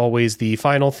as always, the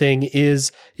final thing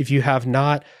is, if you have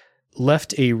not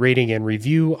left a rating and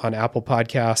review on Apple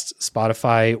Podcasts,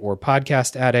 Spotify, or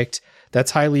Podcast Addict, that's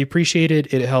highly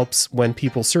appreciated. It helps when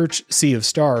people search Sea of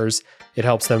Stars. It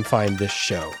helps them find this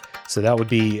show. So that would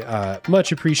be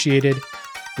much appreciated.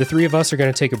 The three of us are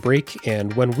going to take a break,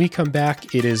 and when we come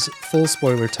back, it is full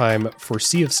spoiler time for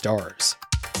Sea of Stars.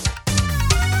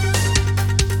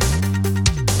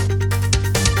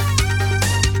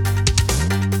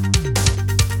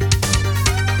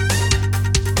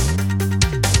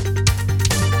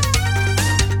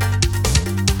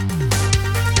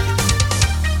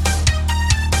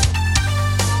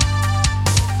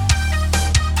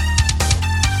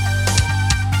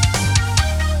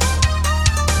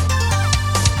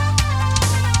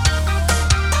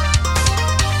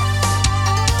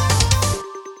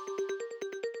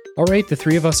 All right, the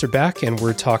three of us are back, and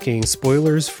we're talking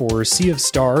spoilers for Sea of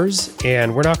Stars,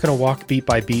 and we're not going to walk beat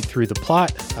by beat through the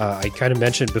plot. I kind of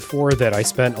mentioned before that I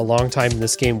spent a long time in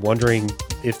this game wondering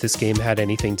if this game had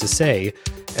anything to say,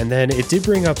 and then it did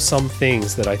bring up some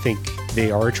things that I think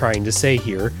they are trying to say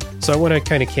here, so I want to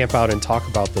kind of camp out and talk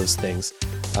about those things.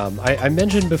 I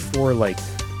mentioned before, like,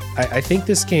 I think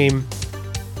this game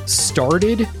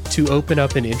started to open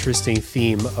up an interesting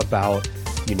theme about,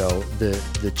 you know,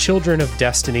 the children of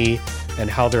destiny and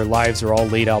how their lives are all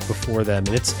laid out before them.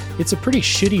 And it's a pretty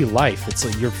shitty life. It's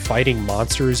like you're fighting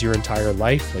monsters your entire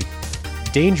life, like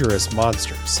dangerous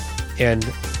monsters. And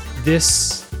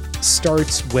this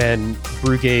starts when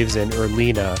Brugaves and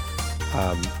Erlina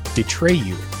betray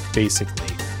you,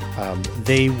 basically.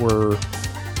 They were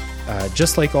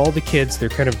just like all the kids, they're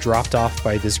kind of dropped off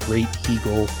by this great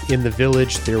eagle in the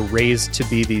village. They're raised to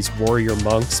be these warrior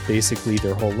monks basically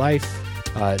their whole life.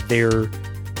 Their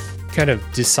kind of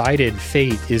decided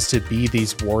fate is to be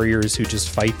these warriors who just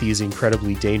fight these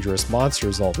incredibly dangerous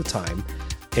monsters all the time.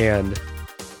 And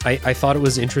I thought it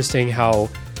was interesting how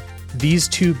these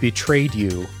two betrayed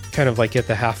you kind of like at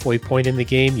the halfway point in the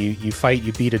game. You fight,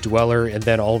 you beat a dweller, and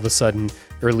then all of a sudden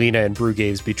Erlina and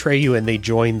Brugaves betray you and they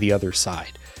join the other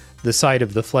side. The side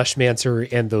of the Fleshmancer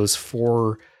and those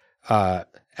four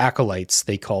acolytes,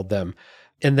 they called them.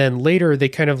 And then later they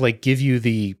kind of like give you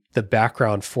the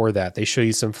background for that. They show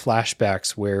you some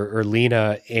flashbacks where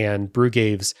Erlina and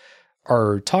Brugaves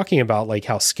are talking about like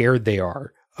how scared they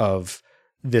are of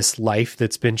this life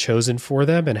that's been chosen for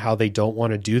them and how they don't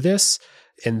want to do this.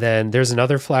 And then there's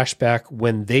another flashback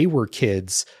when they were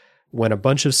kids, when a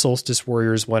bunch of Solstice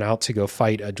warriors went out to go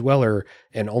fight a dweller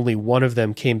and only one of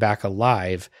them came back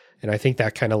alive. And I think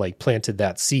that kind of like planted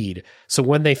that seed. So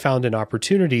when they found an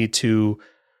opportunity to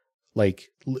like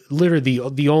literally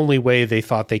the only way they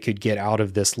thought they could get out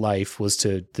of this life was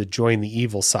to join the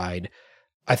evil side.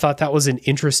 I thought that was an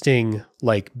interesting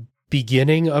like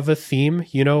beginning of a theme,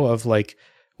 you know, of like,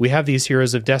 we have these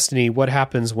heroes of destiny. What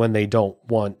happens when they don't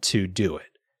want to do it?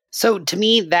 So to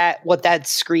me, what that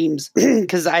screams,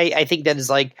 because I think that is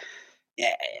like,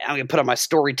 I'm going to put on my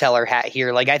storyteller hat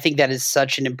here. Like, I think that is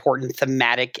such an important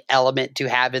thematic element to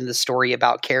have in the story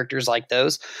about characters like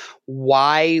those.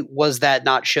 Why was that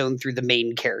not shown through the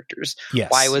main characters?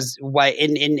 Yes.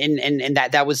 And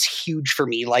that was huge for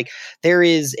me. Like there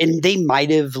is, and they might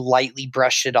have lightly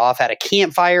brushed it off at a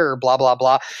campfire or blah, blah,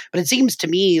 blah. But it seems to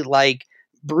me like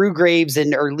Brugaves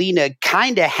and Erlina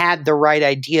kind of had the right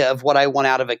idea of what I want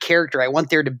out of a character. I want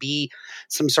there to be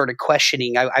some sort of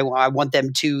questioning. I want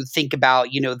them to think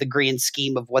about, you know, the grand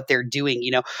scheme of what they're doing. You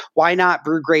know, why not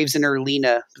Brugaves and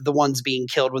Erlina, the ones being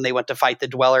killed when they went to fight the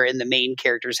dweller, and the main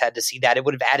characters had to see that? It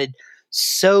would have added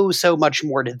so much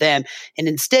more to them. And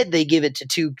instead they give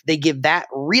that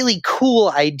really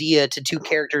cool idea to two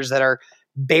characters that are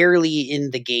barely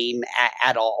in the game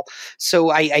at all.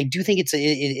 So I do think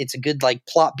it's a good like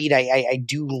plot beat. I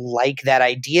do like that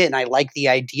idea, and I like the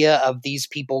idea of these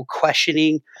people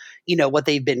questioning, what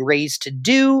they've been raised to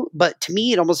do. But to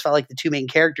me, it almost felt like the two main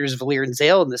characters, Valir and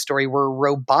Zale, in the story were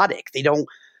robotic. They don't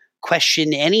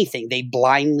question anything. They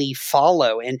blindly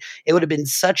follow. And it would have been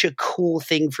such a cool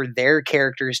thing for their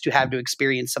characters to have to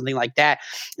experience something like that,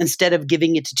 instead of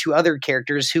giving it to two other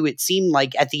characters who it seemed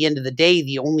like at the end of the day,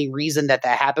 the only reason that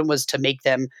happened was to make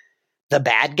them the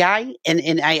bad guy.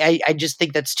 And I just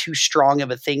think that's too strong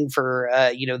of a thing for,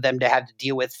 them to have to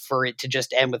deal with, for it to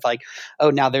just end with like,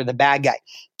 oh, now they're the bad guy.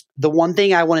 The one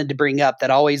thing I wanted to bring up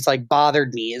that always like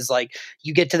bothered me is like,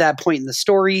 you get to that point in the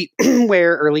story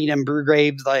where Erlina and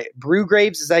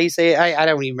Brugraves, is that how you say it?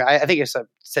 I think I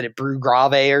said it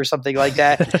Brugrave or something like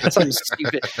that. Something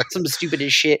stupid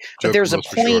as shit. But there's a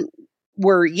point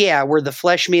where the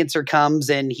Fleshmancer comes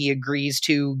and he agrees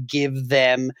to give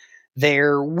them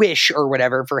their wish or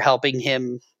whatever for helping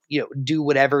him, do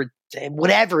whatever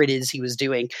it is he was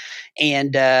doing.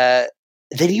 And then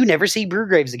you never see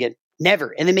Brugraves again.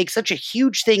 Never. And they make such a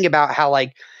huge thing about how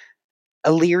like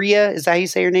Illyria, is that how you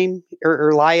say her name?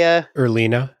 Or Erlina.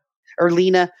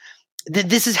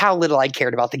 This is how little I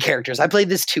cared about the characters. I played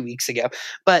this 2 weeks ago,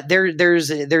 but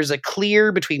there's a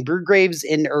clear between Brugraves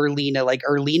and Erlina. Like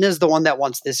Erlina's the one that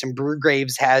wants this, and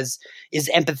Brugraves is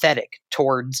empathetic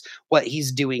towards what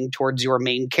he's doing towards your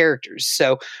main characters.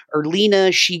 So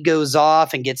Erlina, she goes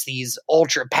off and gets these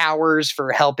ultra powers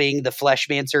for helping the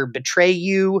Fleshmancer betray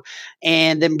you,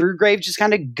 and then Brugraves just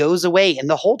kind of goes away. And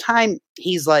the whole time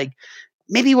he's like,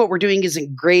 maybe what we're doing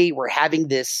isn't great. We're having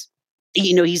this.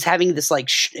 He's having this like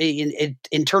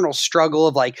internal struggle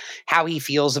of like how he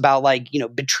feels about like,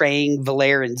 betraying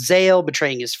Valer and Zale,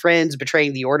 betraying his friends,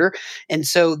 betraying the Order. And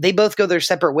so they both go their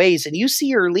separate ways. And you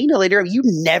see Erlina later, you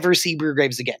never see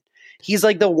Brugraves again. He's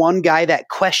like the one guy that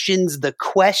questions the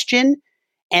question,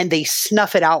 and they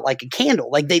snuff it out like a candle.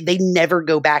 Like they never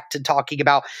go back to talking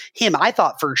about him. I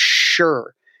thought for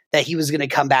sure that he was going to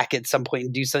come back at some point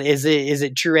and do something. Is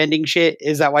it true ending shit?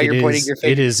 Is that why you're pointing your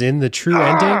finger? It is in the true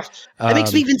ending.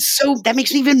 That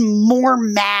makes me even more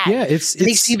mad. Yeah, it's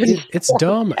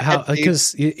dumb how,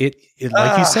 because it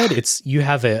like you said, you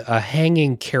have a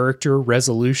hanging character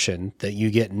resolution that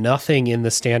you get nothing in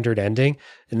the standard ending,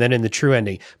 and then in the true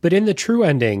ending. But in the true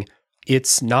ending,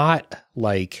 it's not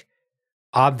like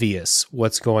obvious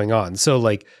what's going on. So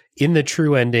like in the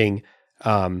true ending,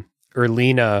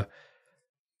 Erlina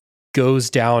goes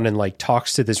down and like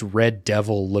talks to this red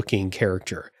devil looking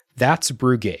character. That's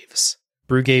Brugraves.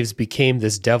 Brugraves became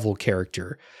this devil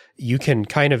character. You can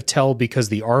kind of tell because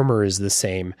the armor is the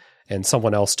same, and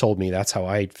someone else told me that's how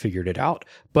I figured it out.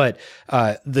 But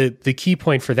the key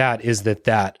point for that is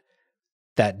that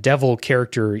devil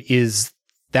character is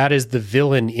the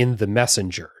villain in The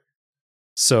Messenger.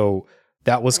 So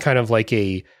that was kind of like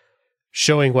a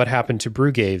showing what happened to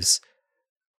Brugraves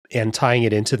and tying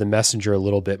it into The Messenger a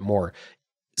little bit more.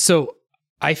 So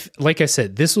like I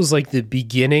said, this was like the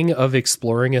beginning of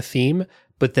exploring a theme,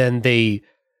 but then they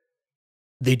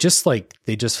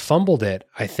just fumbled it,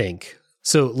 I think.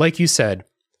 So like you said,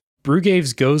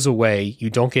 Brugraves goes away. You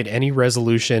don't get any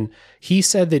resolution. He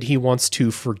said that he wants to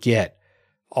forget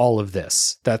all of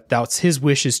this. That's his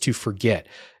wish, is to forget.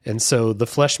 And so the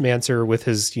Fleshmancer with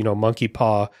his, monkey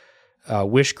paw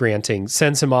wish granting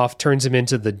sends him off, turns him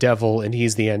into the devil, and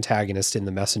he's the antagonist in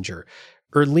The Messenger.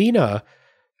 Erlina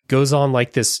goes on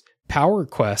like this power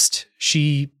quest.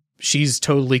 She's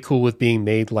totally cool with being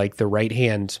made like the right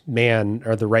hand man,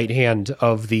 or the right hand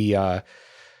of the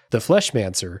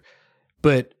Fleshmancer,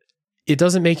 but it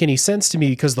doesn't make any sense to me,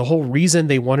 because the whole reason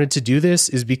they wanted to do this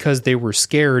is because they were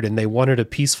scared and they wanted a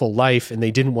peaceful life and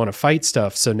they didn't want to fight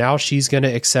stuff. So now she's going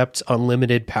to accept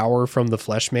unlimited power from the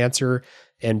Fleshmancer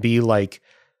and be like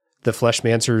the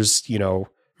Fleshmancer's,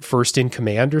 first in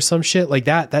command or some shit like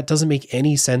that. That doesn't make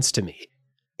any sense to me.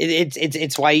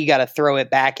 It's why you got to throw it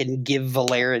back and give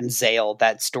Valer and Zale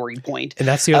that story point. And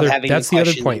that's the other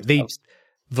point.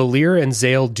 Valir and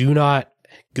Zale do not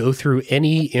go through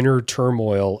any inner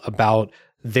turmoil about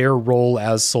their role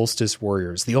as Solstice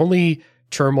warriors. The only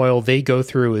turmoil they go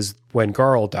through is when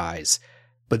Garl dies.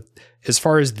 But as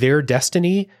far as their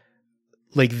destiny,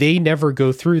 like they never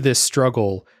go through this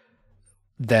struggle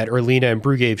that Erlina and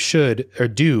Brugraves should or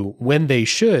do, when they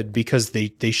should, because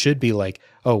they should be like,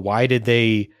 oh, why did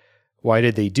they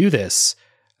do this?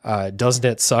 Doesn't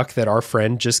it suck that our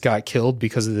friend just got killed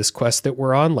because of this quest that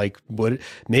we're on? Like,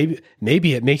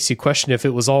 maybe it makes you question if it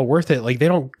was all worth it. Like, they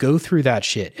don't go through that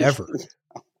shit ever.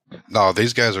 No,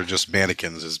 these guys are just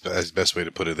mannequins is the best way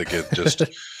to put it. They get just,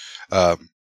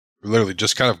 literally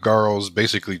just kind of Garl's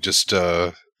basically just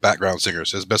background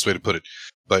singers. Is the best way to put it.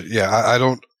 But yeah, I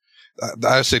don't. I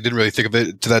honestly didn't really think of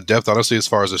it to that depth, honestly, as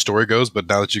far as the story goes. But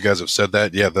now that you guys have said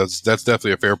that, yeah, that's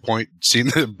definitely a fair point. Seeing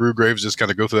the Brewgraves just kind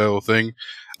of go through that whole thing,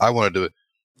 I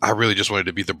really just wanted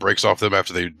to beat the brakes off them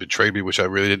after they betrayed me, which I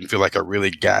really didn't feel like I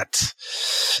really got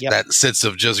that sense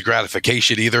of just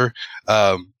gratification either.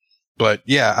 But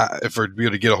yeah, for me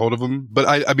to get a hold of them. But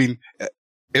I mean,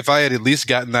 if I had at least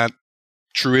gotten that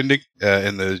true ending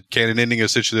and the canon ending,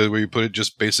 essentially where you put it,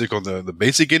 just basic on the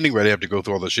basic ending, where they have to go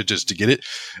through all the shit just to get it,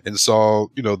 and saw,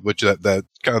 you know, which that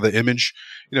kind of the image,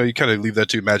 you know, you kind of leave that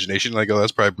to imagination, like, oh,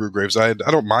 that's probably Brewgraves. I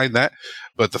don't mind that,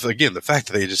 but the fact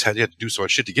that they just had to do so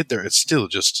much shit to get there, it's still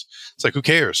just, it's like, who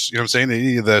cares? You know what I'm saying?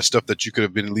 Any of the stuff that you could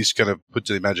have been at least kind of put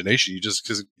to the imagination, you just,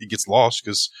 because it gets lost,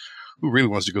 because who really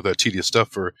wants to go through that tedious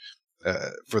stuff for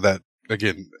that?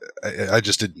 Again, I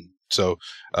just didn't. So,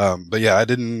 but yeah, I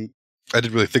didn't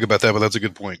really think about that, but that's a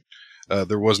good point.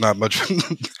 There was not much.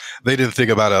 They didn't think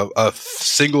about a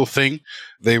single thing.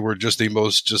 They were just the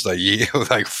most, just like, yeah,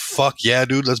 like, fuck yeah,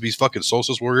 dude, let's be fucking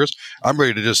Solstice Warriors. I'm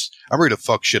ready to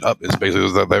fuck shit up. It's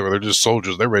basically that they're just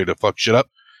soldiers. They're ready to fuck shit up.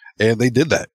 And they did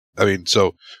that. I mean,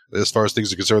 so as far as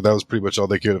things are concerned, that was pretty much all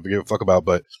they cared to give a fuck about.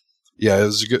 But yeah,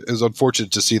 it was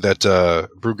unfortunate to see that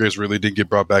Brewgraves really didn't get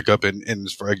brought back up.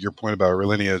 And for your point about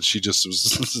Aurelinia, she just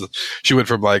was, she went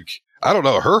from like, I don't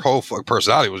know, her whole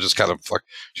personality was just kind of like,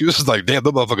 she was just like, damn,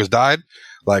 the motherfuckers died.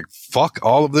 Like, fuck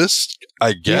all of this,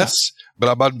 I guess. Yeah.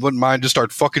 But I wouldn't mind just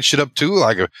start fucking shit up too.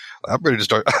 Like, I'm ready to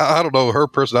start. I don't know, her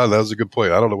personality, that was a good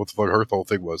point. I don't know what the fuck her whole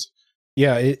thing was.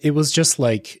 Yeah, it was just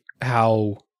like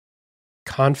how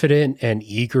confident and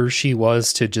eager she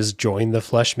was to just join the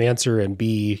Fleshmancer and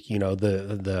be, you know,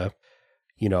 the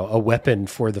you know, a weapon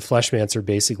for the Fleshmancer,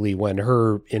 basically, when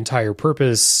her entire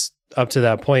purpose up to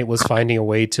that point was finding a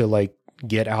way to like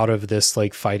get out of this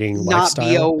like fighting lifestyle.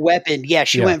 Not be a weapon. Yeah,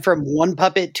 she went from one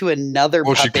puppet to another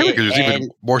puppet. She could have even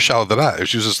more shallow than that.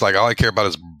 She was just like, all I care about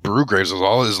is Brewgraves.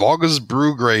 As long as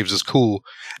Brewgraves is cool.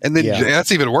 And then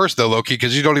that's even worse though, Loki,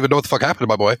 because you don't even know what the fuck happened to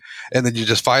my boy. And then you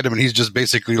just find him and he's just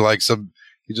basically like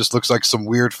he just looks like some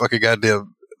weird fucking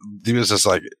goddamn, he was just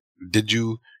like, did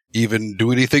you even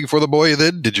do anything for the boy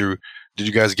then? Did you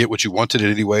guys get what you wanted in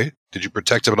any way? Did you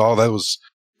protect him at all?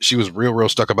 She was real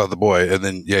stuck about the boy. And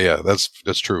then,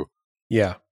 that's true.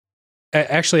 Yeah.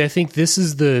 Actually, I think this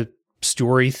is the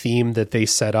story theme that they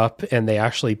set up and they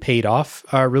actually paid off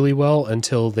really well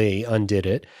until they undid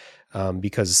it,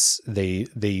 because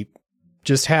they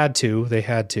just had to. They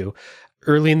had to.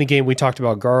 Early in the game, we talked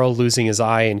about Garl losing his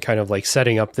eye and kind of like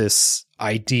setting up this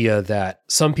idea that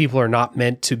some people are not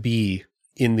meant to be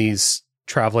in these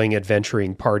traveling,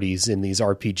 adventuring parties in these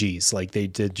RPGs. Like they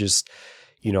did just...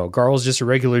 You know, Garl's just a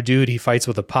regular dude. He fights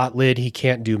with a pot lid. He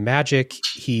can't do magic.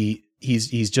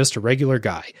 He's just a regular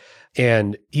guy.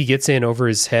 And he gets in over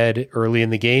his head early in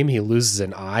the game. He loses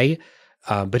an eye,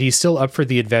 but he's still up for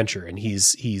the adventure. And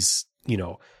he's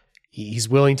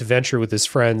willing to venture with his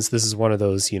friends. This is one of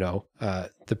those, you know,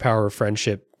 the power of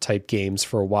friendship type games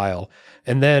for a while.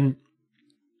 And then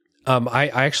I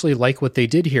actually like what they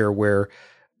did here, where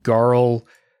Garl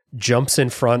jumps in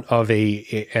front of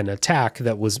an attack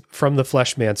that was from the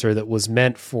Fleshmancer that was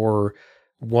meant for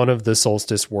one of the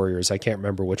Solstice Warriors. I can't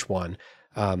remember which one.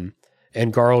 And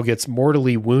Garl gets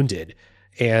mortally wounded.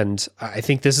 And I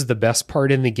think this is the best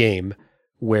part in the game,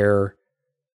 where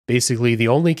basically the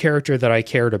only character that I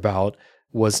cared about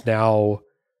was now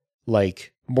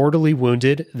like mortally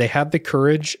wounded. They had the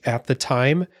courage at the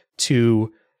time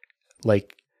to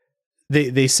like,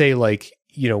 they say like,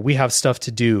 you know, we have stuff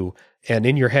to do. And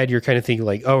in your head, you're kind of thinking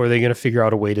like, oh, are they going to figure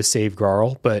out a way to save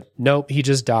Garl? But nope, he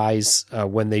just dies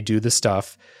when they do the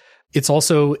stuff. It's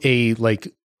also a like,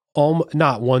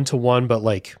 not 1-to-1, but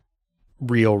like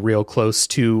real close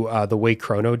to the way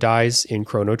Chrono dies in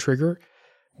Chrono Trigger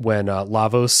when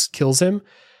Lavos kills him.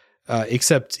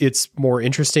 Except it's more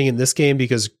interesting in this game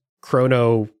because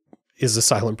Chrono is a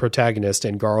silent protagonist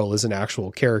and Garl is an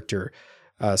actual character.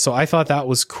 So I thought that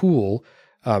was cool,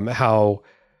 how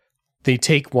they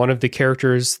take one of the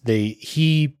characters,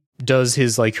 he does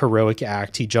his like heroic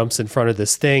act. He jumps in front of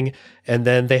this thing and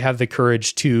then they have the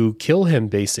courage to kill him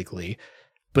basically.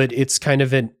 But it's kind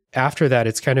of after that,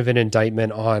 it's kind of an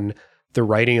indictment on the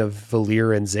writing of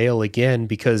Valir and Zale again,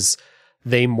 because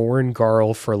they mourn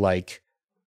Garl for like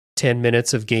 10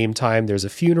 minutes of game time. There's a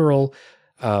funeral.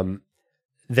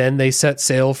 Then they set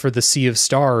sail for the Sea of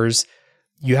Stars.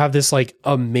 You have this like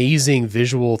amazing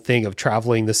visual thing of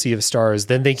traveling the Sea of Stars.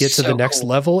 Then they get to the next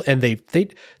level and they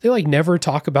like never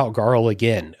talk about Garl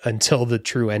again until the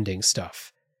true ending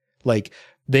stuff. Like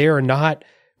they are not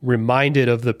reminded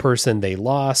of the person they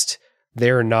lost.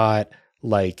 They're not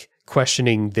like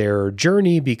questioning their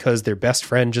journey because their best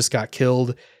friend just got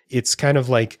killed. It's kind of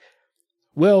like,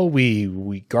 well, we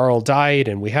Garl died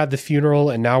and we had the funeral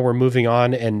and now we're moving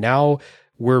on and now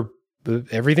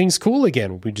everything's cool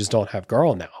again. We just don't have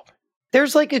Garl now.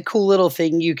 There's like a cool little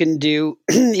thing you can do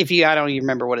I don't even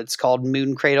remember what it's called,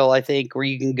 Moon Cradle, I think, where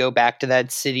you can go back to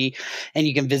that city and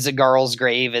you can visit Garl's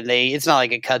grave and it's not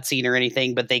like a cutscene or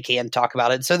anything, but they can talk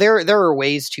about it. So there are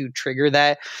ways to trigger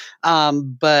that.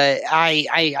 But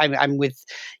I'm with,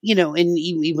 and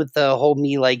even with the whole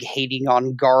me like hating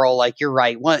on Garl, like you're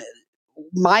right.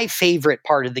 My favorite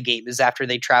part of the game is after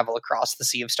they travel across the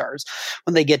Sea of Stars,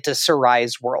 when they get to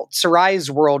Sarai's world. Sarai's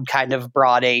world kind of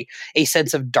brought a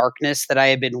sense of darkness that I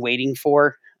had been waiting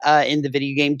for in the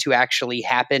video game to actually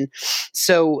happen.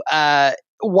 So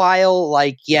while,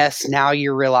 like, yes, now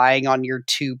you're relying on your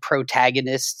two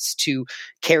protagonists to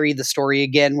carry the story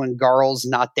again when Garl's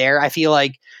not there, I feel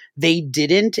like they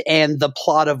didn't, and the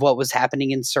plot of what was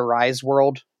happening in Sarai's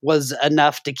world was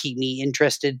enough to keep me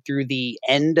interested through the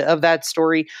end of that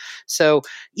story. So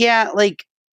yeah, like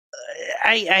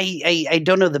I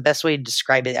don't know the best way to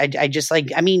describe it. I just like,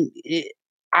 I mean,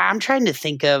 I'm trying to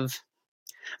think of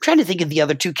the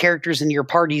other two characters in your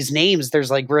party's names.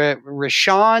 There's like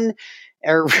Rashawn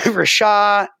or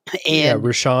Rashaw and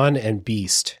Rashawn and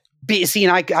Beast. See,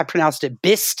 and I pronounced it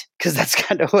Bist because that's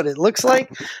kind of what it looks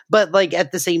like. But like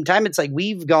at the same time, it's like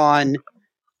we've gone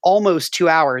almost 2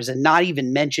 hours and not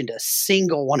even mentioned a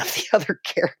single one of the other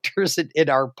characters in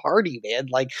our party, man.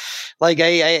 Like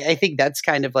I think that's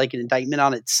kind of like an indictment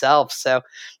on itself. So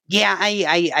yeah,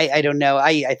 I don't know.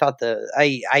 I thought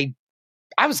I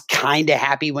was kind of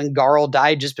happy when Garl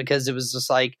died just because it was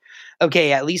just like,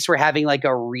 okay, at least we're having like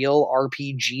a real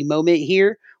RPG moment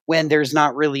here when there's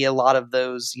not really a lot of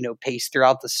those, paced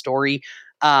throughout the story.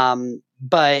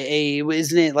 But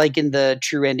isn't it like in the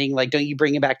true ending, like, don't you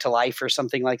bring it back to life or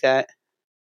something like that?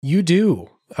 You do.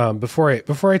 Before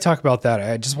I talk about that,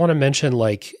 I just want to mention,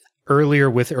 like, earlier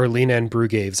with Erlina and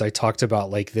Brugaves, I talked about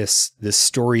like this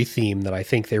story theme that I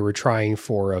think they were trying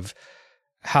for, of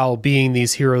how being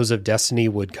these heroes of destiny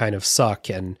would kind of suck.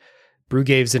 And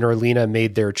Brugaves and Erlina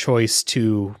made their choice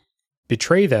to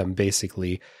betray them,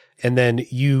 basically. And then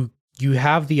you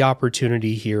have the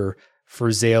opportunity here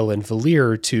for Zale and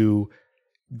Valir to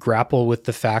grapple with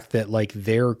the fact that like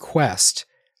their quest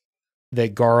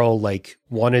that Garl like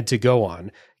wanted to go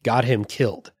on got him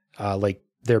killed. Like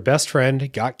their best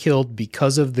friend got killed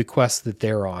because of the quest that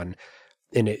they're on.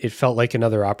 And it felt like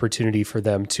another opportunity for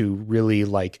them to really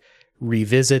like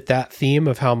revisit that theme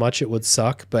of how much it would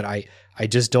suck. But I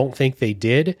just don't think they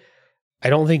did. I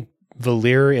don't think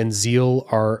Valir and Zale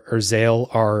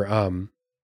are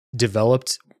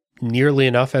developed nearly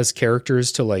enough as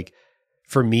characters to like,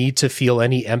 for me to feel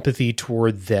any empathy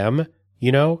toward them,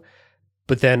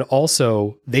 but then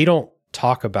also they don't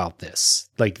talk about this.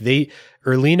 Like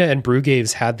Erlina and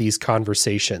Brugaves had these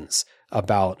conversations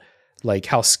about like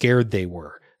how scared they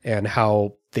were and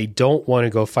how they don't want to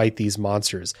go fight these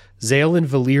monsters. Zale and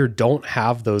Valir don't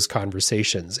have those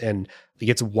conversations. And it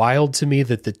gets wild to me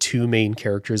that the two main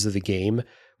characters of the game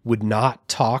would not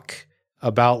talk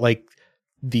about like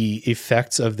the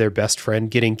effects of their best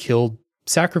friend getting killed,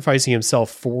 sacrificing himself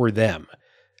for them.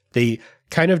 They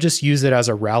kind of just use it as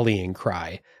a rallying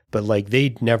cry, but like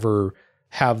they'd never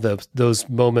have those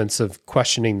moments of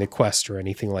questioning the quest or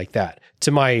anything like that,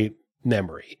 to my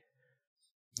memory.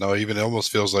 No, even it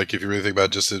almost feels like, if you really think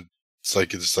about it, it's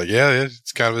like yeah,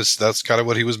 it's kind of that's kind of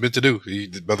what he was meant to do.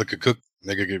 The brother could cook,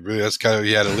 nigga could really. That's kind of,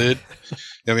 he had a lid.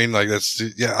 I mean, like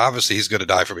obviously he's gonna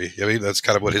die for me. I mean, that's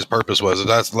kind of what his purpose was, and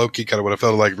that's low key kind of what I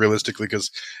felt like realistically,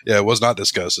 because it was not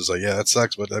discussed. It's like, yeah, that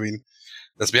sucks, but I mean,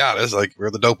 let's be honest, like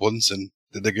we're the dope ones, and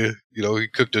the nigga,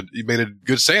 he made a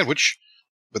good sandwich.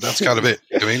 But that's kind of it.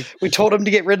 I mean, we told him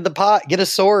to get rid of the pot, get a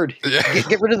sword,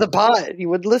 get rid of the pot. He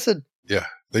wouldn't listen. Yeah.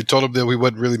 They told him that we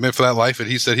wasn't really meant for that life, and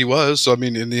he said he was. So, I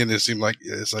mean, in the end, it seemed like,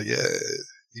 it's like, yeah,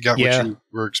 you got what you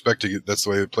were expecting. That's the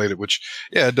way they played it, which,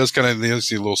 yeah, it does kind of, in the end,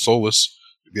 seem a little soulless,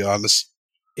 to be honest.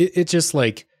 It's just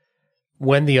like,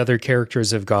 when the other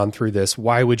characters have gone through this,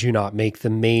 why would you not make the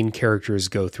main characters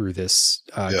go through this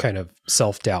kind of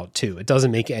self-doubt too? It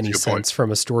doesn't make any sense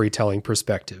from a storytelling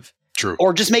perspective. True.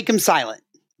 Or just make them silent.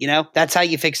 That's how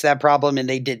you fix that problem. And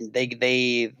they didn't.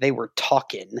 They were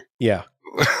talking. Yeah.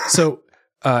 So,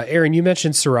 Aaron, you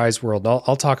mentioned Sarai's world.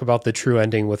 I'll talk about the true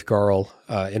ending with Garl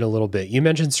in a little bit. You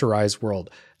mentioned Sarai's world.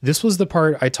 This was the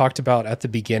part I talked about at the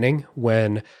beginning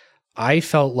when I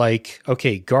felt like,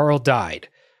 okay, Garl died.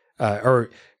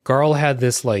 Or Garl had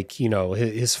this, like,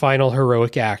 his final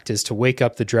heroic act is to wake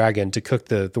up the dragon to cook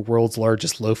the world's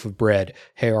largest loaf of bread,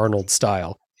 Hey Arnold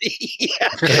style. Dude.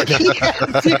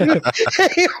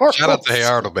 Shout out to Hey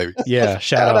Arnold, baby. Yeah,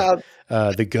 shout out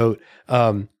the goat.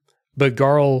 But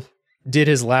Garl did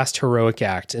his last heroic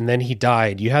act, and then he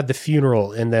died. You had the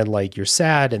funeral, and then like you're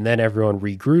sad, and then everyone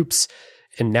regroups,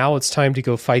 and now it's time to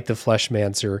go fight the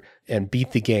Fleshmancer and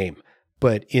beat the game.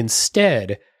 But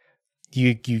instead,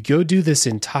 you go do this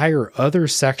entire other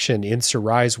section in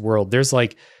Sarai's world.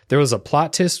 There was a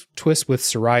plot twist with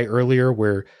Sarai earlier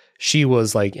where she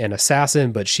was like an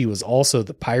assassin, but she was also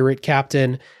the pirate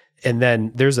captain. And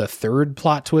then there's a third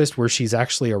plot twist where she's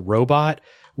actually a robot,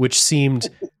 which seemed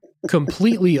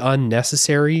completely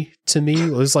unnecessary to me.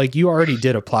 It was like, you already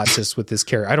did a plot twist with this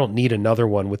character. I don't need another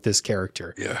one with this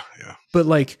character. Yeah. But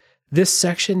like this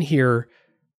section here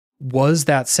was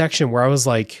that section where I was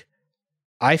like,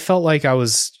 I felt like I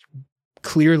was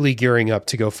clearly gearing up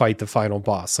to go fight the final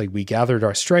boss. Like we gathered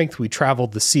our strength, we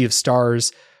traveled the Sea of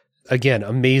Stars. Again,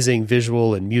 amazing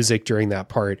visual and music during that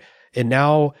part. And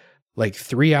now like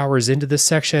 3 hours into this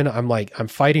section, I'm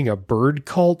fighting a bird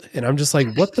cult, and I'm just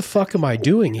like, what the fuck am I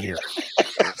doing here?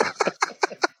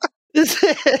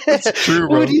 It's true,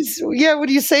 bro. When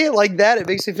you say it like that, it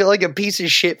makes me feel like a piece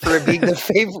of shit for it being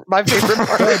my favorite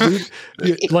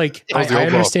part. Like I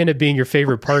understand it being your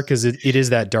favorite part because it is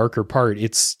that darker part.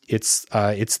 It's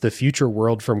the future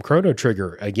world from Chrono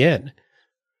Trigger again.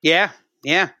 Yeah.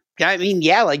 I mean,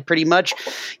 yeah, like pretty much.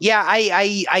 Yeah,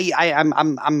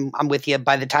 I'm with you.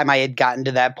 By the time I had gotten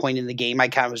to that point in the game, I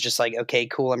kind of was just like, okay,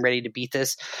 cool, I'm ready to beat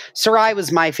this. Sarai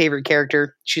was my favorite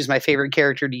character. She was my favorite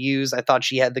character to use. I thought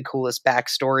she had the coolest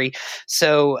backstory.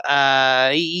 So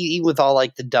even with all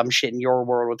like the dumb shit in your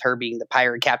world with her being the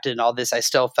pirate captain and all this, I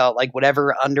still felt like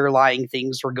whatever underlying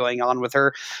things were going on with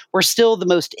her were still the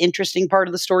most interesting part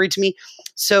of the story to me.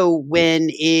 So when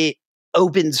it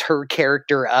opens her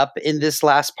character up in this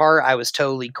last part, I was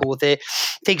totally cool with it.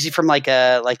 Takes you from like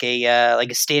a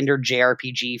standard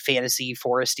JRPG fantasy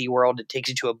foresty world. It takes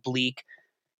you to a bleak,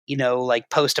 like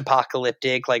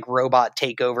post-apocalyptic, like robot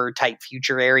takeover type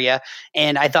future area.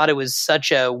 And I thought it was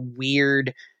such a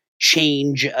weird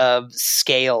change of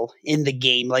scale in the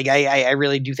game. Like I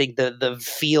really do think the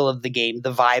feel of the game,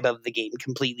 the vibe of the game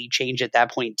completely changed at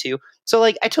that point too. So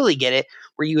like I totally get it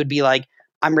where you would be like,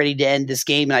 I'm ready to end this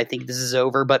game and I think this is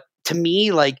over. But to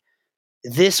me, like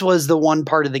this was the one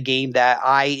part of the game that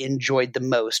I enjoyed the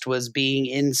most, was being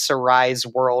in Sarai's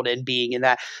world and being in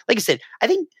that. Like I said, I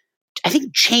think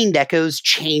Chained Echoes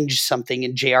changed something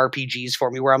in JRPGs for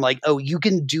me where I'm like, oh, you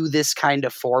can do this kind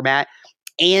of format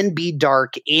and be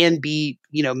dark and be,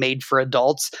 made for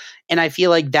adults. And I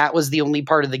feel like that was the only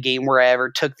part of the game where I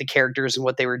ever took the characters and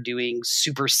what they were doing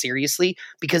super seriously,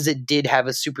 because it did have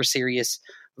a super serious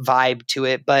vibe to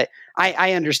it. But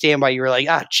I understand why you were like,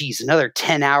 geez, another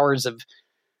 10 hours of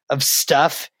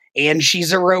stuff and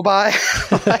she's a robot.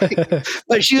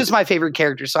 But she was my favorite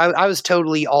character. So I was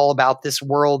totally all about this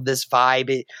world, this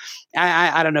vibe.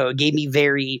 I don't know. It gave me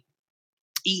very,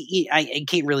 I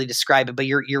can't really describe it, but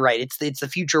you're right. It's the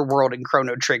future world in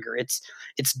Chrono Trigger. It's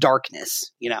darkness,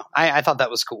 I thought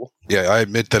that was cool. Yeah. I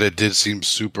admit that it did seem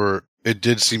super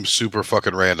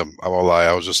fucking random. I won't lie.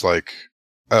 I was just like,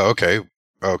 oh, okay.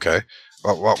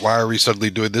 Why are we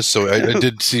suddenly doing this? So it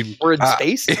did seem we're in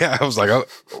space. Yeah, I was like, oh,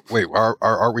 wait,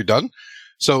 are we done?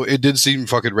 So it did seem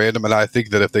fucking random, and I think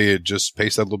that if they had just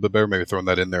paced that a little bit better, maybe thrown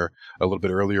that in there a little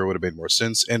bit earlier, would have made more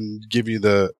sense, and give you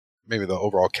maybe the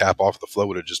overall cap off the flow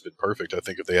would have just been perfect. I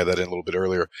think if they had that in a little bit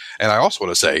earlier. And I also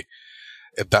want to say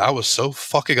that I was so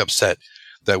fucking upset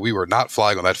that we were not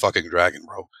flying on that fucking dragon,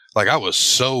 bro. Like I was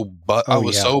so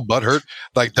so butthurt.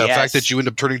 Like the fact that you end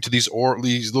up turning to these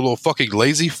little fucking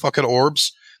lazy fucking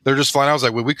orbs. They're just flying. I was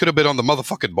like, well, we could have been on the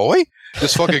motherfucking boy.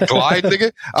 This fucking glide,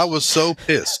 nigga. I was so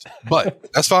pissed. But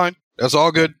that's fine. That's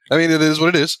all good. I mean, it is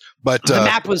what it is. But the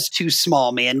map was too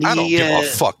small, man. I don't give a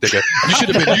fuck, nigga. You should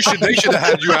have been. They should have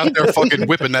had you out there fucking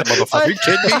whipping that motherfucker. Are you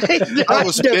kidding me? I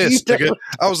was pissed, nigga.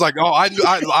 I was like, oh, I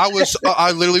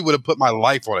literally would have put my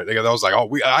life on it, nigga. I was like, oh,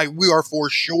 we are for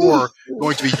sure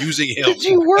going to be using him as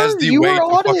the way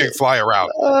to fucking fly around.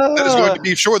 That is going to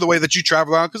be sure the way that you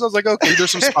travel around. Because I was like, okay,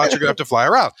 there's some spots you're gonna have to fly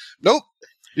around. Nope.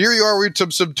 Here you are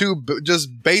with some two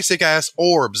just basic ass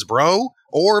orbs, bro.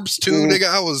 Orbs too, nigga.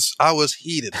 I was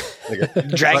heated.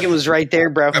 Nigga. Dragon was right there,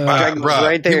 bro. Dragon was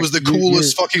right there. He was the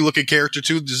coolest fucking looking character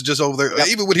too, just over there. Yep.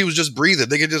 Even when he was just breathing,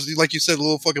 nigga, just like you said, a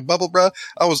little fucking bubble, bro.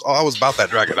 I was about that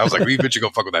dragon. I was like, we bitch, you go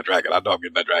fuck with that dragon. I know I'm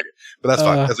getting that dragon, but that's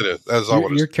fine. That's it is. That's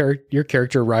all. Your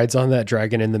character rides on that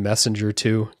dragon in the messenger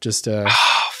too. Just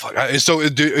fuck.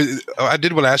 I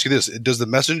did want to ask you this: does the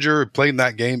messenger playing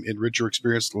that game enrich your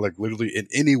experience, like literally in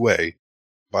any way,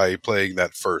 by playing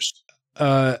that first?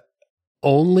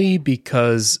 Only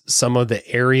because some of the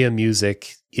area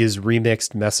music is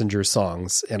remixed Messenger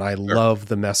songs, and I love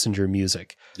the Messenger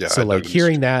music. Yeah, so like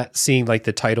hearing that, seeing like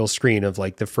the title screen of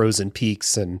like the frozen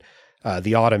peaks and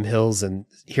the autumn hills, and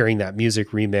hearing that music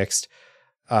remixed,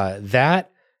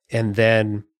 that, and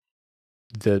then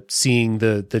seeing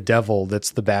the devil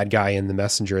that's the bad guy in the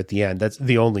Messenger at the end. That's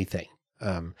the only thing.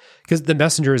 Because the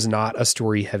Messenger is not a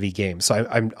story heavy game. So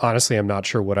I'm honestly, I'm not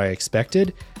sure what I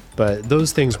expected, but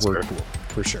those things were cool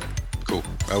for sure. Cool.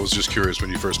 I was just curious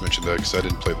when you first mentioned that because I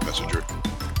didn't play the Messenger.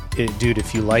 Dude,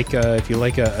 if you like a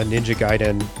Ninja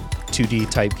Gaiden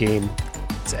 2D type game,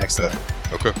 it's excellent.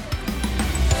 Okay.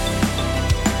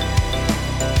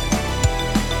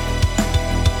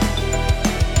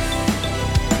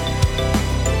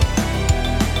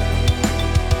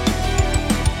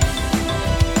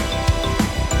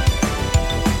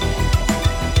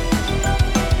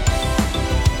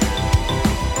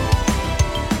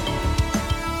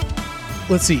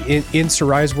 Let's see, in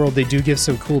Sarai's world, they do give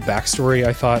some cool backstory,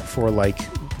 I thought, for like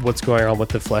what's going on with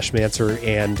the Fleshmancer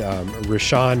and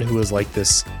Rishon, who is like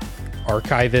this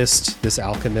archivist, this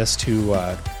alchemist who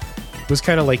was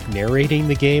kind of like narrating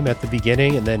the game at the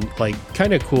beginning, and then like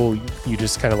kind of cool, you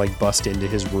just kind of like bust into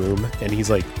his room and he's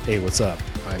like, hey, what's up?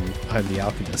 I'm the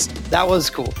alchemist. That was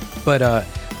cool. But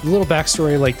the little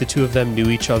backstory, like the two of them knew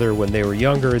each other when they were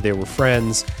younger, they were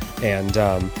friends, and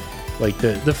like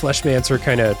the Fleshmancer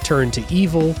kind of turned to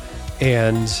evil,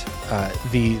 and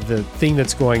the thing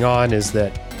that's going on is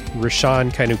that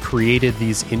Rishon kind of created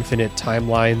these infinite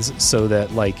timelines so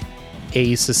that like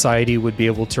a society would be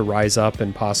able to rise up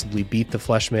and possibly beat the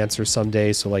Fleshmancer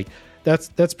someday. So like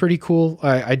that's pretty cool.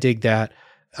 I dig that.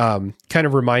 Kind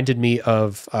of reminded me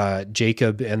of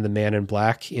Jacob and the Man in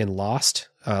Black in Lost.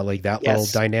 Like that little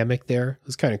dynamic there. It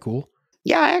was kind of cool.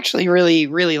 Yeah, I actually really,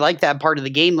 really like that part of the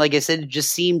game. Like I said, it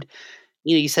just seemed,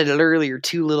 you said it earlier,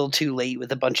 too little too late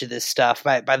with a bunch of this stuff.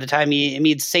 By the time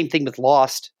it's the same thing with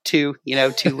Lost too,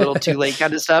 too little too late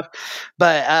kind of stuff.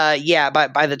 But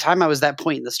by the time I was that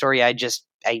point in the story, I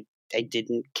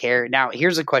didn't care. Now,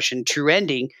 here's a question. True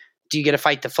ending. Do you get to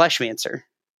fight the Fleshmancer?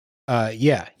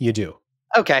 Yeah, you do.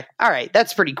 Okay. All right.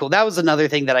 That's pretty cool. That was another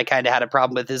thing that I kind of had a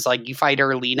problem with, is like you fight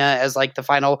Erlina as like the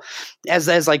final,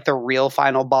 as like the real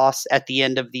final boss at the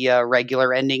end of the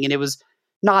regular ending. And it was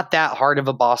not that hard of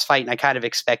a boss fight. And I kind of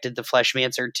expected the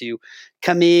Fleshmancer to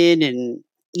come in and,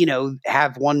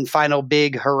 have one final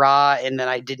big hurrah. And then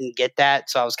I didn't get that.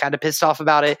 So I was kind of pissed off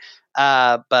about it.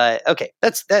 But okay,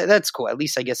 that's cool. At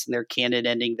least I guess in their canon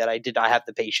ending that I did not have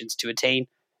the patience to attain,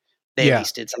 they at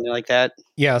least did something like that.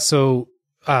 Yeah. So,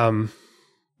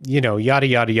 yada,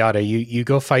 yada, yada. You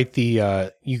go fight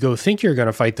you go think you're going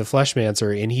to fight the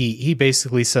Fleshmancer, and he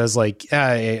basically says like,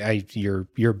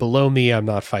 you're below me. I'm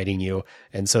not fighting you.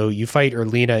 And so you fight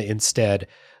Erlina instead.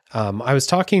 I was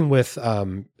talking with,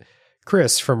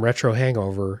 Chris from Retro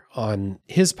Hangover on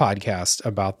his podcast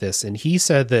about this, and he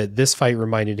said that this fight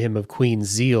reminded him of Queen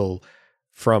Zeal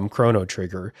from Chrono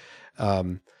Trigger.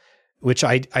 Which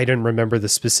I didn't remember the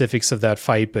specifics of that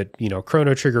fight, but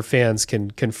Chrono Trigger fans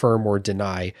can confirm or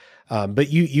deny. But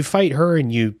you fight her,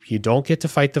 and you don't get to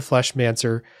fight the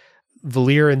Fleshmancer.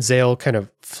 Valir and Zale kind of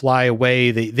fly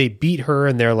away. They beat her,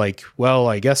 and they're like, well,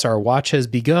 I guess our watch has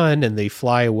begun, and they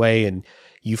fly away, and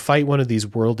you fight one of these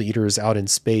world eaters out in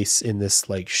space in this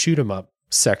like shoot 'em up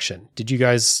section. Did you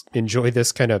guys enjoy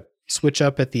this kind of switch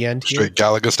up at the end here? Straight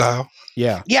Galaga style?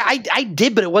 Yeah. Yeah, I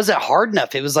did, but it wasn't hard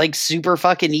enough. It was like super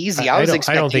fucking easy. I was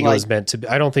expecting. I don't think it was meant to be.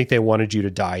 I don't think they wanted you to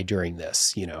die during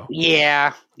this,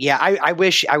 Yeah. I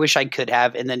wish I could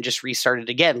have, and then just restart it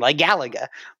again like Galaga.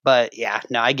 But yeah,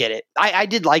 no, I get it. I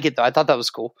did like it though. I thought that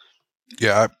was cool.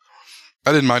 Yeah,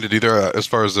 I didn't mind it either. As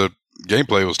far as the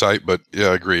gameplay was tight, but yeah,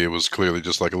 I agree. It was clearly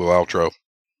just like a little outro.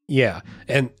 Yeah,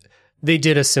 and they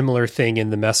did a similar thing in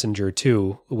the Messenger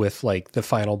too, with like the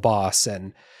final boss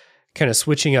and kind of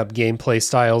switching up gameplay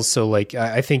styles. So like,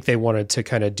 I think they wanted to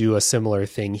kind of do a similar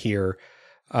thing here.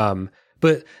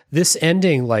 But this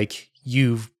ending, like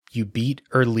you beat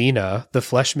Erlina, the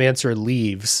Fleshmancer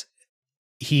leaves.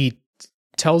 He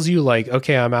tells you like,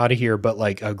 okay, I'm out of here, but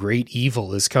like a great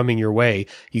evil is coming your way.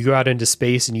 You go out into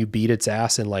space and you beat its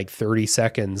ass in like 30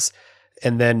 seconds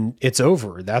and then it's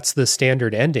over. That's the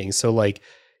standard ending. So like,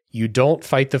 you don't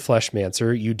fight the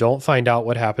Fleshmancer. You don't find out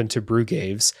what happened to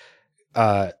Brugaves.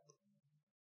 I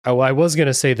was going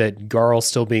to say that Garl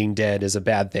still being dead is a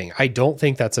bad thing. I don't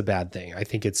think that's a bad thing. I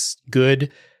think it's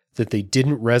good that they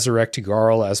didn't resurrect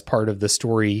Garl as part of the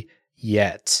story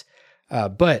yet.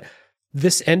 But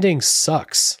this ending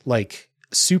sucks, like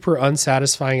super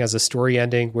unsatisfying as a story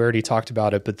ending. We already talked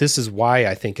about it, but this is why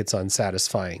I think it's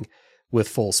unsatisfying with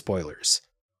full spoilers.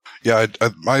 Yeah,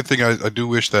 I do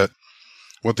wish that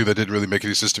one thing that didn't really make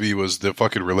any sense to me was the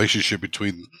fucking relationship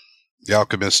between the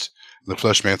alchemist and the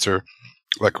fleshmancer.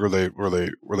 Like, were they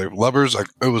lovers? Like,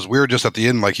 it was weird just at the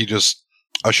end, like he just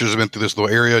ushers him into this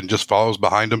little area and just follows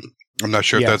behind him. I'm not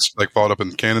sure if that's like followed up in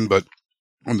the canon, but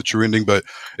on the true ending, but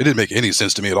it didn't make any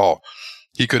sense to me at all.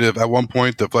 He could have, at one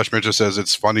point, the fleshmancer says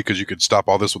it's funny because you could stop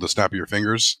all this with a snap of your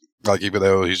fingers. Like, even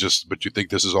though but you think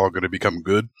this is all going to become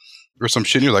good or some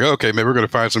shit. And you're like, oh, okay, maybe we're going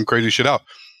to find some crazy shit out.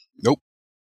 Nope.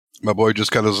 My boy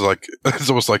just kind of is like, it's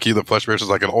almost like the fleshmancer is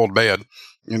like an old man.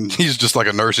 And he's just like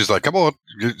a nurse. He's like, come on.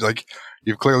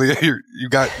 You've clearly, you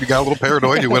got a little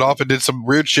paranoid. You went off and did some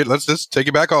weird shit. Let's just take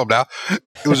you back home now.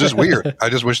 It was just weird. I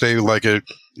just wish they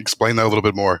explain that a little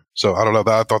bit more. So I don't know.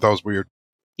 I thought that was weird.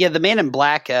 Yeah, the Man in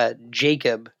Black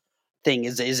Jacob thing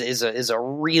is a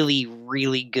really,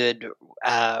 really good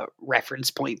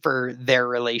reference point for their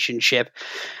relationship.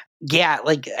 Yeah,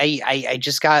 like I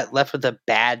just got left with a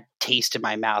bad taste in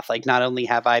my mouth. Like, not only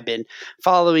have I been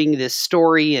following this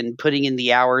story and putting in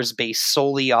the hours based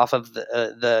solely off of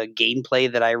the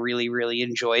gameplay that I really, really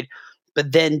enjoyed,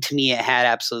 but then to me it had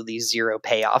absolutely zero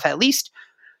payoff. At least,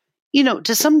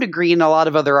 to some degree in a lot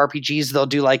of other RPGs, they'll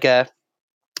do like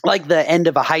the end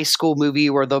of a high school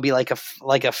movie where there'll be like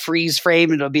a freeze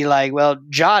frame and it'll be like, well,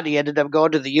 Johnny ended up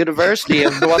going to the University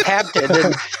of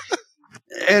Northampton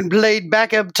and played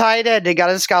backup tight end and got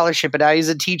a scholarship and now he's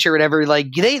a teacher or whatever.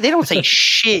 Like, they don't say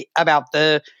shit about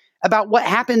what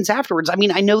happens afterwards. I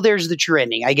mean, I know there's the true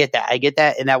ending. I get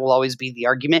that. And that will always be the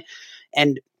argument.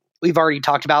 And we've already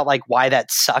talked about like why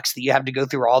that sucks that you have to go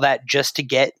through all that just to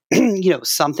get,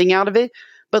 something out of it.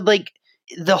 But like,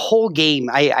 the whole game,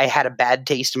 I had a bad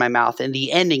taste in my mouth, and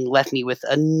the ending left me with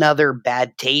another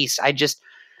bad taste. I just,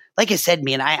 like I said,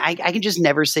 man, I can just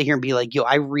never sit here and be like, yo,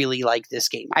 I really like this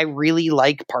game. I really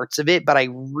like parts of it, but I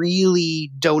really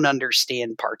don't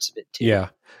understand parts of it too. Yeah.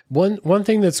 One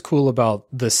thing that's cool about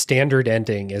the standard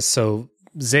ending is, so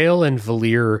Zale and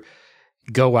Valir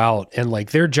go out, and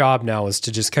like their job now is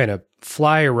to just kind of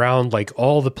fly around like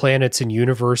all the planets and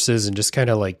universes and just kind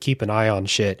of like keep an eye on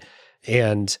shit.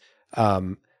 And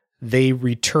they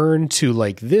return to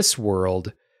like this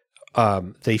world.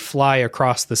 They fly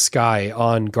across the sky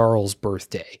on Garl's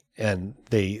birthday, and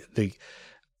the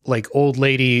like old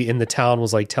lady in the town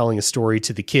was like telling a story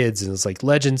to the kids, and it's like,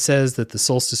 legend says that the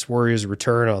solstice warriors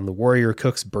return on the warrior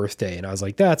cook's birthday. And I was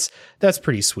like, that's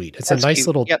pretty sweet. It's a nice cute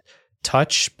little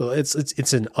touch, but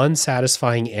it's an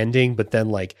unsatisfying ending. But then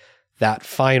like that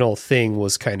final thing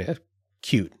was kind of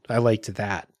cute. I liked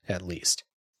that at least.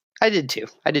 I did too.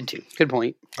 Good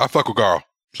point. I fuck with Garl.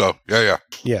 So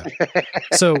yeah.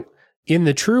 So in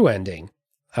the true ending,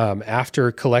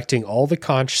 after collecting all the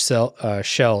conch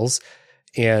shells,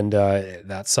 and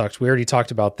that sucked. We already talked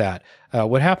about that.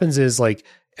 What happens is, like,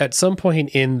 at some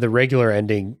point in the regular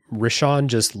ending, Rishon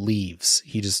just leaves.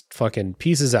 He just fucking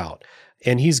pieces out,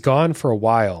 and he's gone for a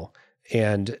while.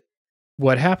 And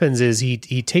what happens is he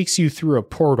takes you through a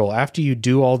portal. After you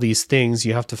do all these things,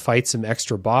 you have to fight some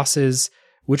extra bosses,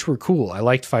 which were cool. I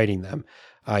liked fighting them.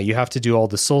 You have to do all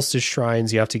the solstice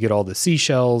shrines. You have to get all the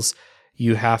seashells.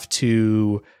 You have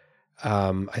to,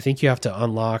 I think you have to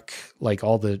unlock like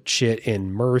all the shit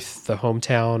in Mirth, the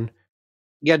hometown.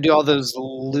 You got to do all those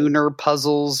lunar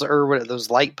puzzles or what, those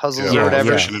light puzzles or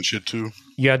whatever. Fishing and shit too.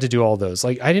 You had to do all those.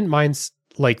 Like, I didn't mind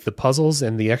like the puzzles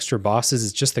and the extra bosses.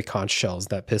 It's just the conch shells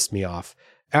that pissed me off.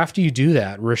 After you do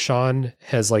that, Rishon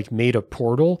has like made a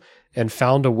portal and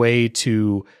found a way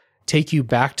to take you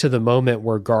back to the moment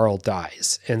where Garl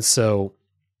dies. And so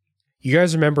you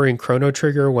guys remember in Chrono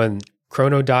Trigger when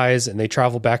Chrono dies and they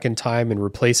travel back in time and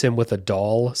replace him with a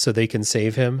doll so they can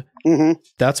save him? Mm-hmm.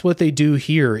 That's what they do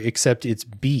here, except it's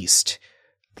Beast.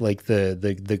 Like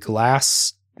the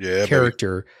glass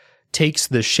character takes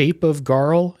the shape of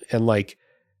Garl and like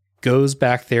goes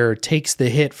back there, takes the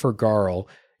hit for Garl.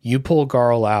 You pull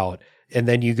Garl out, and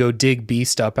then you go dig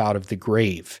Beast up out of the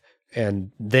grave.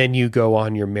 And then you go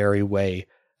on your merry way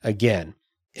again.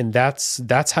 And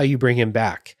that's how you bring him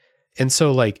back. And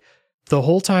so like the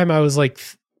whole time I was like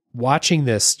watching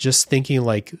this, just thinking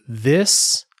like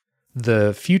this,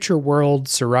 the future world,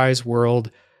 Sarai's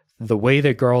world, the way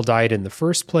that Garl died in the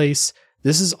first place,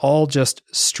 this is all just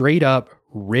straight up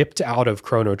ripped out of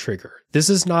Chrono Trigger. This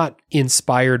is not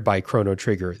inspired by Chrono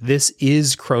Trigger. This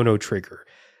is Chrono Trigger.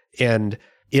 And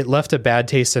it left a bad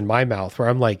taste in my mouth where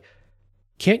I'm like,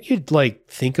 can't you like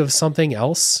think of something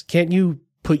else? Can't you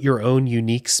put your own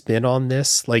unique spin on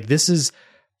this? Like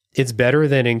it's better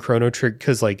than in Chrono Trigger,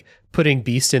 because like putting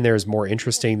Beast in there is more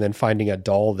interesting than finding a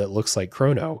doll that looks like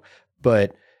Chrono.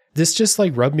 But this just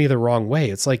like rubbed me the wrong way.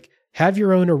 It's like, have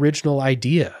your own original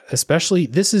idea. Especially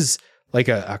this is like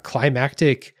a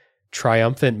climactic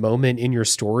triumphant moment in your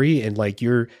story, and like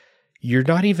you're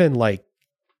not even like,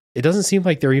 it doesn't seem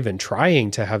like they're even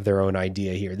trying to have their own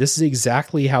idea here. This is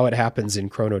exactly how it happens in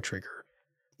Chrono Trigger.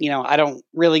 I don't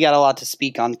really got a lot to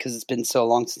speak on because it's been so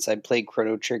long since I played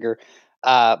Chrono Trigger.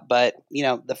 But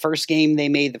the first game they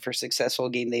made, the first successful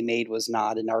game they made was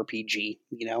not an RPG.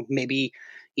 Maybe,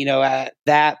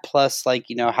 that plus like,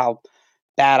 how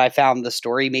bad I found the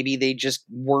story. Maybe they just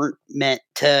weren't meant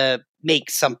to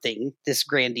make something this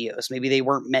grandiose. Maybe they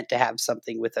weren't meant to have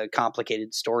something with a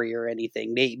complicated story or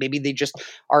anything. Maybe they just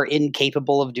are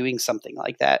incapable of doing something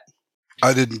like that.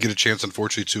 I didn't get a chance,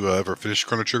 unfortunately, to ever finish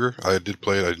Chrono Trigger. I did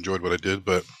play it. I enjoyed what I did,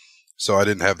 but so I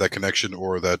didn't have that connection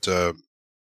or that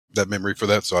memory for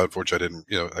that. So unfortunately, I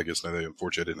didn't. I guess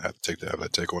unfortunately, I didn't have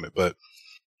that take on it. But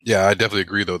yeah, I definitely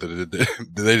agree though that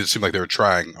they didn't seem like they were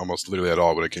trying almost literally at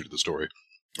all when it came to the story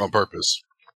on purpose.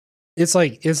 It's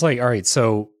like all right.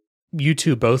 So you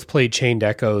two both played Chained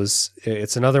Echoes.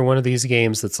 It's another one of these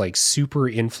games that's like super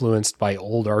influenced by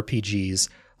old RPGs.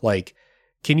 Like,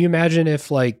 can you imagine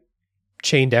if like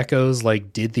Chained Echoes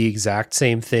like did the exact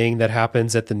same thing that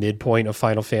happens at the midpoint of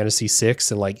Final Fantasy VI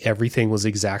and like everything was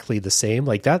exactly the same?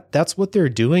 Like that's what they're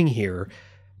doing here,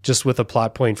 just with a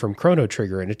plot point from Chrono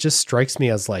Trigger. And it just strikes me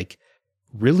as like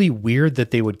really weird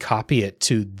that they would copy it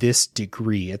to this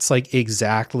degree. It's like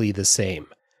exactly the same.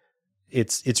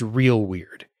 It's real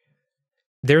weird.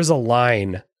 There's a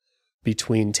line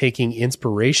between taking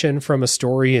inspiration from a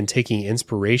story and taking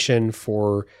inspiration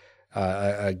for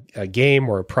a game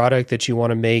or a product that you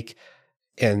want to make.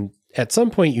 And at some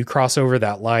point you cross over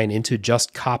that line into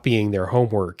just copying their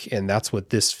homework. And that's what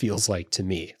this feels like to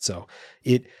me. So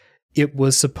it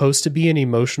was supposed to be an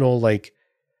emotional, like,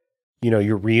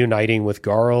 you're reuniting with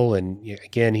Garl. And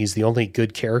again, he's the only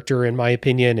good character in my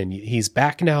opinion. And he's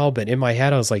back now. But in my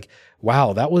head, I was like,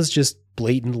 wow, that was just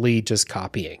blatantly just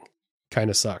copying. Kind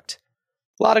of sucked.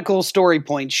 A lot of cool story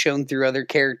points shown through other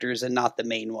characters and not the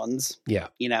main ones. Yeah.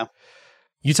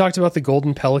 You talked about the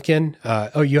Golden Pelican.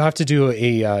 You have to do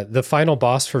the final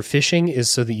boss for fishing is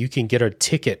so that you can get a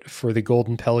ticket for the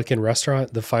Golden Pelican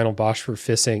restaurant. The final boss for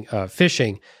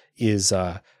fishing is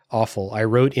awful. I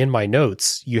wrote in my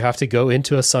notes, you have to go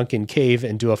into a sunken cave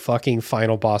and do a fucking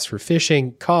final boss for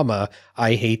fishing,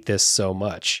 I hate this so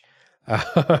much. I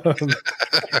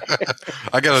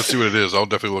gotta see what it is. I'll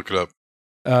definitely look it up.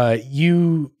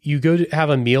 You go to have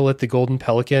a meal at the Golden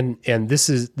Pelican, and this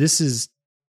is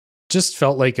just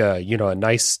felt like a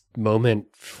nice moment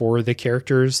for the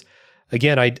characters.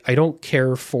 Again, I don't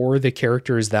care for the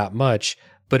characters that much,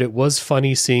 but it was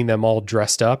funny seeing them all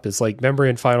dressed up. It's like, remember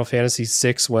in Final Fantasy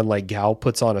VI when like Gal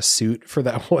puts on a suit for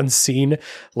that one scene?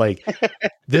 Like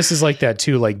this is like that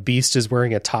too. Like Beast is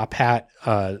wearing a top hat,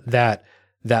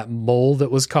 that mole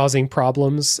that was causing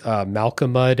problems.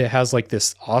 Malcolmud has like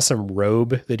this awesome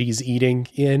robe that he's eating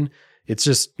in. It's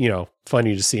just,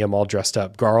 funny to see him all dressed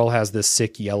up. Garl has this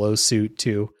sick yellow suit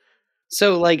too.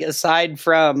 So like, aside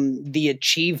from the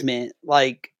achievement,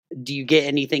 like, do you get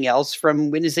anything else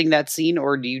from witnessing that scene,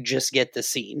 or do you just get the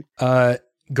scene?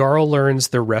 Garl learns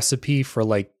the recipe for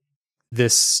like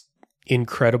this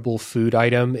incredible food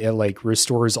item. It like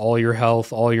restores all your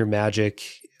health, all your magic.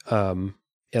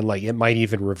 And like, it might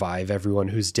even revive everyone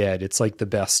who's dead. It's like the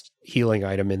best healing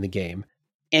item in the game.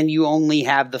 And you only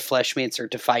have the Fleshmancer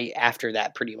to fight after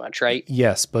that, pretty much, right?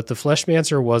 Yes, but the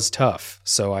Fleshmancer was tough.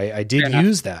 So I did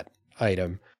use that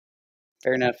item.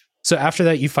 Fair enough. So after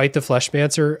that, you fight the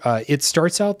Fleshmancer. It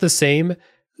starts out the same.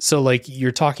 So like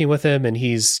you're talking with him and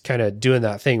he's kind of doing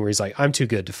that thing where he's like, I'm too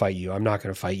good to fight you. I'm not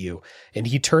going to fight you. And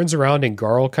he turns around and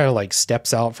Garl kind of like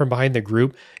steps out from behind the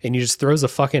group and he just throws a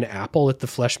fucking apple at the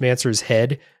Fleshmancer's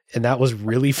head. And that was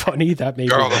really funny. That made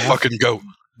Garl the fucking goat.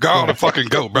 Garl the fucking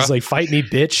goat, bro. He's like, fight me,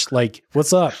 bitch. Like,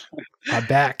 what's up? I'm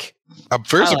back. I'm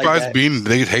very surprised Bean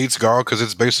hates Garl because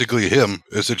it's basically him,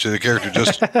 essentially the character.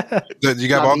 Just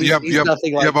you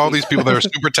have all these people that are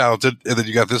super talented, and then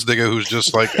you got this nigga who's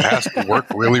just like has to work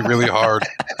really, really hard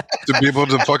to be able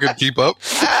to fucking keep up.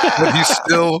 But he's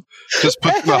still just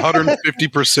puts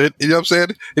 150%. You know what I'm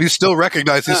saying? And he's still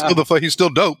recognized. He's still he's still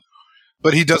dope,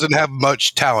 but he doesn't have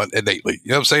much talent innately.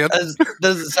 You know what I'm saying?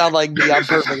 Doesn't sound like me. I'm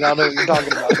perfect. I don't know what you're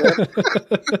talking about.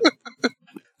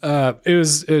 It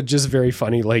was just very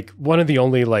funny. Like one of the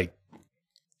only like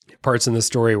parts in the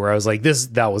story where I was like,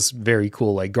 that was very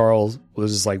cool. Like Garl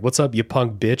was just like, what's up, you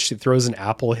punk bitch? He throws an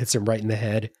apple, hits him right in the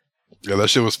head. Yeah, that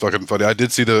shit was fucking funny. I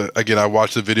did see I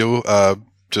watched the video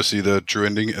to see the true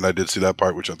ending, and I did see that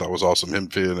part, which I thought was awesome. Him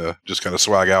feeling just kind of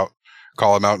swag out,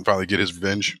 call him out, and finally get his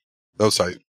revenge. That was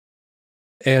tight.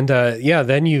 And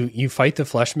then you fight the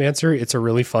Fleshmancer. It's a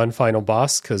really fun final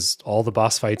boss because all the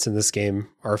boss fights in this game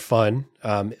are fun.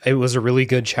 It was a really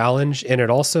good challenge, and it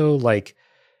also like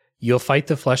you'll fight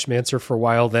the Fleshmancer for a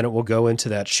while, then it will go into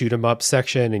that shoot 'em up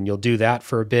section, and you'll do that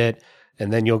for a bit,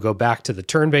 and then you'll go back to the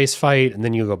turn-based fight, and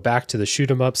then you'll go back to the shoot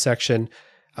 'em up section.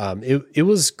 It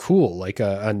was cool, like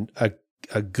a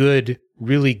good,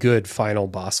 really good final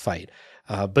boss fight.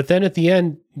 But then at the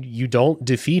end, you don't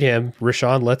defeat him.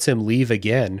 Rashawn lets him leave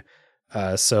again.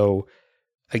 So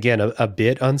again, a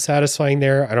bit unsatisfying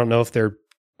there. I don't know if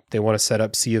they want to set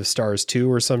up Sea of Stars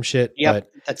 2 or some shit. Yep, but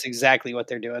that's exactly what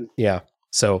they're doing. Yeah.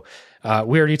 So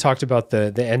we already talked about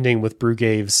the ending with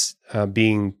Brugaves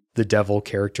being the devil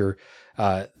character.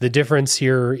 The difference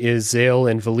here is Zale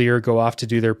and Valir go off to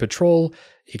do their patrol,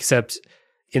 except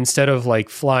instead of like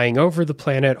flying over the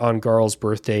planet on Garl's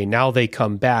birthday, now they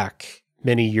come back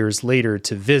many years later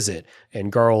to visit,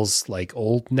 and Garl's like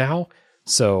old now.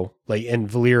 So like, and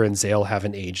Valir and Zale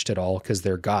haven't aged at all because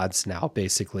they're gods now,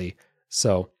 basically.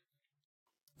 So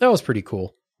that was pretty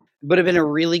cool. Would have been a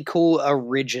really cool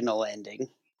original ending.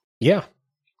 Yeah.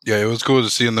 Yeah, it was cool to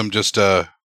seeing them just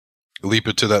leap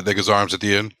into that nigga's arms at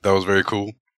the end. That was very cool.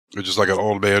 It was just like an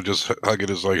old man just hugging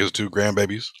his two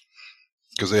grandbabies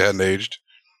because they hadn't aged.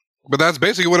 But that's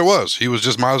basically what it was. He was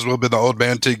just might as well be the old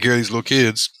man taking care of these little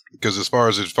kids because as far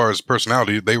as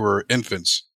personality, they were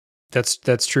infants.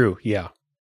 That's true. Yeah.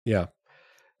 Yeah.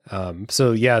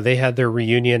 So yeah, they had their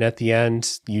reunion at the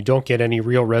end. You don't get any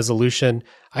real resolution.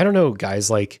 I don't know,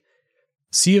 guys, like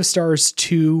Sea of Stars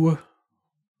 2,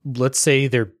 let's say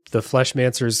the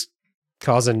Fleshmancer's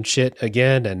causing shit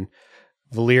again and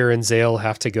Valir and Zale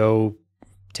have to go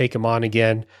take him on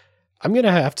again. I'm going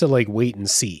to have to like wait and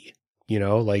see,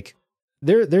 like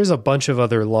there's a bunch of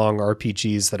other long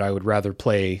RPGs that I would rather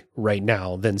play right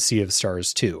now than Sea of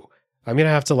Stars 2. I'm going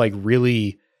to have to like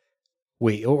really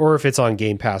wait, or if it's on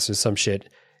Game Pass or some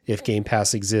shit, if Game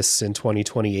Pass exists in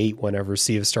 2028, whenever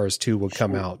Sea of Stars 2 will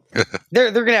come out.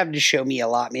 They're going to have to show me a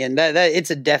lot, man. That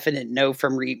it's a definite no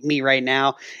from me right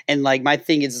now. And like, my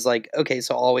thing is like, okay,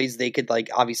 so always they could like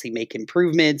obviously make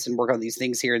improvements and work on these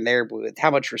things here and there, but with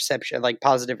how much reception, like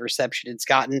positive reception it's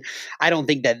gotten, I don't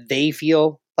think that they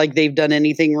feel like they've done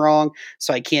anything wrong.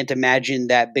 So I can't imagine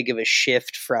that big of a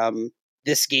shift from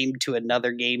this game to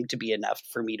another game to be enough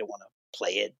for me to want to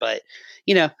play it. But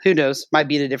who knows? Might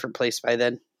be in a different place by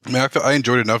then. I mean, I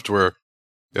enjoyed it enough to where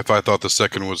if I thought the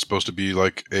second was supposed to be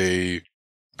like a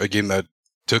game that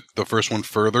took the first one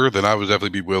further, then I would definitely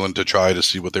be willing to try to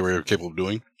see what they were capable of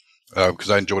doing.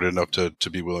 Because I enjoyed it enough to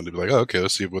be willing to be like, oh, okay,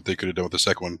 let's see what they could have done with the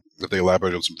second one if they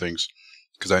elaborated on some things.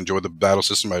 Because I enjoyed the battle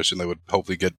system. I assume they would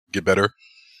hopefully get better.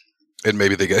 And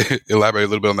maybe they elaborate a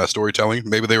little bit on that storytelling.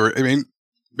 Maybe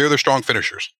they're strong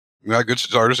finishers. Not good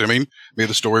starters. Maybe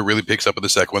the story really picks up in the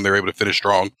second one. They're able to finish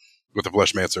strong with the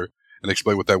Fleshmancer and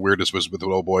explain what that weirdness was with the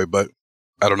old boy. But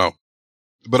I don't know.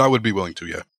 But I would be willing to,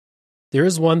 yeah. There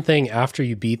is one thing after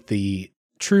you beat the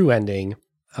true ending.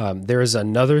 There is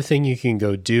another thing you can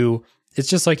go do. It's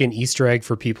just like an Easter egg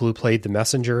for people who played The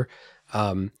Messenger.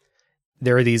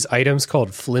 There are these items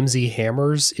called flimsy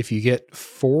hammers. If you get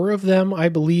 4 of them, I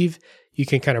believe, you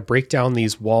can kind of break down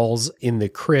these walls in the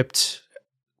crypt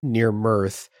near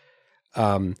Mirth.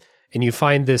 And you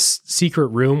find this secret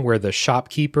room where the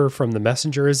shopkeeper from The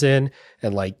Messenger is in.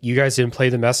 And like, you guys didn't play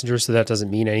The Messenger, so that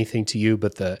doesn't mean anything to you.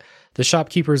 But the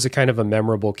shopkeeper is a kind of a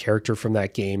memorable character from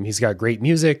that game. He's got great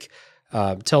music,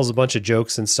 tells a bunch of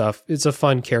jokes and stuff. It's a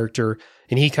fun character.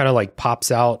 And he kind of like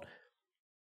pops out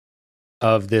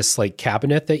of this like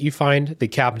cabinet that you find. The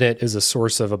cabinet is a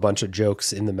source of a bunch of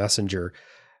jokes in The Messenger.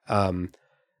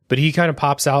 But he kind of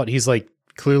pops out. He's like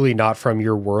clearly not from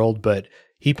your world, but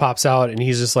he pops out and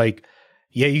he's just like,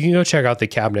 yeah, you can go check out the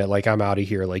cabinet. Like, I'm out of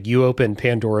here. Like, you open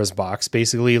Pandora's box,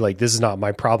 basically. Like, this is not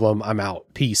my problem. I'm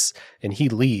out. Peace. And he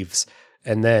leaves.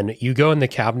 And then you go in the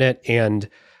cabinet and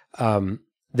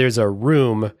there's a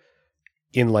room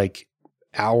in like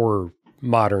our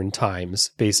modern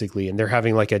times, basically. And they're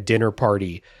having like a dinner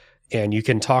party. And you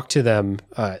can talk to them,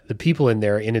 the people in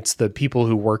there, and it's the people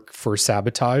who work for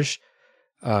Sabotage.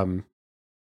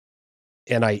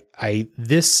 And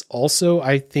this also,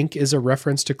 I think, is a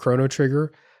reference to Chrono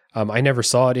Trigger. I never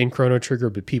saw it in Chrono Trigger,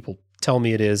 but people tell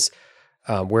me it is.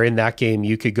 Where in that game,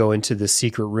 you could go into the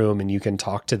secret room and you can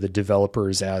talk to the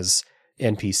developers as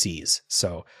NPCs.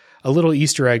 So a little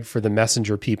Easter egg for the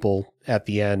Messenger people at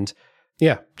the end.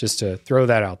 Yeah, just to throw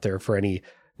that out there for any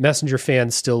Messenger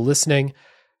fans still listening.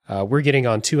 We're getting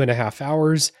on 2.5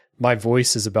 hours. My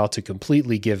voice is about to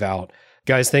completely give out.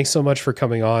 Guys, thanks so much for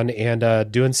coming on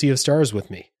and doing Sea of Stars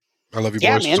with me. I love you,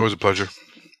 boys. Man. It's always a pleasure.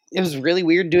 it was really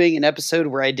weird doing an episode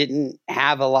where I didn't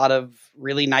have a lot of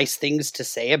really nice things to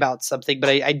say about something, but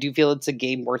I do feel it's a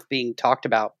game worth being talked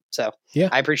about. So yeah,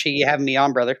 I appreciate you having me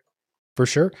on, brother. For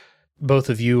sure. Both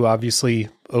of you, obviously,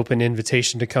 open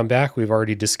invitation to come back. We've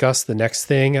already discussed the next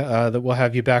thing that we'll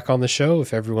have you back on the show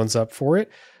if everyone's up for it.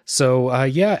 So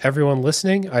yeah, everyone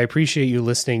listening, I appreciate you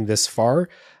listening this far.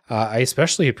 I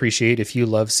especially appreciate if you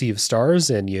love Sea of Stars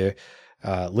and you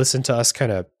listen to us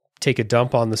kind of take a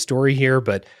dump on the story here,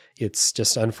 but it's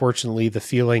just unfortunately the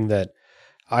feeling that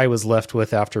I was left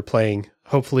with after playing.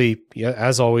 Hopefully, yeah,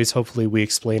 as always, hopefully we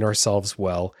explain ourselves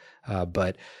well.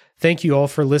 But thank you all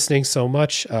for listening so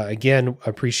much. Again,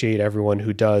 appreciate everyone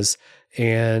who does.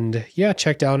 And yeah,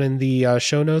 check down in the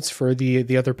show notes for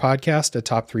the other podcast, a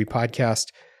top 3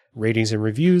 podcast ratings and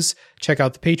reviews. Check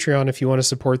out the Patreon if you want to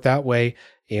support that way.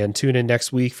 And tune in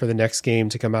next week for the next game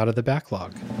to come out of the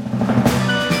backlog.